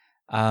there.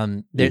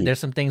 There's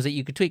some things that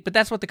you could tweak, but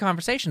that's what the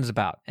conversation is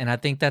about, and I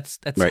think that's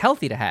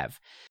healthy to have.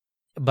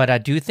 But I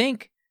do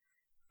think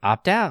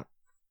opt out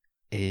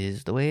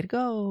is the way to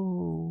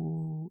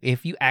go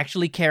if you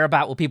actually care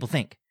about what people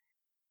think.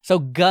 So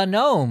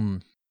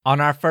GNOME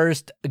on our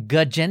first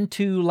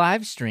Gentoo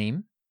live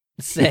stream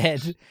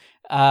said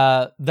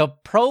the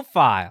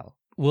profile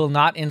will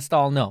not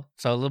install GNOME.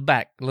 So a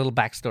little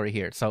backstory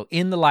here. So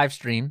in the live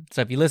stream, so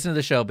if you listen to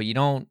the show but you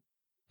don't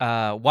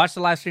watch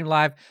the live stream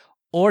live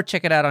or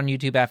check it out on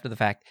YouTube after the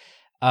fact,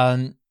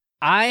 I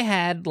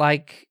had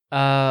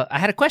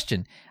a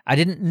question. I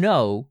didn't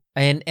know,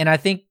 and I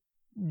think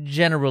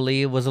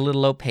generally it was a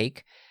little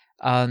opaque.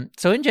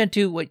 So in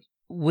Gentoo,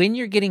 when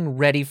you're getting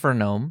ready for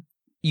GNOME,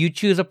 you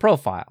choose a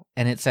profile,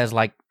 and it says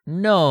like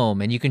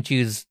GNOME, and you can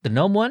choose the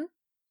GNOME one,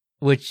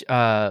 which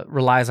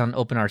relies on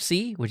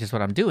OpenRC, which is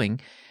what I'm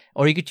doing,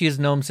 or you could choose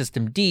GNOME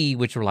System D,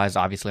 which relies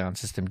obviously on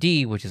System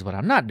D, which is what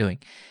I'm not doing.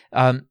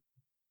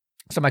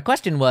 So my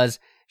question was,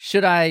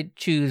 should I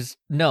choose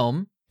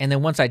GNOME, and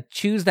then once I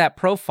choose that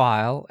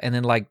profile, and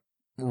then like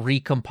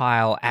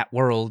recompile at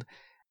world,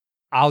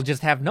 I'll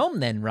just have GNOME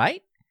then,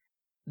 right?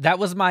 That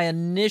was my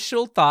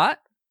initial thought.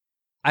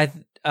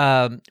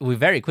 we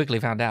very quickly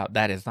found out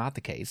that is not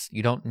the case.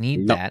 You don't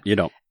need No, that. you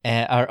don't.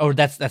 Or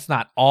that's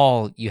not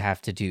all you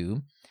have to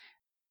do.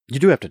 You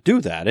do have to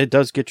do that. It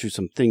does get you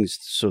some things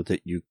so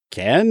that you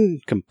can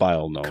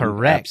compile GNOME.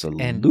 Correct.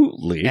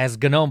 Absolutely. And as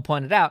GNOME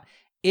pointed out,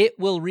 it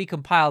will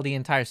recompile the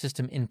entire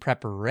system in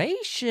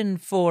preparation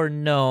for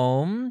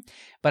GNOME,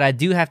 but I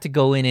do have to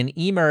go in and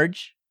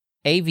emerge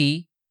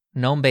AV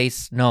GNOME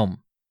base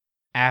GNOME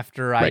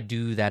after I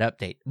do that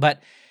update.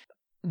 But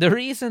the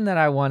reason that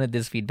I wanted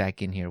this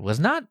feedback in here was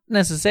not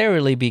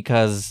necessarily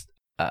because,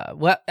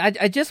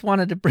 I just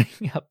wanted to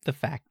bring up the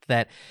fact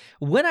that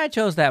when I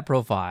chose that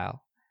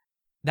profile,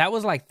 that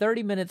was like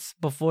 30 minutes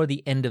before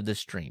the end of the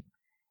stream.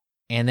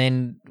 And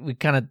then we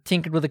kind of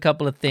tinkered with a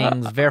couple of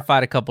things,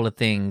 verified a couple of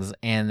things,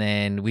 and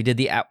then we did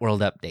the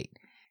 @World update.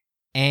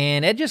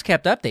 And it just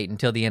kept updating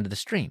until the end of the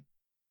stream.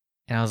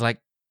 And I was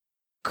like,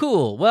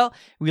 cool. Well,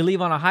 we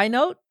leave on a high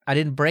note. I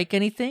didn't break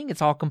anything.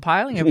 It's all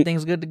compiling.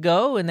 Everything's good to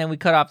go. And then we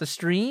cut off the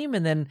stream,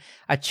 and then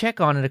I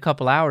check on it a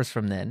couple hours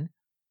from then,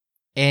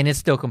 and it's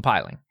still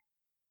compiling.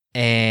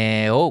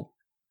 And, oh,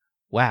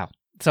 wow.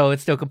 So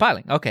it's still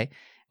compiling. Okay.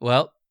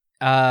 Well,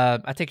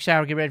 I take a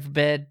shower, get ready for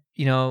bed,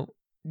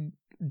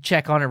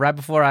 check on it right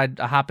before I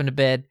hop into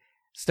bed.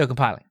 Still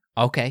compiling.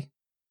 Okay,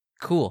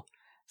 cool.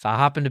 So I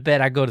hop into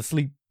bed, I go to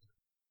sleep,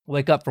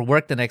 wake up for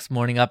work the next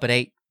morning up at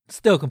 8,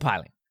 still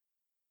compiling.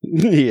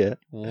 Yeah.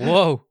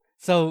 Whoa.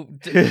 So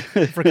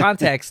for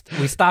context,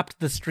 we stopped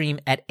the stream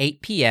at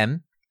 8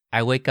 p.m.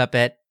 I wake up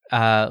at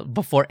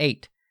before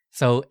 8.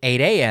 So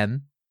 8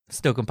 a.m.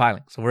 still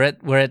compiling. So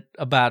we're at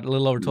about a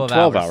little over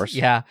 12 hours.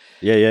 Yeah.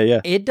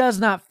 Yeah. It does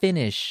not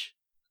finish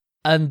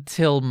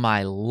until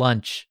my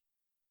lunch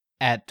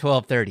at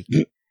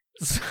 12:30.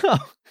 So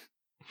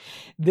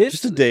this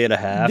just a day and a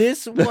half.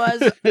 This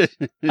was a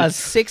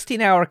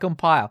 16-hour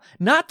compile.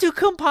 Not to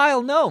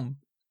compile GNOME,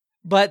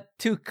 but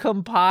to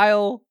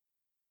compile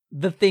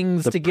the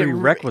things the to get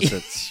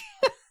prerequisites.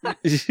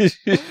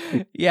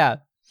 Yeah.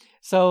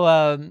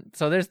 So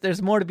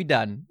there's more to be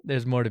done.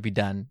 There's more to be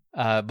done.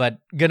 But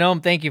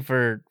GNOME, thank you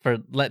for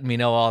letting me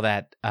know all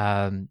that.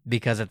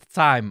 Because at the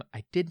time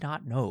I did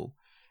not know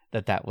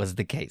that was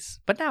the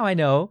case. But now I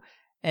know.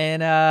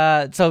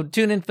 And so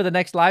tune in for the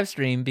next live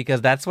stream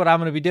because that's what I'm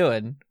going to be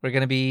doing. We're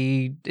going to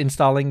be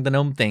installing the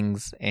GNOME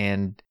things.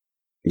 And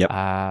you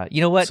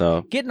know what?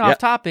 So, getting off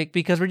topic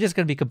because we're just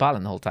going to be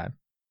compiling the whole time.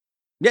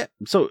 Yeah.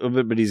 So,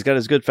 but he's got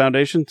his good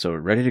foundation, so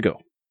we're ready to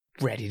go.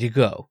 Ready to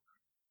go.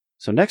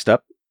 So next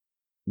up,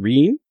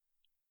 Reen.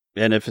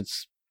 And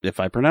if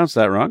I pronounce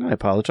that wrong, I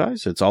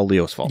apologize. It's all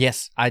Leo's fault.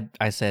 Yes,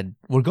 I said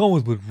we're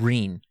going with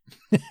Reen.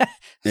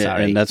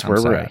 Sorry, and that's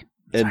where we're at.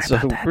 And so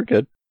we're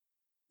good. It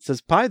says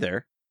Pi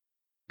there.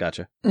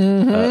 Gotcha.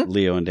 Mm-hmm.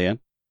 Leo and Dan.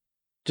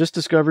 Just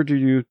discovered your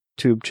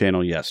YouTube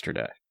channel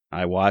yesterday.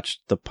 I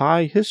watched the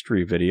Pi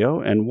history video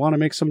and want to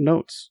make some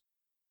notes.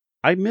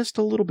 I missed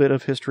a little bit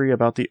of history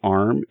about the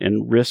ARM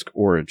and RISC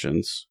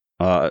origins,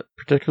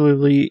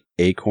 particularly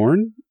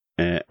Acorn,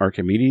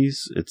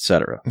 Archimedes,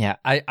 etc. Yeah,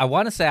 I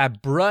want to say I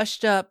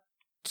brushed up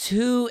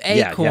to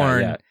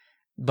Acorn. Yeah.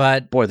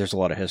 But boy, there's a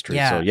lot of history.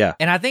 So yeah,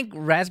 and I think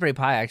Raspberry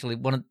Pi actually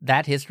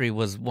that history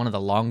was one of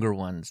the longer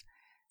ones.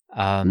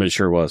 It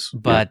sure was.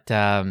 But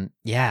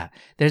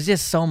there's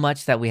just so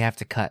much that we have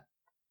to cut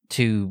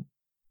to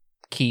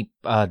keep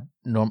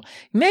normal.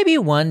 Maybe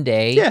one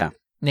day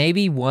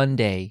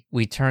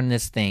we turn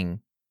this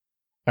thing,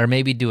 or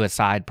maybe do a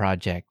side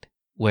project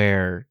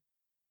where,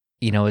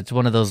 it's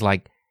one of those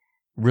like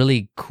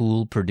really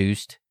cool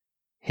produced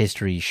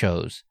history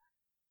shows.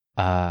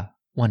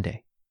 One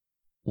day.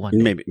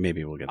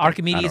 Maybe we'll get there.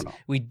 Archimedes.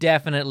 We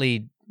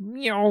definitely,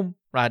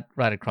 right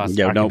across.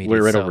 Yeah, Archimedes, no,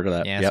 we're right over to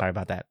that. Yeah, sorry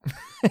about that.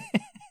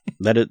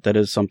 that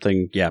is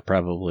something. Yeah,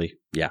 probably.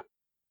 Yeah.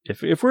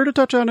 If we're to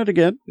touch on it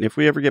again, if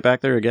we ever get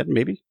back there again,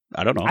 maybe.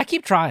 I don't know. I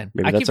keep trying.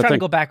 Maybe I keep trying to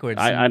go backwards.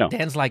 I know.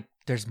 Dan's like,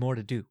 there's more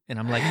to do. And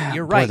I'm like,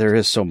 you're right. Boy, there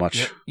is so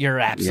much. You're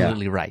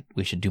absolutely right.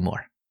 We should do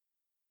more.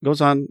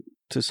 Goes on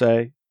to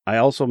say, I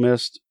also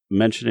missed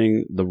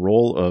mentioning the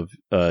role of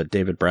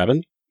David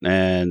Braben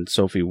and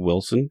Sophie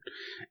Wilson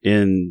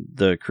in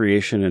the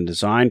creation and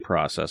design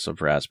process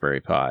of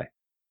Raspberry Pi.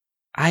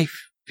 I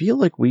feel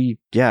like we,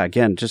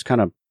 again, just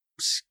kind of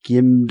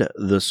skimmed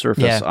the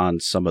surface on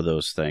some of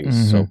those things.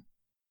 Mm-hmm. So,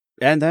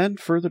 and then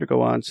further to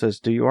go on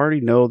says, do you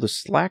already know the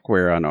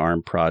Slackware on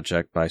ARM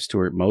project by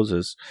Stuart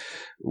Moses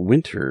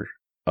Winter?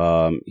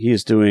 He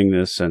is doing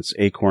this since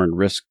Acorn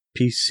RISC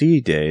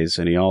PC days,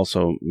 and he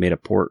also made a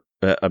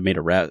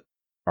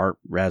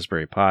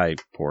Raspberry Pi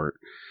port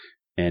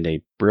and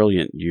a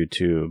brilliant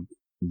YouTube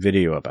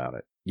video about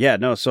it. Yeah,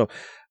 no, so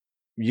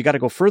you got to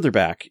go further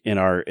back in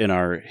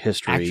our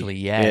history. Actually,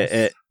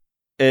 yes.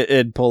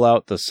 And pull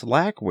out the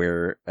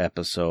Slackware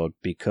episode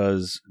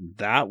because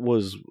that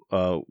was,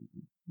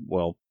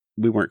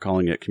 we weren't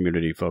calling it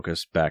community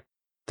focus back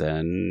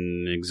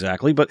then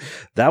exactly, but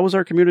that was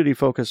our community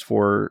focus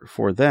for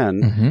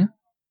then. Mm-hmm.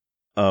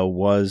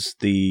 Was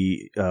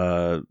the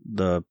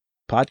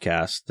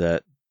podcast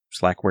that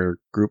Slackware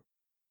group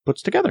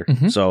puts together.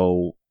 Mm-hmm.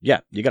 So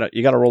yeah, you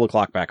gotta roll the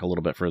clock back a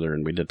little bit further,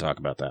 and we did talk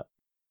about that.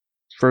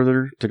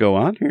 further to go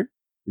on here.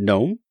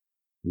 Gnome?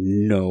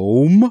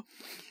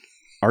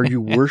 Are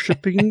you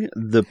worshiping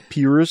the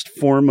purest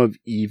form of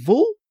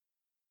evil?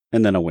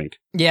 And then a wink.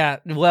 Yeah,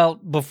 well,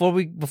 before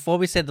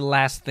we say the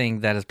last thing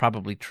that is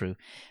probably true.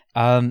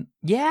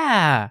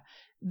 Yeah.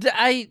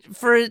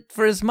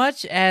 For as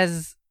much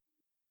as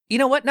you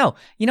know what? No.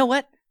 You know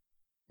what?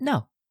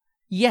 No.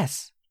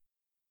 Yes.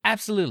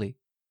 Absolutely.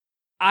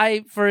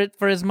 For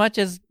as much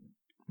as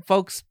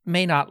folks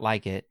may not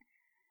like it,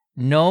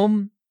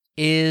 GNOME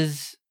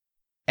is,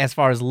 as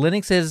far as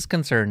Linux is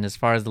concerned, as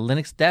far as the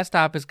Linux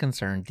desktop is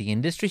concerned, the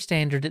industry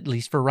standard, at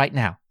least for right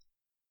now.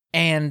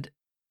 And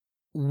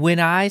when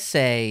I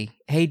say,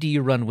 hey, do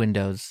you run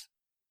Windows?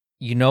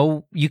 You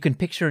know, you can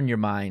picture in your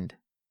mind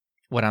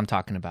what I'm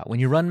talking about. When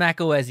you run Mac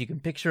OS, you can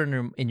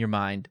picture in your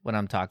mind what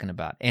I'm talking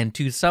about. And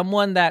to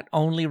someone that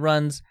only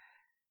runs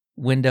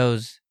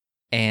Windows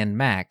and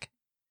Mac,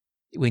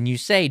 when you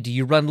say, do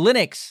you run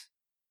Linux?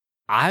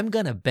 I'm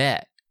going to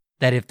bet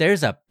that if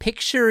there's a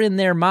picture in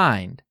their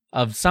mind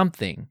of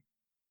something,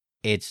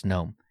 it's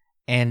GNOME.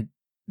 And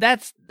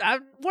that's, I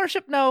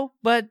worship no,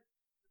 but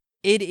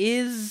it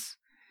is,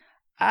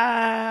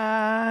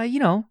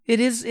 it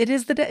is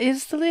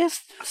the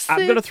list.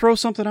 I'm going to throw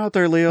something out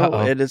there, Leo,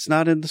 Uh-oh. and it's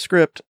not in the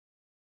script.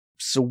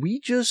 So we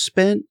just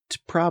spent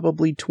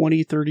probably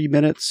 20, 30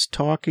 minutes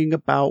talking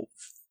about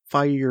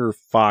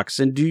Firefox.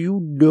 And do you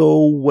know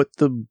what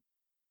the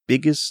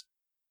biggest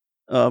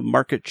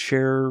market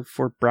share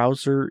for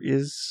browser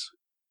is?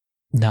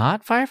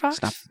 Not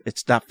Firefox?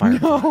 It's not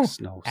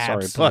Firefox. No,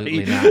 sorry,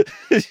 absolutely buddy.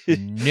 not.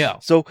 No.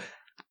 So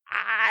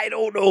I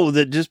don't know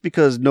that just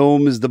because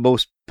GNOME is the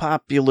most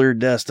popular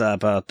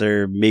desktop out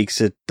there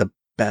makes it the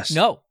best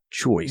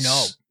choice.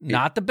 No,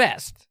 not the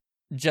best.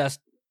 Just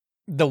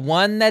the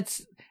one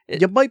that's...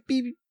 You might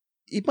be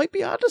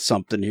onto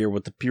something here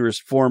with the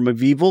purest form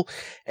of evil.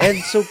 And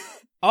so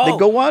they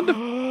go on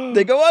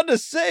to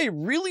say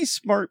really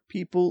smart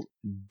people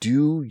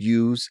do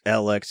use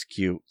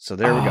LXQ. So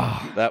there we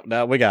go.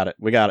 Now we got it.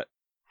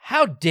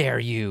 How dare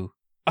you?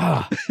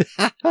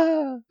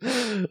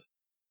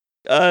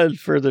 And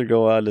further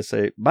go on to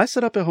say, my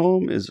setup at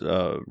home is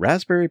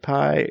Raspberry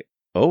Pi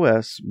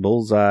OS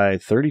Bullseye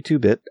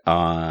 32-bit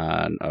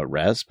on a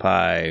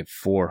Raspberry Pi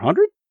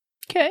 400.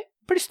 Okay,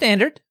 pretty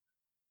standard.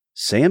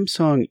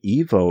 Samsung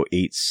Evo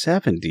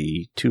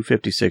 870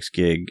 256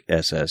 gig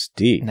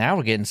SSD. Now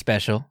we're getting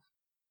special.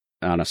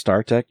 On a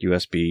StarTech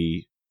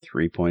USB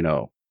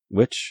 3.0,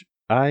 which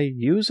I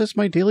use as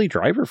my daily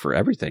driver for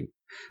everything.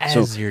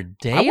 As your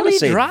daily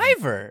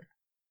driver?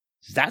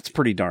 That's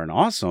pretty darn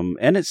awesome.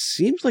 And it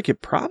seems like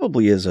it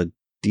probably is a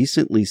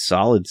decently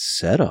solid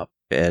setup.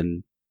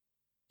 And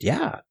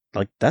yeah,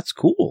 like that's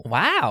cool.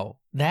 Wow.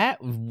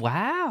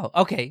 Wow.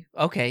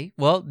 Okay.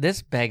 Well,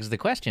 this begs the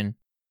question.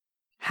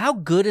 How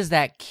good is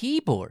that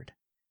keyboard?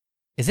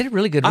 Is it a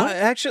really good one?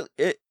 Actually,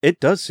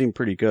 it does seem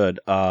pretty good.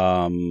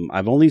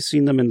 I've only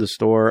seen them in the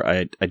store.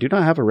 I do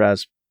not have a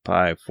Raspberry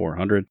Pi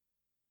 400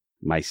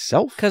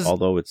 myself,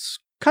 although it's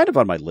kind of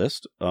on my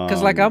list.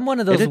 Because I'm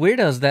one of those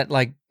weirdos that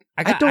like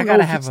I don't know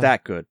if it's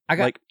that good. No.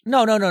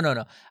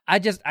 I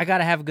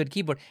gotta have a good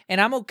keyboard,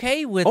 and I'm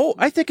okay with. Oh,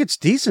 I think it's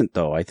decent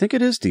though. I think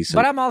it is decent.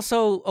 But I'm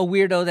also a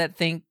weirdo that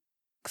thinks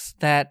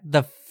that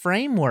the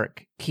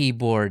framework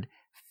keyboard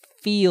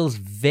feels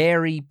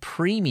very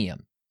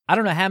premium. I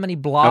don't know how many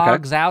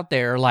blogs out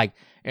there are like,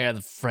 yeah,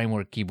 the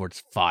framework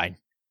keyboard's fine.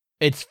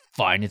 It's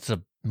fine. It's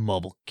a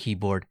mobile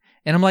keyboard.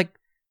 And I'm like,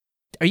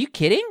 are you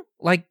kidding?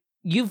 Like,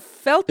 you've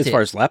felt it. As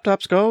far as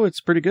laptops go,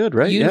 it's pretty good,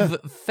 right? You've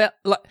felt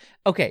like,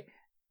 okay.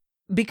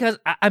 Because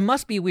I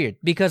must be weird.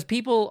 Because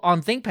people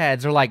on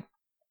ThinkPads are like,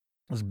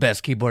 it's the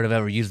best keyboard I've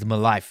ever used in my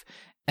life.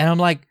 And I'm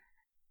like,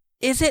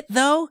 is it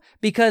though?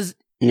 Because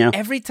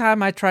every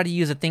time I try to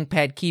use a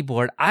ThinkPad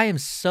keyboard, I am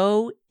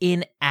so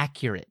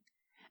inaccurate.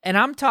 And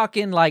I'm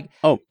talking like,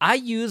 I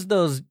use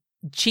those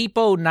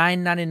cheapo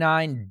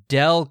 $9.99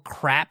 Dell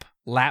crap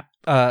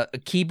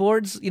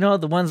keyboards,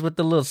 the ones with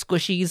the little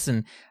squishies,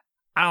 and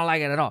I don't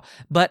like it at all.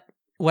 But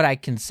what I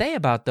can say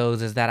about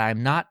those is that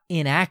I'm not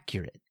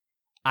inaccurate.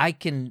 I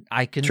can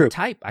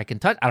type, I can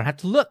touch, I don't have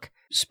to look.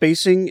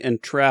 Spacing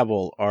and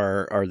travel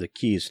are the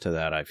keys to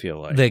that, I feel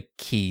like. The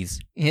keys.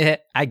 Yeah,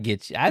 I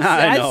get you.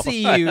 I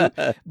see you.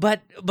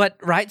 But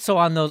right, so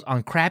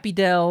on crappy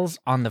Dells,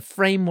 on the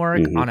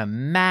framework, on a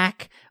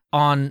Mac,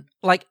 on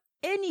like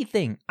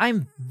anything,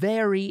 I'm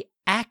very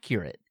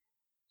accurate.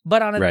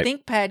 But on a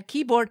ThinkPad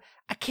keyboard,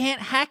 I can't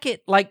hack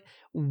it. Like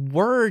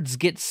words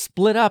get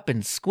split up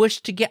and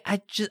squished together.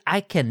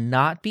 I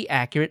cannot be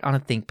accurate on a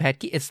ThinkPad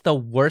key. It's the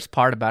worst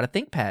part about a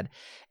ThinkPad.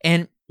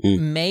 And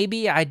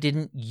maybe I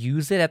didn't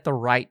use it at the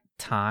right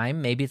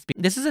time. Maybe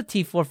this is a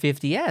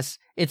T450S.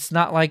 It's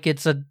not like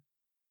it's a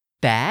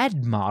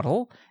bad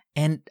model,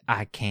 and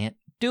I can't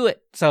do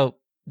it. So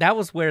that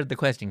was where the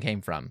question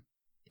came from.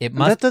 It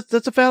must.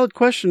 That's a valid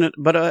question,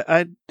 but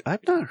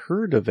I've not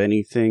heard of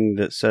anything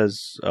that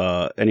says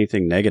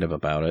anything negative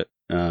about it.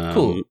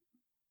 Cool.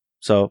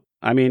 So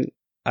I mean,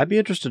 I'd be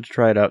interested to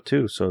try it out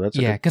too. So that's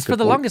because for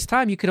the longest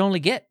time you could only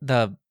get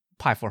the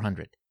Pi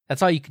 400.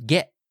 That's all you could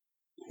get.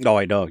 Oh,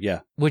 I know.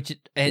 Yeah.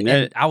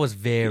 And I was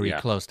very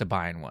Yeah. close to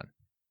buying one.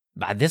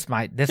 But this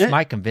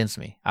might convince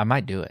me. I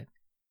might do it.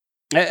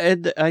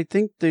 And I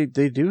think they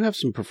do have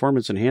some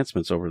performance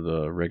enhancements over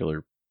the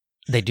regular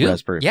They do.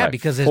 Raspberry Yeah, Pi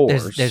because 4,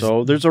 there's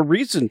so there's a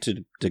reason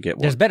to get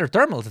one. There's better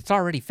thermals. It's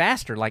already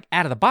faster. Like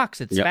out of the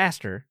box, it's Yep.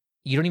 faster.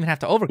 You don't even have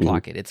to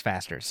overclock it. It's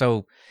faster.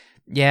 So,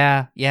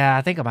 yeah,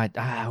 I think I might.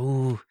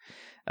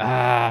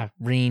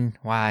 Reen,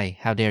 why?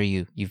 How dare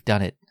you? You've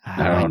done it.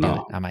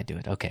 I might do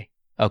it. Okay.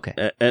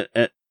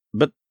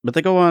 But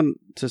they go on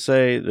to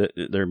say that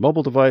their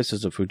mobile device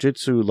is a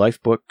Fujitsu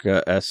Lifebook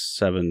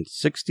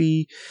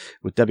S760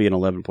 with Debian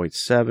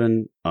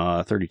 11.7,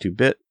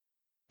 32-bit,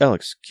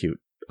 LXQt,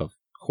 of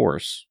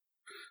course.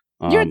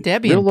 You're a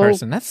Debian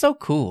person. That's so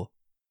cool.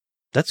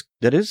 That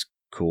is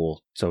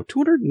cool. So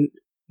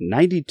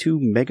 292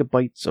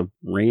 megabytes of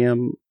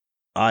RAM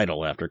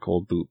idle after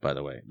cold boot, by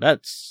the way.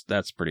 That's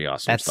pretty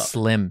awesome That's stuff.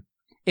 slim.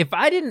 If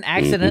I didn't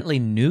accidentally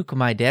nuke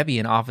my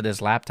Debian off of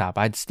this laptop,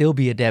 I'd still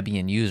be a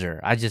Debian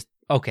user.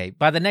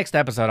 By the next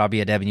episode, I'll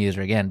be a Debian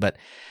user again, but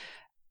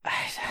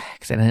I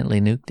accidentally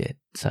nuked it,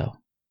 so.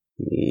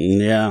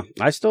 Yeah,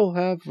 I still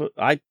have,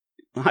 I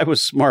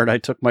was smart. I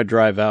took my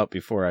drive out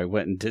before I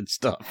went and did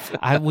stuff.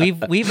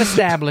 We've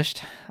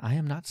established I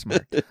am not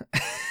smart.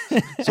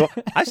 So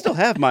I still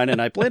have mine,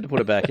 and I plan to put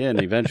it back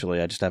in eventually.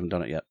 I just haven't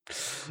done it yet.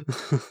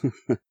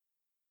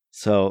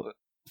 So,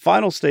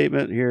 final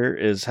statement here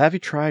is, have you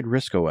tried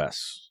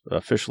RISC-OS?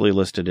 Officially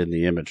listed in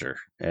the Imager.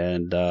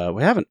 And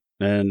we haven't.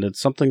 And it's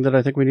something that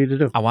I think we need to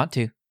do. I want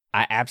to.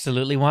 I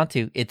absolutely want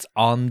to. It's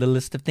on the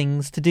list of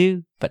things to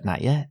do, but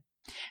not yet.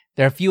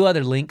 There are a few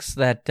other links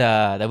that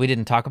we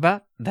didn't talk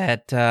about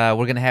that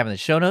we're going to have in the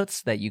show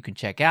notes that you can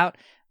check out,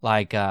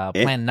 like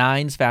Plan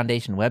 9's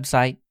Foundation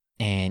website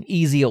and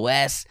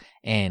EasyOS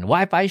and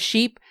Wi-Fi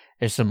Sheep.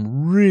 There's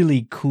some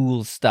really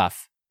cool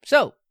stuff.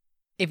 So,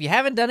 if you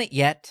haven't done it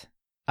yet,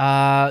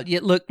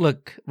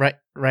 look right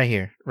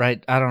here,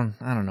 right. I don't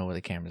know where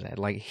the camera's at.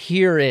 Like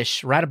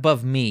here-ish, right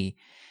above me.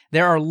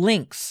 There are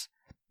links.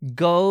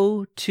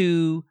 Go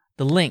to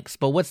the links,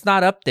 but what's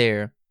not up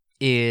there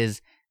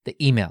is the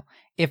email.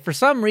 If for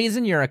some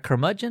reason you're a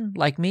curmudgeon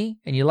like me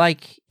and you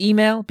like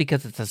email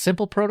because it's a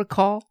simple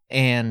protocol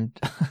and,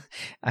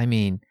 I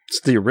mean... It's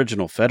the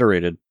original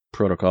federated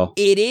protocol.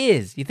 It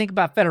is. You think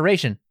about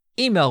federation,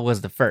 email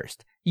was the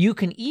first. You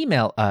can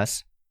email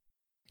us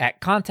at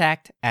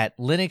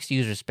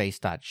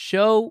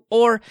contact@linuxuserspace.show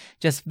or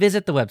just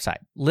visit the website,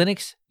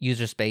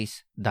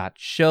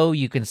 linuxuserspace.show.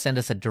 You can send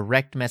us a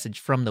direct message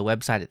from the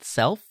website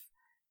itself,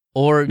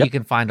 or you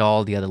can find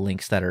all the other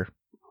links that are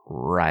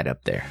right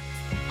up there.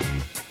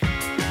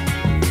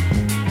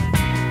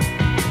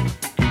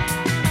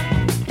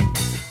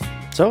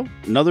 So,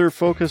 another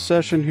focus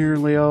session here,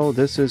 Leo.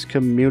 This is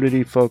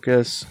community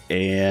focus.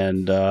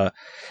 And, I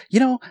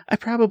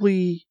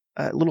probably,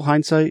 a little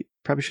hindsight,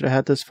 probably should have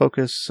had this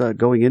focus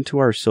going into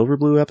our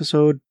Silverblue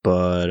episode,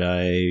 but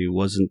I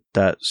wasn't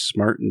that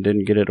smart and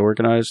didn't get it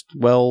organized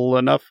well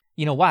enough.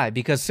 You know why?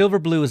 Because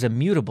Silverblue is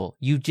immutable.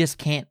 You just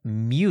can't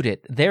mute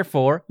it.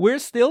 Therefore, we're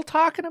still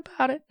talking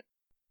about it.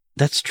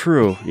 That's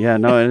true. Yeah,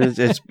 no,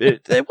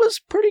 it was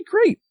pretty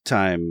great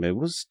time. It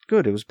was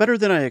good. It was better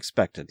than I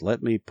expected.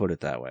 Let me put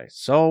it that way.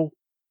 So,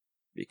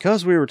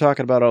 because we were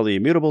talking about all the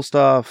immutable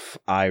stuff,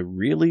 I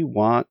really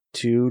want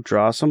to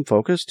draw some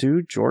focus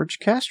to George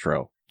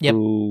Castro,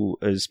 who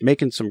is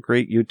making some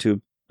great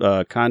YouTube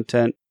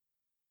content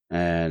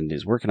and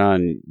is working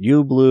on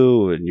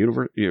UBlue and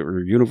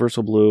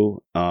Universal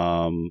Blue.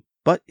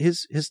 But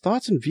his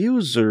thoughts and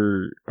views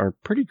are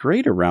pretty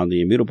great around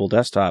the immutable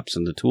desktops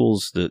and the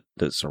tools that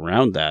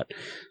surround that.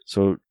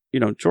 So,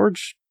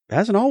 George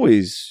hasn't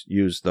always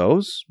used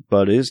those,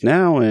 but is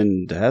now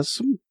and has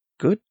some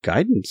good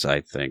guidance,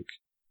 I think.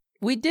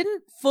 We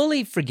didn't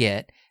fully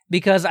forget,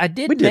 because I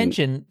did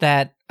mention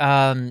that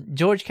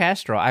George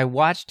Castro, I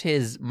watched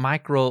his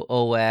Micro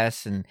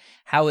OS and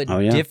how it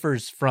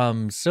differs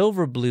from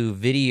Silverblue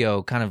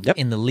video kind of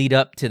in the lead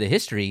up to the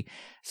history.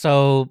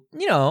 So,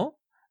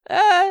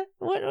 I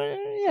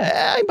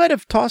might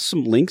have tossed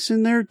some links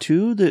in there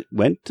too that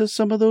went to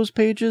some of those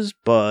pages,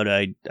 but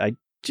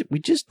we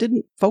just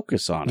didn't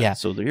focus on it.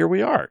 So here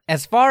we are.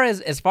 As far as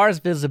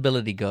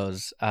visibility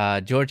goes,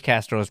 George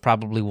Castro is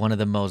probably one of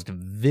the most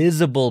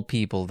visible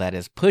people that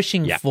is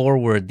pushing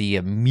forward the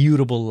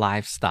immutable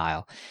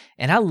lifestyle,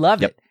 and I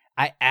love it.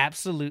 I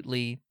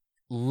absolutely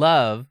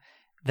love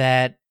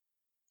that.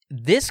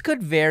 This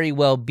could very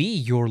well be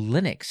your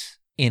Linux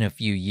in a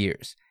few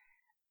years.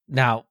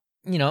 Now,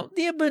 the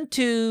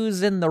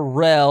Ubuntus and the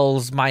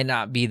RHELs might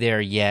not be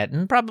there yet,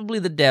 and probably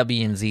the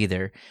Debians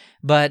either,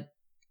 but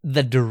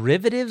the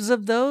derivatives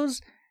of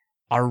those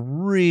are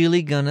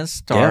really going to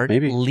start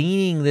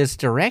leaning this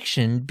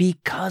direction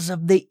because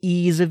of the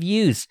ease of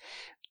use.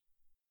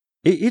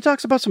 He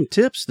talks about some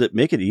tips that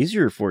make it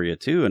easier for you,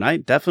 too, and I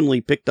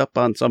definitely picked up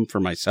on some for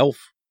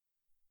myself.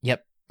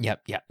 Yep.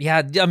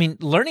 Yeah, I mean,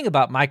 learning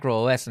about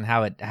Micro OS and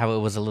how it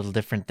was a little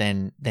different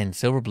than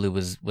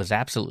Silverblue was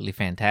absolutely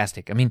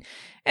fantastic. I mean,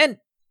 and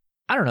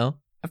I don't know,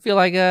 I feel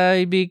like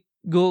it'd be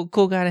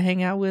cool guy to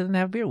hang out with and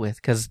have a beer with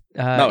because he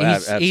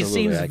absolutely.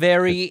 seems I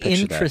very could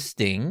picture that.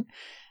 interesting.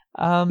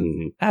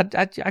 Mhm.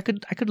 I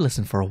could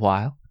listen for a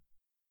while.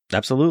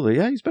 Absolutely.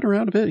 Yeah, he's been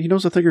around a bit. He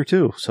knows a thing or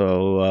two.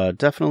 So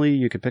definitely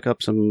you could pick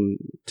up some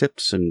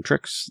tips and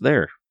tricks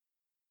there.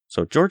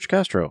 So George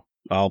Castro.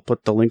 I'll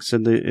put the links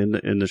in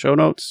the show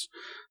notes.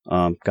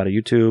 Got a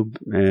YouTube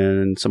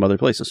and some other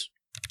places.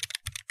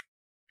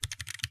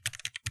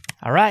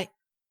 All right.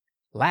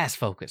 Last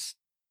focus.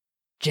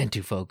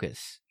 Gentoo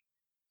focus.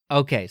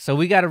 Okay, so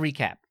we got to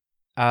recap.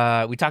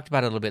 We talked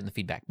about it a little bit in the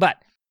feedback, but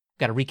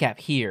got to recap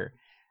here.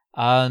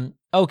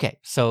 Okay,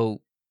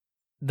 so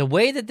the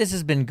way that this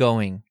has been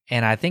going,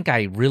 and I think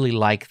I really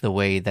like the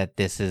way that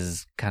this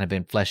has kind of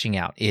been fleshing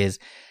out, is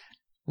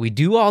we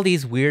do all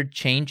these weird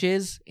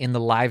changes in the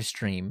live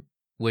stream,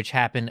 which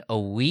happen a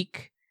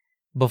week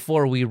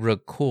before we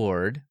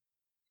record,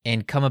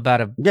 and come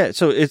about a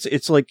So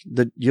it's like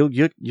you'll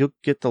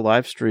get the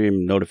live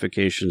stream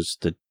notifications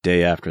the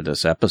day after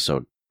this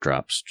episode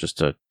drops.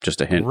 Just a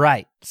hint.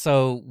 right.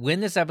 So when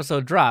this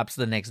episode drops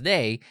the next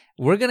day,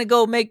 we're gonna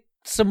go make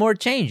some more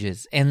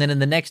changes, and then in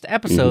the next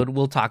episode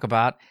we'll talk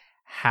about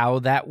how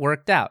that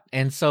worked out.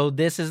 And so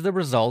this is the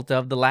result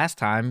of the last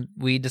time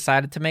we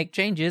decided to make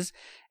changes,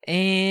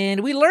 and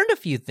we learned a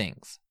few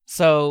things.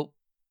 So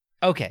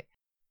okay,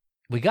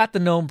 we got the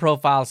GNOME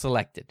profile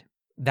selected.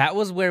 That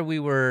was where we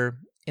were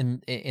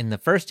in the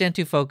first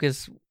Gentoo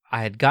focus.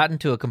 I had gotten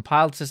to a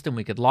compiled system.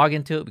 We could log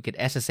into it. We could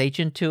SSH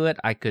into it.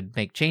 I could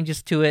make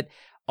changes to it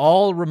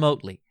all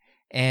remotely.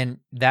 And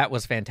that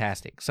was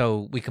fantastic.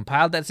 So we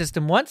compiled that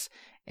system once,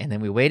 and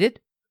then we waited,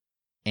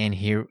 and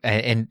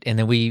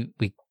then we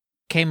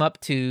came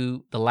up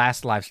to the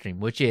last live stream,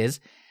 which is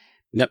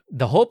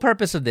the whole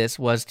purpose of this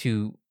was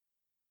to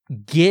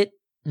get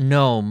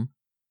GNOME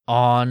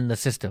on the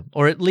system,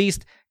 or at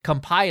least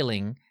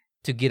compiling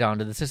to get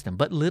onto the system.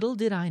 But little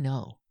did I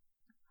know,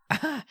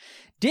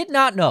 did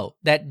not know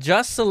that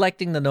just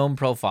selecting the GNOME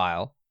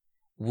profile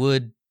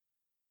would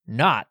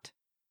not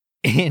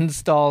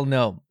install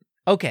GNOME.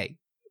 Okay,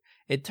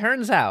 it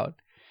turns out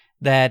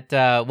that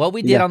what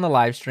we did on the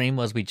live stream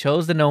was we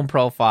chose the GNOME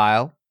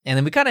profile, and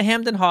then we kind of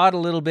hemmed and hawed a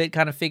little bit,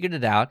 kind of figured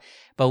it out,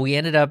 but we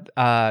ended up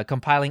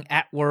compiling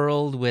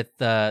 @world with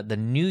the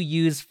new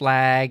use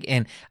flag,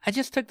 and I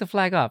just took the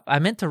flag off. I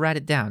meant to write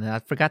it down, and I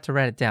forgot to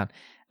write it down.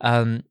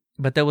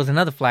 But there was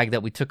another flag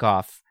that we took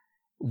off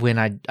when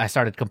I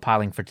started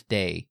compiling for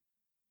today.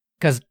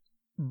 Because,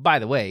 by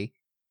the way...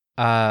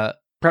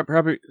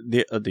 probably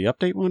the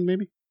update one,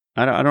 maybe?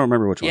 I don't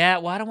remember which one. Yeah,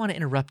 well, I don't want to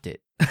interrupt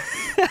it.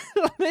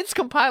 It's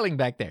compiling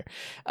back there.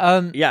 I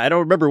don't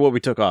remember what we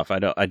took off.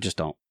 I just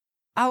don't.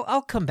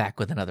 I'll come back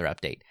with another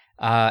update,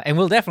 and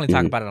we'll definitely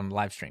talk about it on the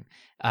live stream.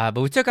 But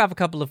we took off a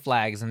couple of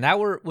flags, and now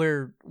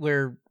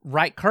we're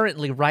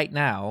currently right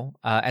now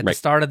at the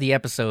start of the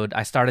episode.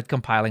 I started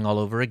compiling all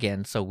over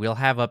again, so we'll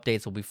have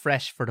updates. Will be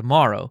fresh for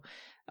tomorrow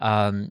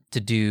to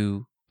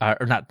do,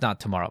 or not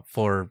tomorrow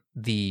for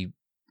the.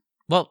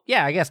 Well,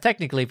 yeah, I guess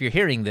technically, if you're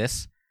hearing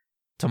this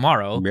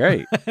tomorrow,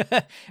 right,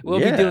 we'll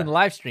be doing the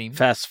live stream.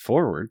 Fast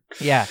forward,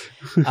 yeah.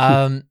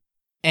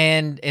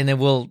 And then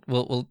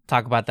we'll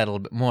talk about that a little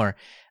bit more.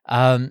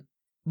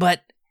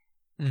 But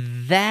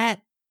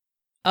that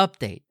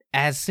update,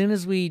 as soon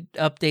as we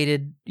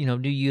updated,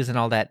 new use and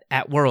all that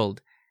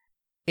 @world,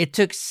 it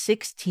took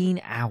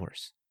 16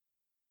 hours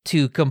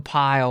to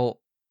compile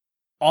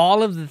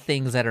all of the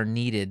things that are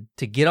needed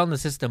to get on the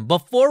system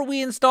before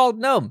we installed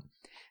GNOME.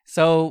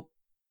 So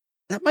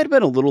that might have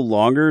been a little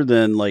longer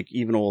than like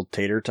even old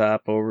Tater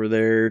Top over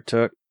there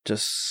took.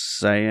 Just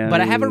saying. But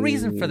I have a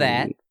reason for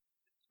that.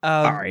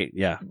 All right,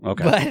 yeah,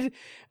 okay.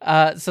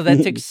 But so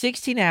that took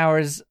 16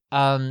 hours.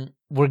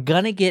 We're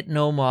gonna get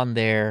GNOME on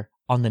there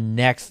on the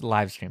next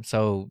live stream.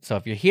 So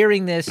if you're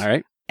hearing this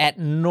at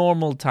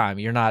normal time,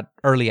 you're not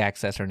early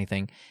access or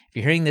anything. If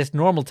you're hearing this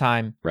normal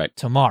time,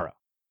 tomorrow.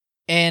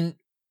 And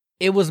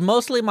it was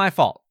mostly my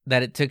fault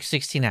that it took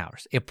 16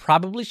 hours. It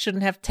probably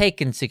shouldn't have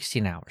taken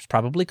 16 hours.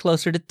 Probably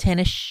closer to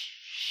 10-ish.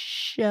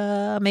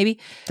 Maybe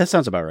that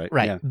sounds about right.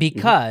 Right, yeah.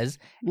 because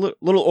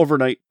little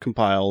overnight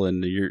compile,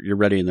 and you're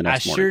ready in the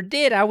next morning. I sure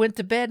did. I went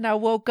to bed and I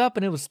woke up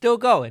and it was still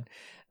going.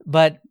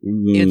 But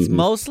it's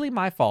mostly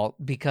my fault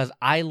because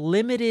I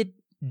limited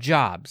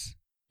jobs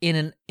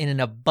in an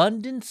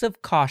abundance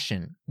of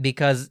caution.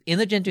 Because in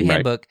the Gentoo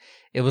handbook,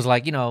 it was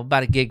like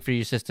about a gig for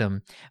your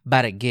system,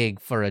 about a gig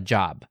for a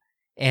job,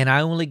 and I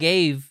only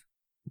gave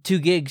 2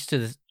 gigs to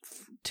the.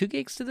 2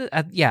 gigs to the.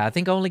 I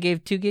think I only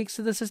gave 2 gigs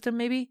to the system,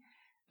 maybe.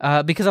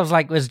 Because I was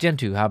like, it's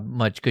Gentoo, how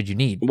much could you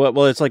need?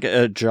 Well, it's like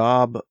a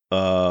job.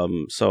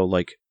 So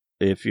like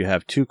if you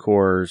have 2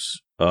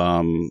 cores,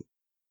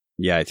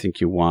 I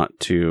think you want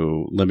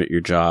to limit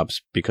your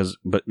jobs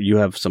but you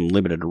have some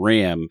limited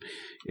RAM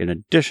in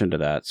addition to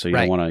that. So you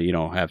don't want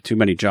to, have too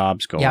many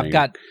jobs going.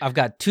 Yeah, I've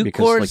got 2 because,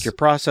 cores. Like your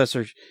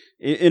processor,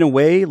 in a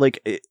way, like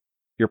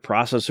your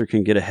processor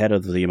can get ahead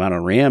of the amount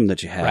of RAM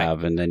that you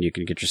have, and then you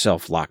can get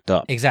yourself locked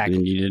up. Exactly.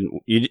 And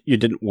you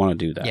didn't want to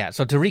do that. Yeah.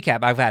 So to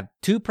recap, I've had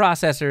 2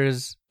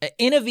 processors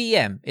in a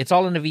VM. It's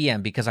all in a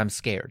VM because I'm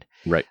scared.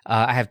 Right.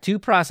 I have 2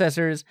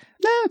 processors.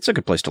 It's a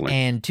good place to learn.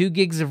 And 2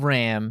 gigs of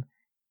RAM.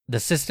 The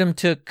system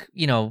took,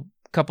 a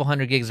couple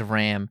hundred gigs of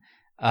RAM.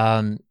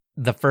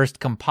 The first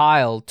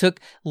compile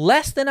took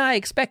less than I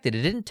expected.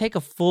 It didn't take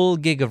a full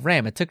gig of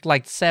RAM. It took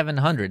like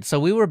 700. So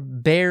we were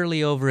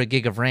barely over a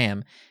gig of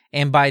RAM.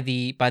 And by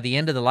the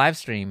end of the live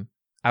stream,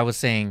 I was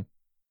saying,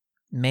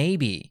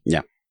 maybe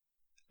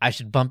I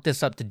should bump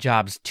this up to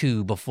Jobs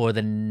 2 before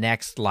the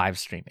next live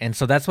stream. And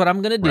so that's what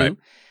I'm going to do.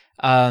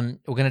 Right.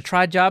 We're going to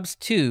try Jobs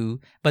 2,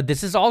 but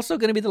this is also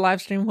going to be the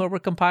live stream where we're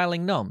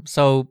compiling GNOME.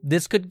 So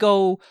this could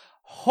go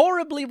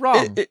horribly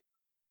wrong.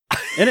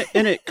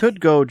 And it could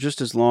go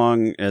just as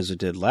long as it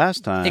did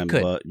last time,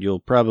 but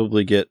you'll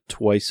probably get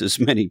twice as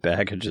many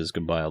packages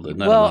compiled in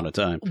that amount of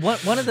time.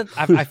 One of the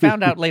I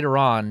found out later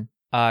on,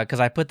 because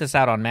I put this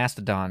out on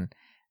Mastodon,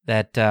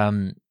 that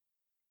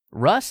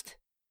Rust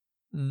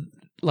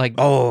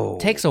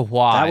takes a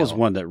while. That was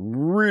one that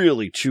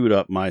really chewed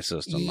up my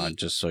system,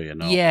 just so you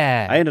know.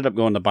 Yeah. I ended up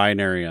going to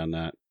binary on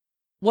that.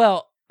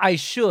 Well, I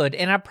should,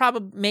 and I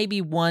probably maybe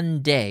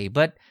one day,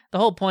 but the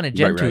whole point of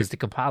Gentoo is to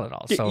compile it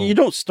all. So you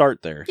don't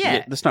start there.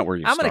 Yeah. That's not where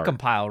you start. I'm going to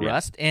compile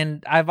Rust,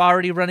 and I've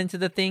already run into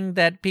the thing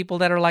that people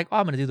that are like,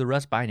 I'm going to do the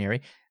Rust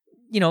binary,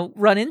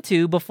 run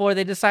into before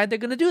they decide they're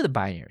going to do the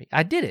binary.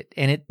 I did it,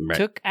 and it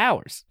took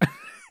hours.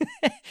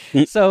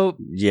 So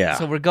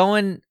we're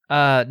going,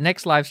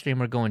 next live stream,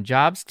 we're going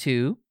Jobs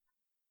 2.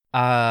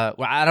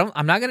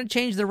 I'm not going to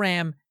change the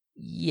RAM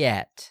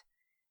yet,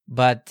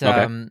 but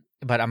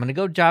but I'm going to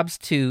go Jobs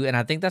 2, and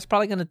I think that's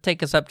probably going to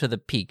take us up to the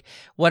peak.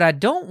 What I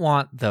don't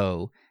want,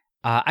 though,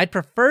 I'd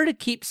prefer to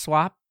keep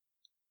swap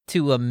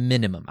to a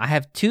minimum. I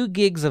have 2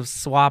 gigs of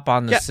swap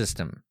on the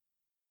system.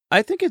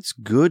 I think it's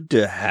good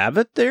to have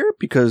it there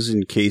because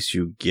in case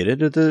you get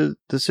into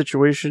the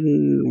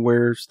situation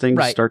where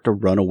things start to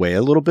run away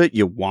a little bit,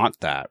 you want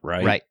that,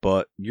 right? Right.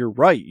 But you're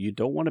right. You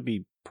don't want to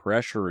be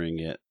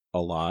pressuring it a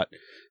lot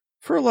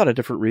for a lot of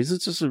different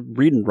reasons. It's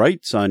read and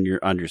writes on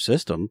your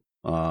system.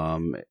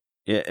 So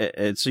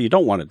you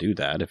don't want to do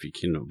that if you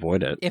can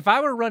avoid it. If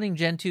I were running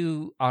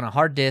Gentoo on a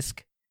hard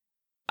disk,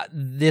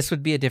 this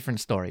would be a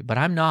different story. But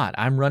I'm not.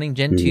 I'm running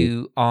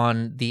Gentoo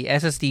on the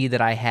SSD that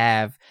I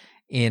have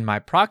in my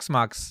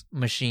Proxmox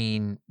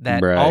machine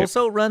that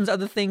also runs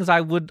other things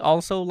I would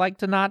also like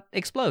to not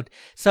explode.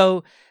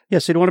 So you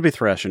don't want to be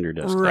thrashing your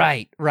disk.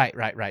 Right.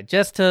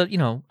 Just to,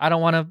 I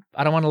don't want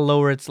to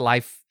lower its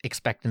life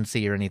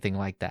expectancy or anything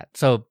like that.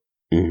 So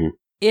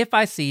if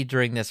I see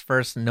during this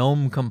first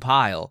GNOME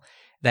compile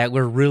that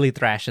we're really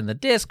thrashing the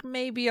disk,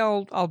 maybe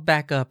I'll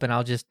back up and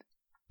I'll just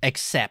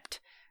accept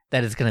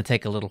that it's going to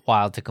take a little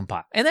while to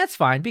compile. And that's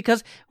fine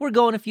because we're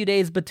going a few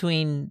days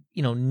between,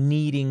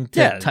 needing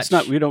to touch. It's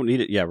not, we don't need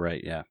it. Yeah,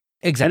 right. Yeah.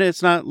 Exactly. And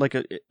it's not like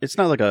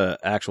a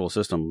actual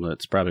system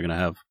that's probably going to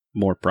have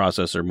more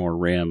processor, more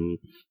RAM,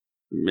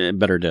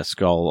 better disk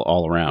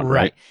all around.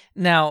 Right.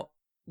 Now,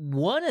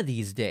 one of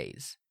these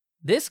days,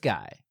 this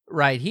guy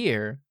right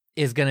here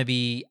is going to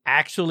be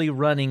actually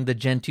running the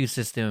Gentoo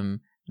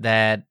system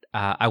that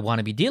I want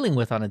to be dealing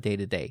with on a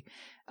day-to-day.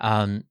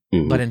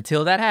 But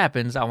until that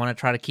happens, I want to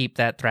try to keep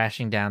that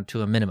thrashing down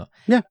to a minimum.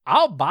 Yeah.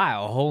 I'll buy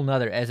a whole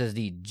nother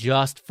SSD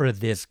just for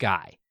this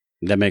guy.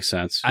 That makes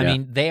sense. I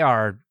mean, they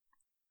are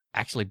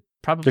actually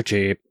probably... They're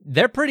cheap.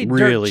 They're pretty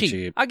really dirt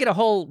cheap. I'll get a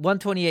whole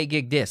 128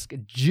 gig disk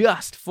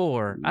just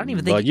for... I don't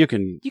even think... But you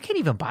can't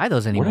even buy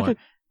those anymore.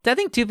 I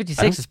think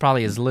 256 is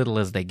probably as little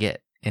as they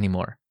get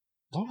anymore.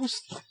 What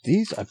was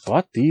these? I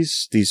bought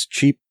these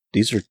cheap.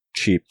 These are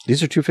cheap.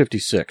 These are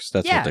 256.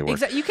 That's what they were.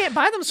 Exactly. You can't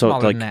buy them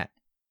smaller than that.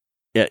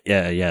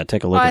 Yeah.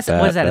 Take a look at that.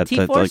 What is that? A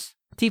T-Force?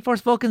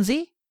 T-Force Vulcan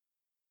Z?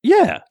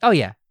 Yeah. Oh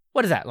yeah.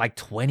 What is that? Like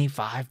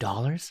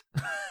 $25?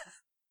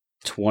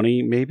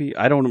 20 maybe.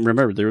 I don't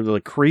remember. They were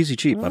like crazy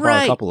cheap. I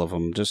bought a couple of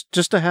them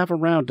just to have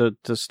around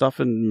to stuff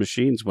in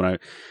machines when I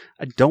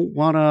don't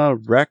want to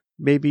wreck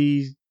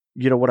maybe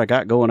what I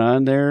got going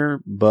on there,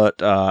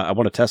 but I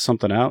want to test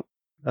something out.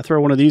 I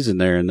throw one of these in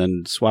there and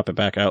then swap it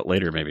back out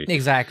later, maybe.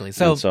 Exactly.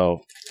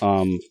 So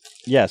I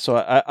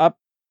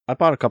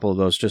bought a couple of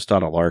those just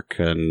on a lark,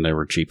 and they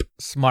were cheap.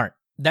 Smart.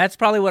 That's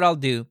probably what I'll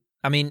do.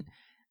 I mean,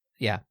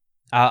 yeah,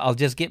 I'll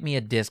just get me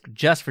a disk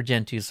just for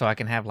Gentoo, so I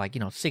can have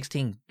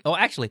 16. Oh,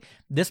 actually,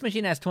 this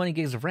machine has 20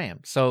 gigs of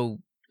RAM, so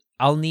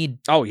I'll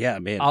need. Oh yeah,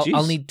 man.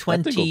 I'll need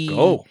 20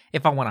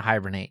 if I want to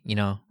hibernate.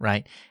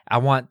 Right? I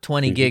want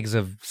 20 gigs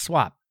of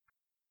swap.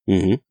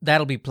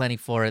 That'll be plenty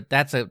for it.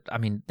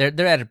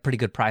 They're at a pretty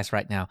good price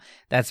right now.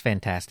 That's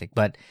fantastic.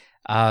 But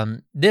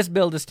this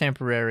build is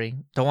temporary.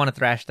 Don't want to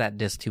thrash that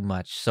disk too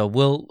much. So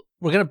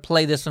we're gonna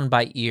play this one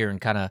by ear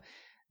and kind of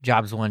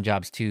Jobs 1,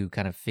 Jobs 2,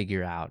 kind of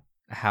figure out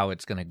how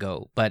it's gonna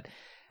go. But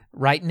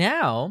right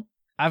now,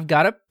 I've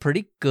got a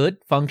pretty good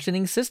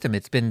functioning system.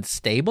 It's been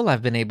stable.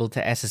 I've been able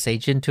to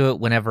SSH into it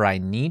whenever I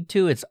need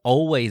to. It's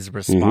always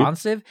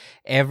responsive.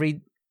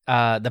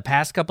 The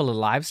past couple of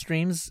live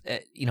streams,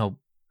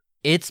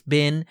 it's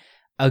been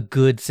a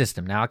good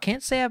system. Now, I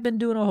can't say I've been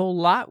doing a whole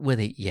lot with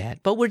it yet,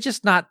 but we're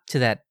just not to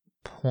that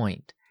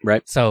point.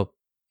 Right. So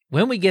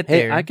when we get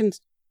Hey, there, I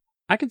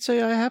can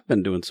say I have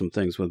been doing some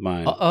things with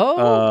mine.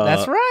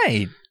 That's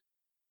right.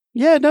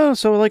 Yeah, no.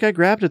 So like, I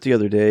grabbed it the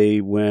other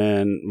day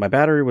when my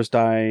battery was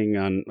dying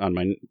on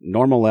my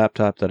normal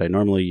laptop that I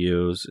normally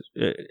use,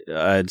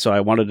 and so I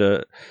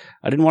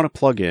didn't want to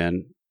plug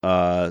in.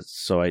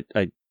 So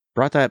I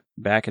brought that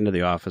back into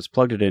the office,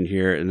 plugged it in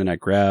here, and then I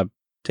grabbed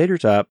Tater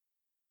Top,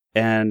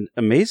 and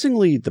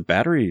amazingly, the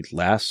battery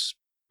lasts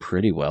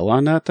pretty well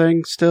on that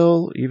thing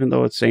still, even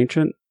though it's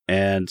ancient.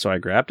 And so I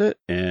grabbed it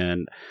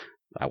and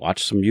I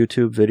watched some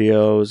YouTube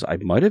videos.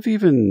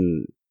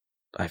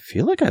 I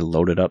feel like I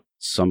loaded up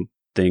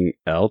something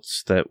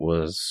else that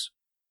was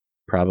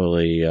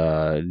probably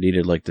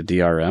needed like the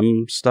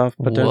DRM stuff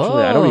potentially.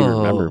 Whoa. I don't even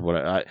remember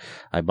what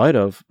I might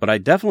have, but I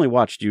definitely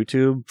watched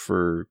YouTube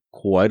for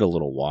quite a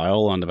little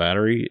while on the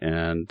battery,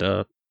 and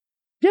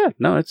yeah,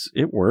 no,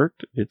 it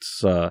worked.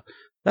 It's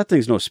that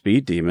thing's no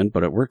speed demon,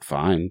 but it worked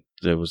fine.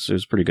 It was a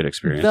pretty good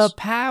experience. The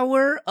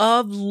power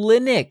of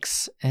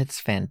Linux.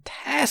 It's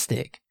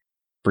fantastic.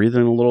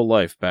 Breathing a little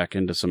life back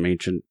into some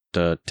ancient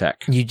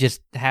tech. You just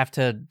have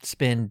to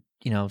spend,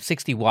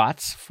 60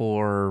 watts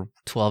for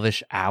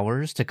 12-ish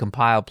hours to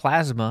compile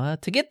Plasma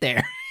to get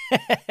there.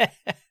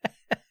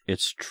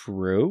 It's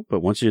true, but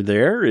once you're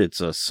there, it's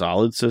a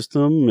solid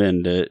system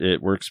and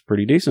it works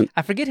pretty decent.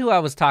 I forget who I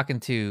was talking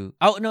to.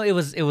 Oh no, it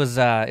was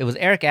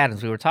Eric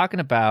Adams. We were talking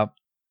about,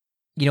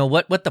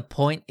 what the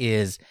point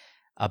is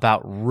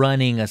about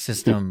running a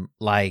system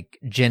like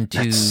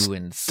Gentoo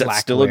and Slackware. That's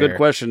still a good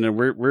question, and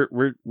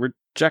we're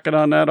checking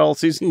on that all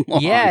season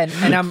long. Yeah,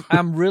 and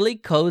I'm really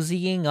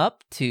cozying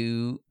up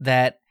to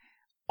that.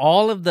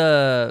 All of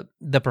the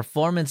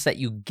performance that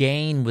you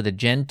gain with a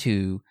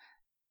Gentoo,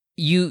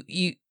 you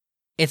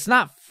it's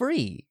not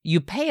free. You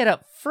pay it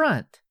up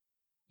front.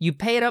 You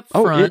pay it up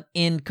front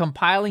in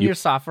compiling your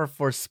software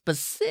for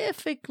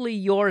specifically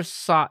your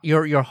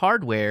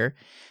hardware,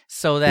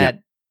 so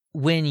that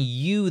when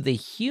you, the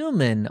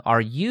human, are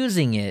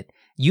using it,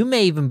 you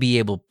may even be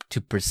able to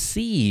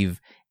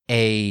perceive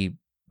a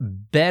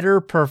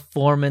better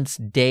performance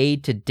day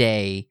to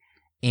day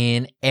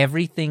in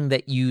everything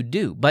that you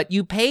do. But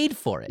you paid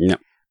for it. Yeah.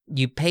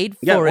 You paid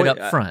for it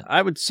up front.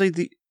 I would say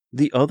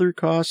the other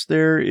cost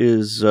there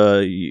is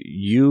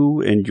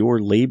you and your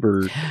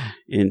labor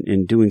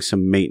in doing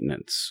some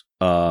maintenance.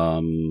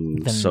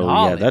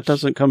 Knowledge.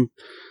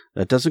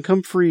 That doesn't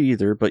come free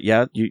either. But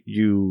yeah,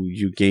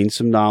 you gain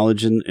some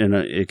knowledge and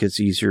it gets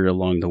easier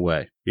along the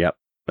way. Yep,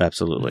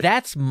 absolutely.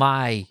 That's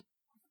my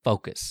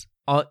focus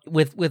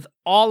with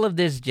all of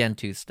this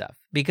Gentoo stuff,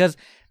 because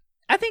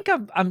I think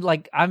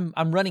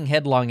I'm running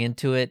headlong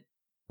into it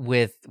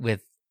with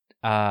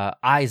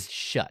eyes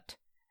shut.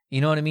 You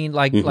know what I mean?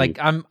 Like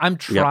I'm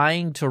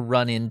trying to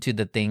run into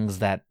the things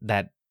that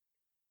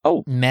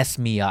mess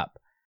me up.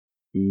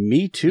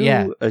 Me too.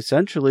 Yeah.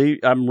 Essentially,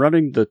 I'm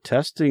running the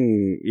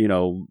testing,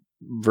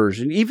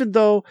 version, even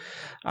though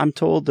I'm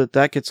told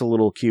that gets a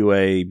little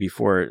QA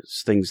before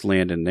things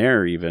land in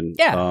there. Even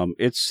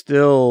it's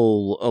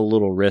still a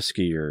little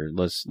riskier.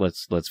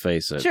 Let's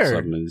face it.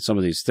 Sure. Some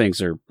of these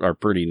things are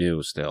pretty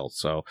new still.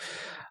 So,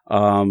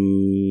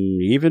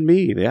 even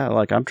me,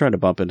 like I'm trying to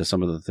bump into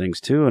some of the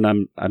things too, and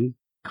I'm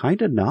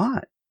kind of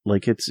not.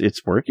 Like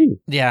it's working.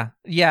 Yeah.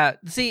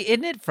 See,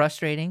 isn't it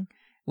frustrating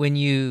when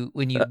you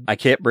I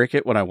can't break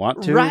it when I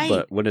want to, right.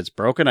 But when it's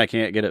broken, I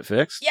can't get it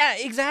fixed. Yeah,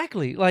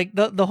 exactly. Like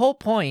the whole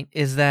point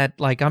is that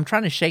like I'm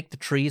trying to shake the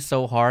trees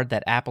so hard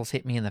that apples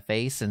hit me in the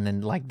face, and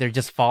then like they're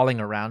just falling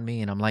around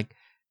me, and I'm like,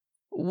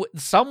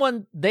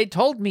 they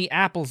told me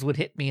apples would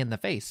hit me in the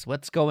face.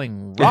 What's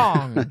going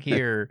wrong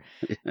here?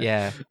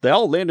 Yeah. They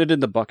all landed in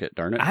the bucket,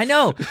 darn it. I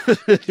know.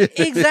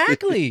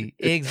 Exactly.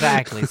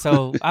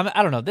 So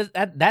I don't know.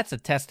 That's a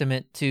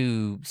testament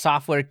to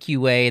software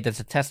QA. That's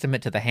a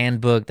testament to the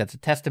handbook. That's a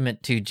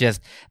testament to just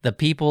the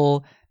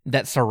people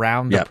that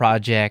surround the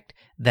project,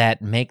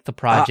 that make the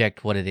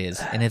project what it is.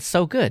 And it's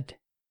so good.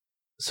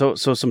 So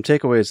some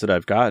takeaways that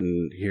I've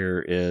gotten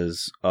here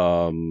is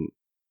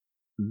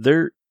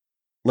there.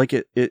 Like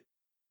it,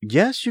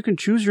 yes, you can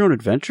choose your own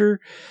adventure,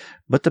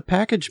 but the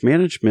package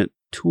management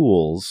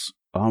tools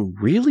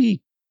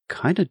really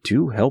kind of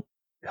do help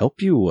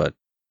you a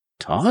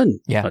ton.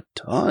 Yeah. A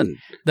ton.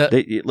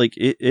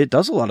 It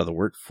does a lot of the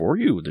work for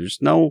you.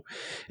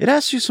 It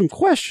asks you some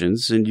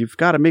questions and you've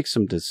got to make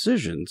some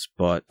decisions,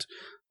 but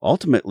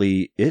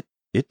ultimately it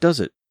does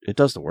it. It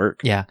does the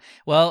work. Yeah.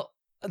 Well,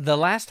 the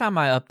last time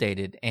I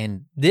updated,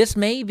 and this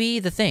may be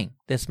the thing,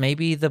 this may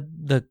be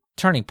the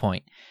turning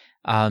point.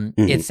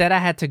 It said I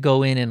had to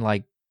go in and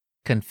like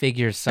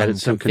configure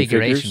some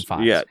configuration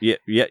files.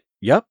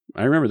 Yep.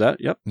 I remember that.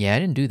 Yep. Yeah, I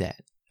didn't do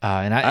that.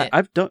 And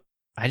I've done.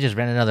 I just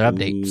ran another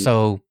update.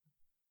 So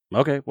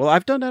okay, well,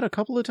 I've done that a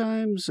couple of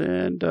times,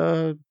 and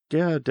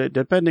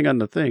depending on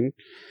the thing,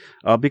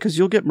 because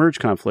you'll get merge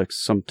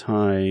conflicts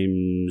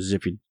sometimes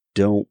if you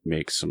don't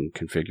make some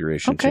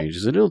configuration Okay.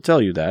 changes. And it'll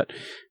tell you that.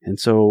 And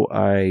so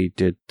I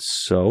did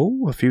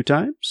so a few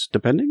times,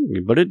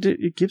 depending, but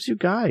it gives you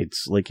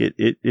guides. Like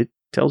it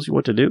tells you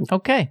what to do.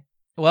 Okay.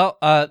 Well,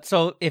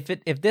 so if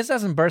this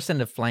doesn't burst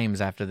into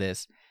flames after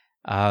this,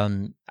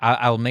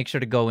 I'll make sure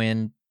to go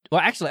in.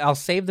 Well, actually, I'll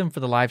save them for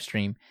the live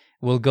stream.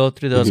 We'll go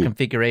through those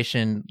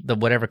configuration, the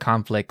whatever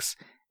conflicts,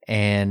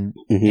 and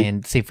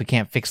see if we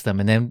can't fix them,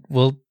 and then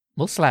we'll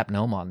slap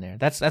GNOME on there.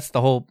 That's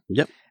the whole.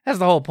 Yep. That's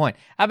the whole point.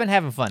 I've been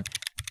having fun.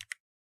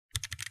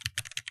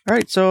 All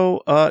right.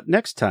 So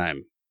next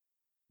time,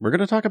 we're going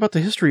to talk about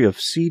the history of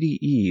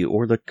CDE,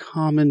 or the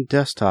Common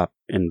Desktop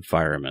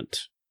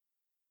Environment.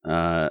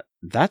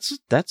 That's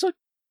a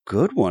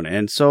good one.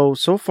 And so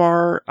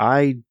far,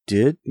 I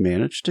did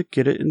manage to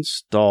get it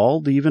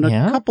installed even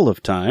a couple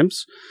of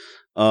times.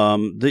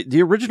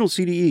 The original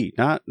CDE,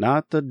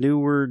 not the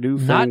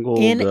newfangled,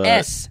 not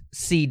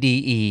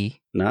NSCDE,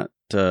 not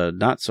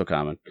so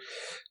common.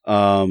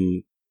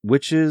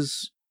 Which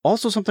is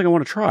also something I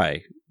want to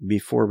try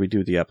before we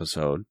do the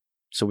episode,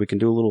 so we can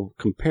do a little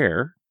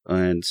compare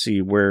and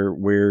see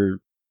where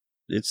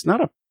it's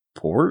not a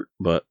port,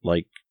 but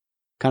like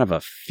kind of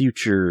a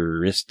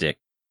futuristic,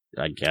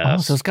 I guess. Oh,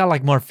 so it's got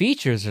like more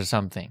features or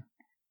something.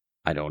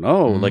 I don't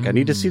know. Like, I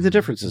need to see the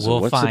differences.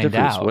 We'll What's find the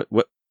difference? out.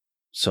 What?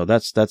 So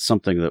that's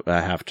something that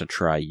I have to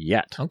try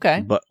yet.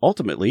 Okay. But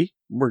ultimately,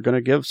 we're going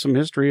to give some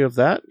history of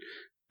that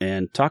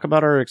and talk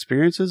about our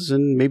experiences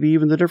and maybe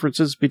even the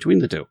differences between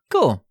the two.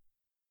 Cool.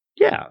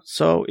 Yeah.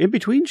 So in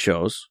between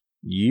shows,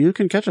 you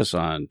can catch us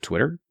on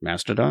Twitter,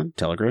 Mastodon,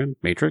 Telegram,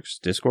 Matrix,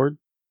 Discord,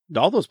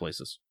 all those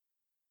places.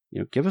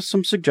 Give us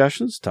some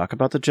suggestions. Talk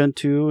about the Gen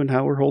 2 and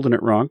how we're holding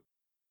it wrong.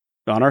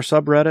 On our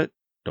subreddit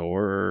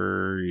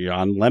or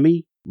on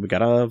Lemmy, we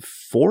got a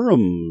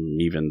forum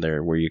even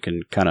there where you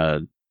can kind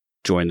of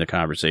join the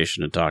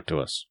conversation and talk to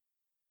us.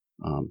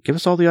 Give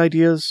us all the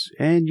ideas,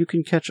 and you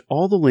can catch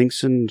all the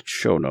links and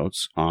show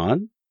notes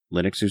on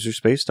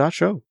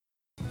linuxuserspace.show.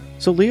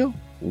 So, Leo,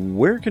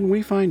 where can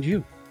we find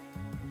you?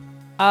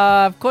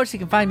 Of course, you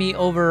can find me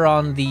over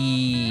on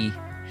the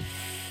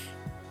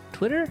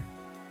Twitter? ?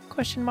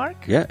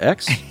 Yeah,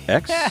 X.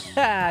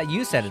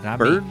 You said it, not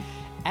Bird? me.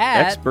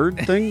 X-Bird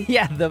thing?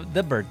 Yeah,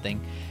 the bird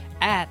thing.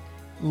 At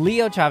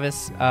Leo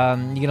Chavez. You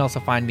can also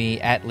find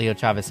me at Leo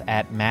Chavez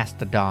at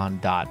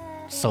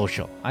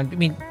mastodon.social. I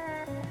mean,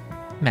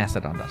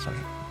 mastodon.social.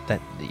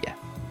 Yeah.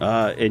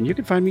 And you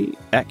can find me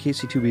at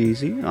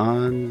KC2BEZ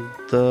on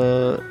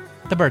the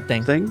bird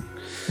thing.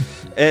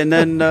 And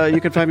then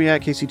you can find me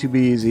at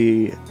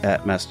KC2BEZ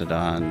at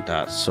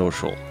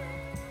mastodon.social.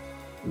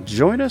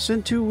 Join us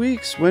in 2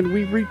 weeks when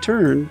we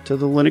return to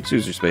the Linux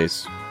user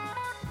space.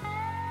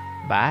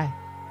 Bye.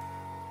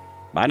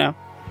 Bye now.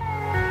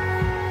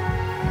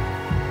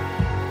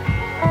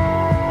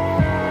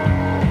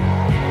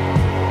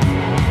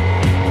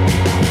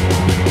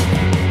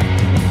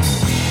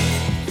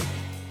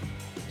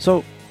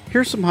 So,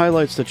 here's some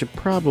highlights that you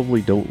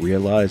probably don't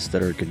realize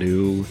that are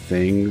GNU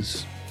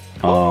things.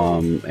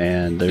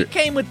 And You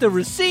came with the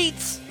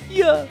receipts.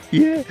 Yeah.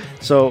 Yeah.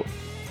 So,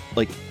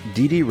 like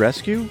DD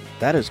Rescue,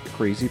 that is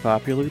crazy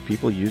popular.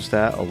 People use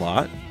that a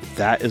lot.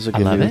 That is a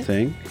GNU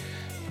thing.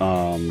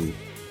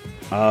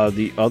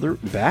 The other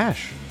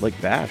Bash,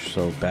 like Bash.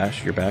 So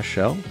Bash, your Bash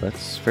shell,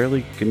 that's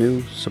fairly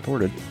GNU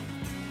supported.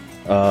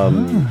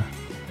 Or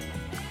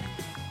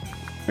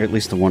at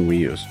least the one we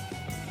use.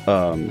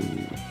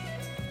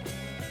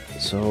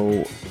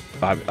 So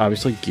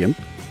obviously GIMP,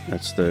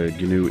 that's the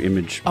GNU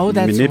image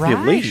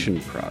manipulation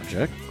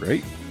project,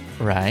 right?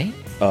 Right.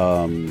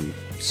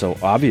 So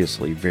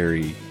obviously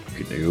very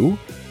GNU.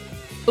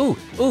 Ooh,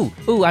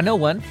 I know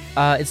one.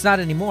 It's not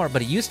anymore,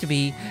 but it used to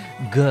be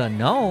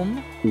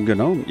GNOME.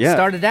 GNOME, yeah.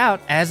 Started out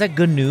as a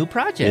GNU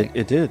project.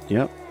 It did,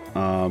 yep.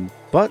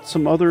 But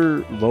some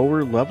other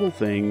lower level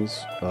things,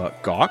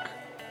 Gawk.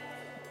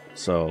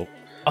 So.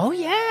 Oh,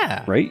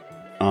 yeah. Right?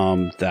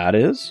 That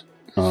is.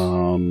 What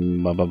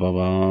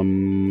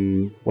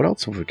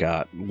else have we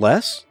got?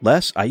 Less.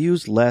 I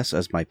use Less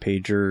as my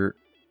pager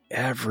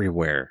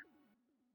everywhere.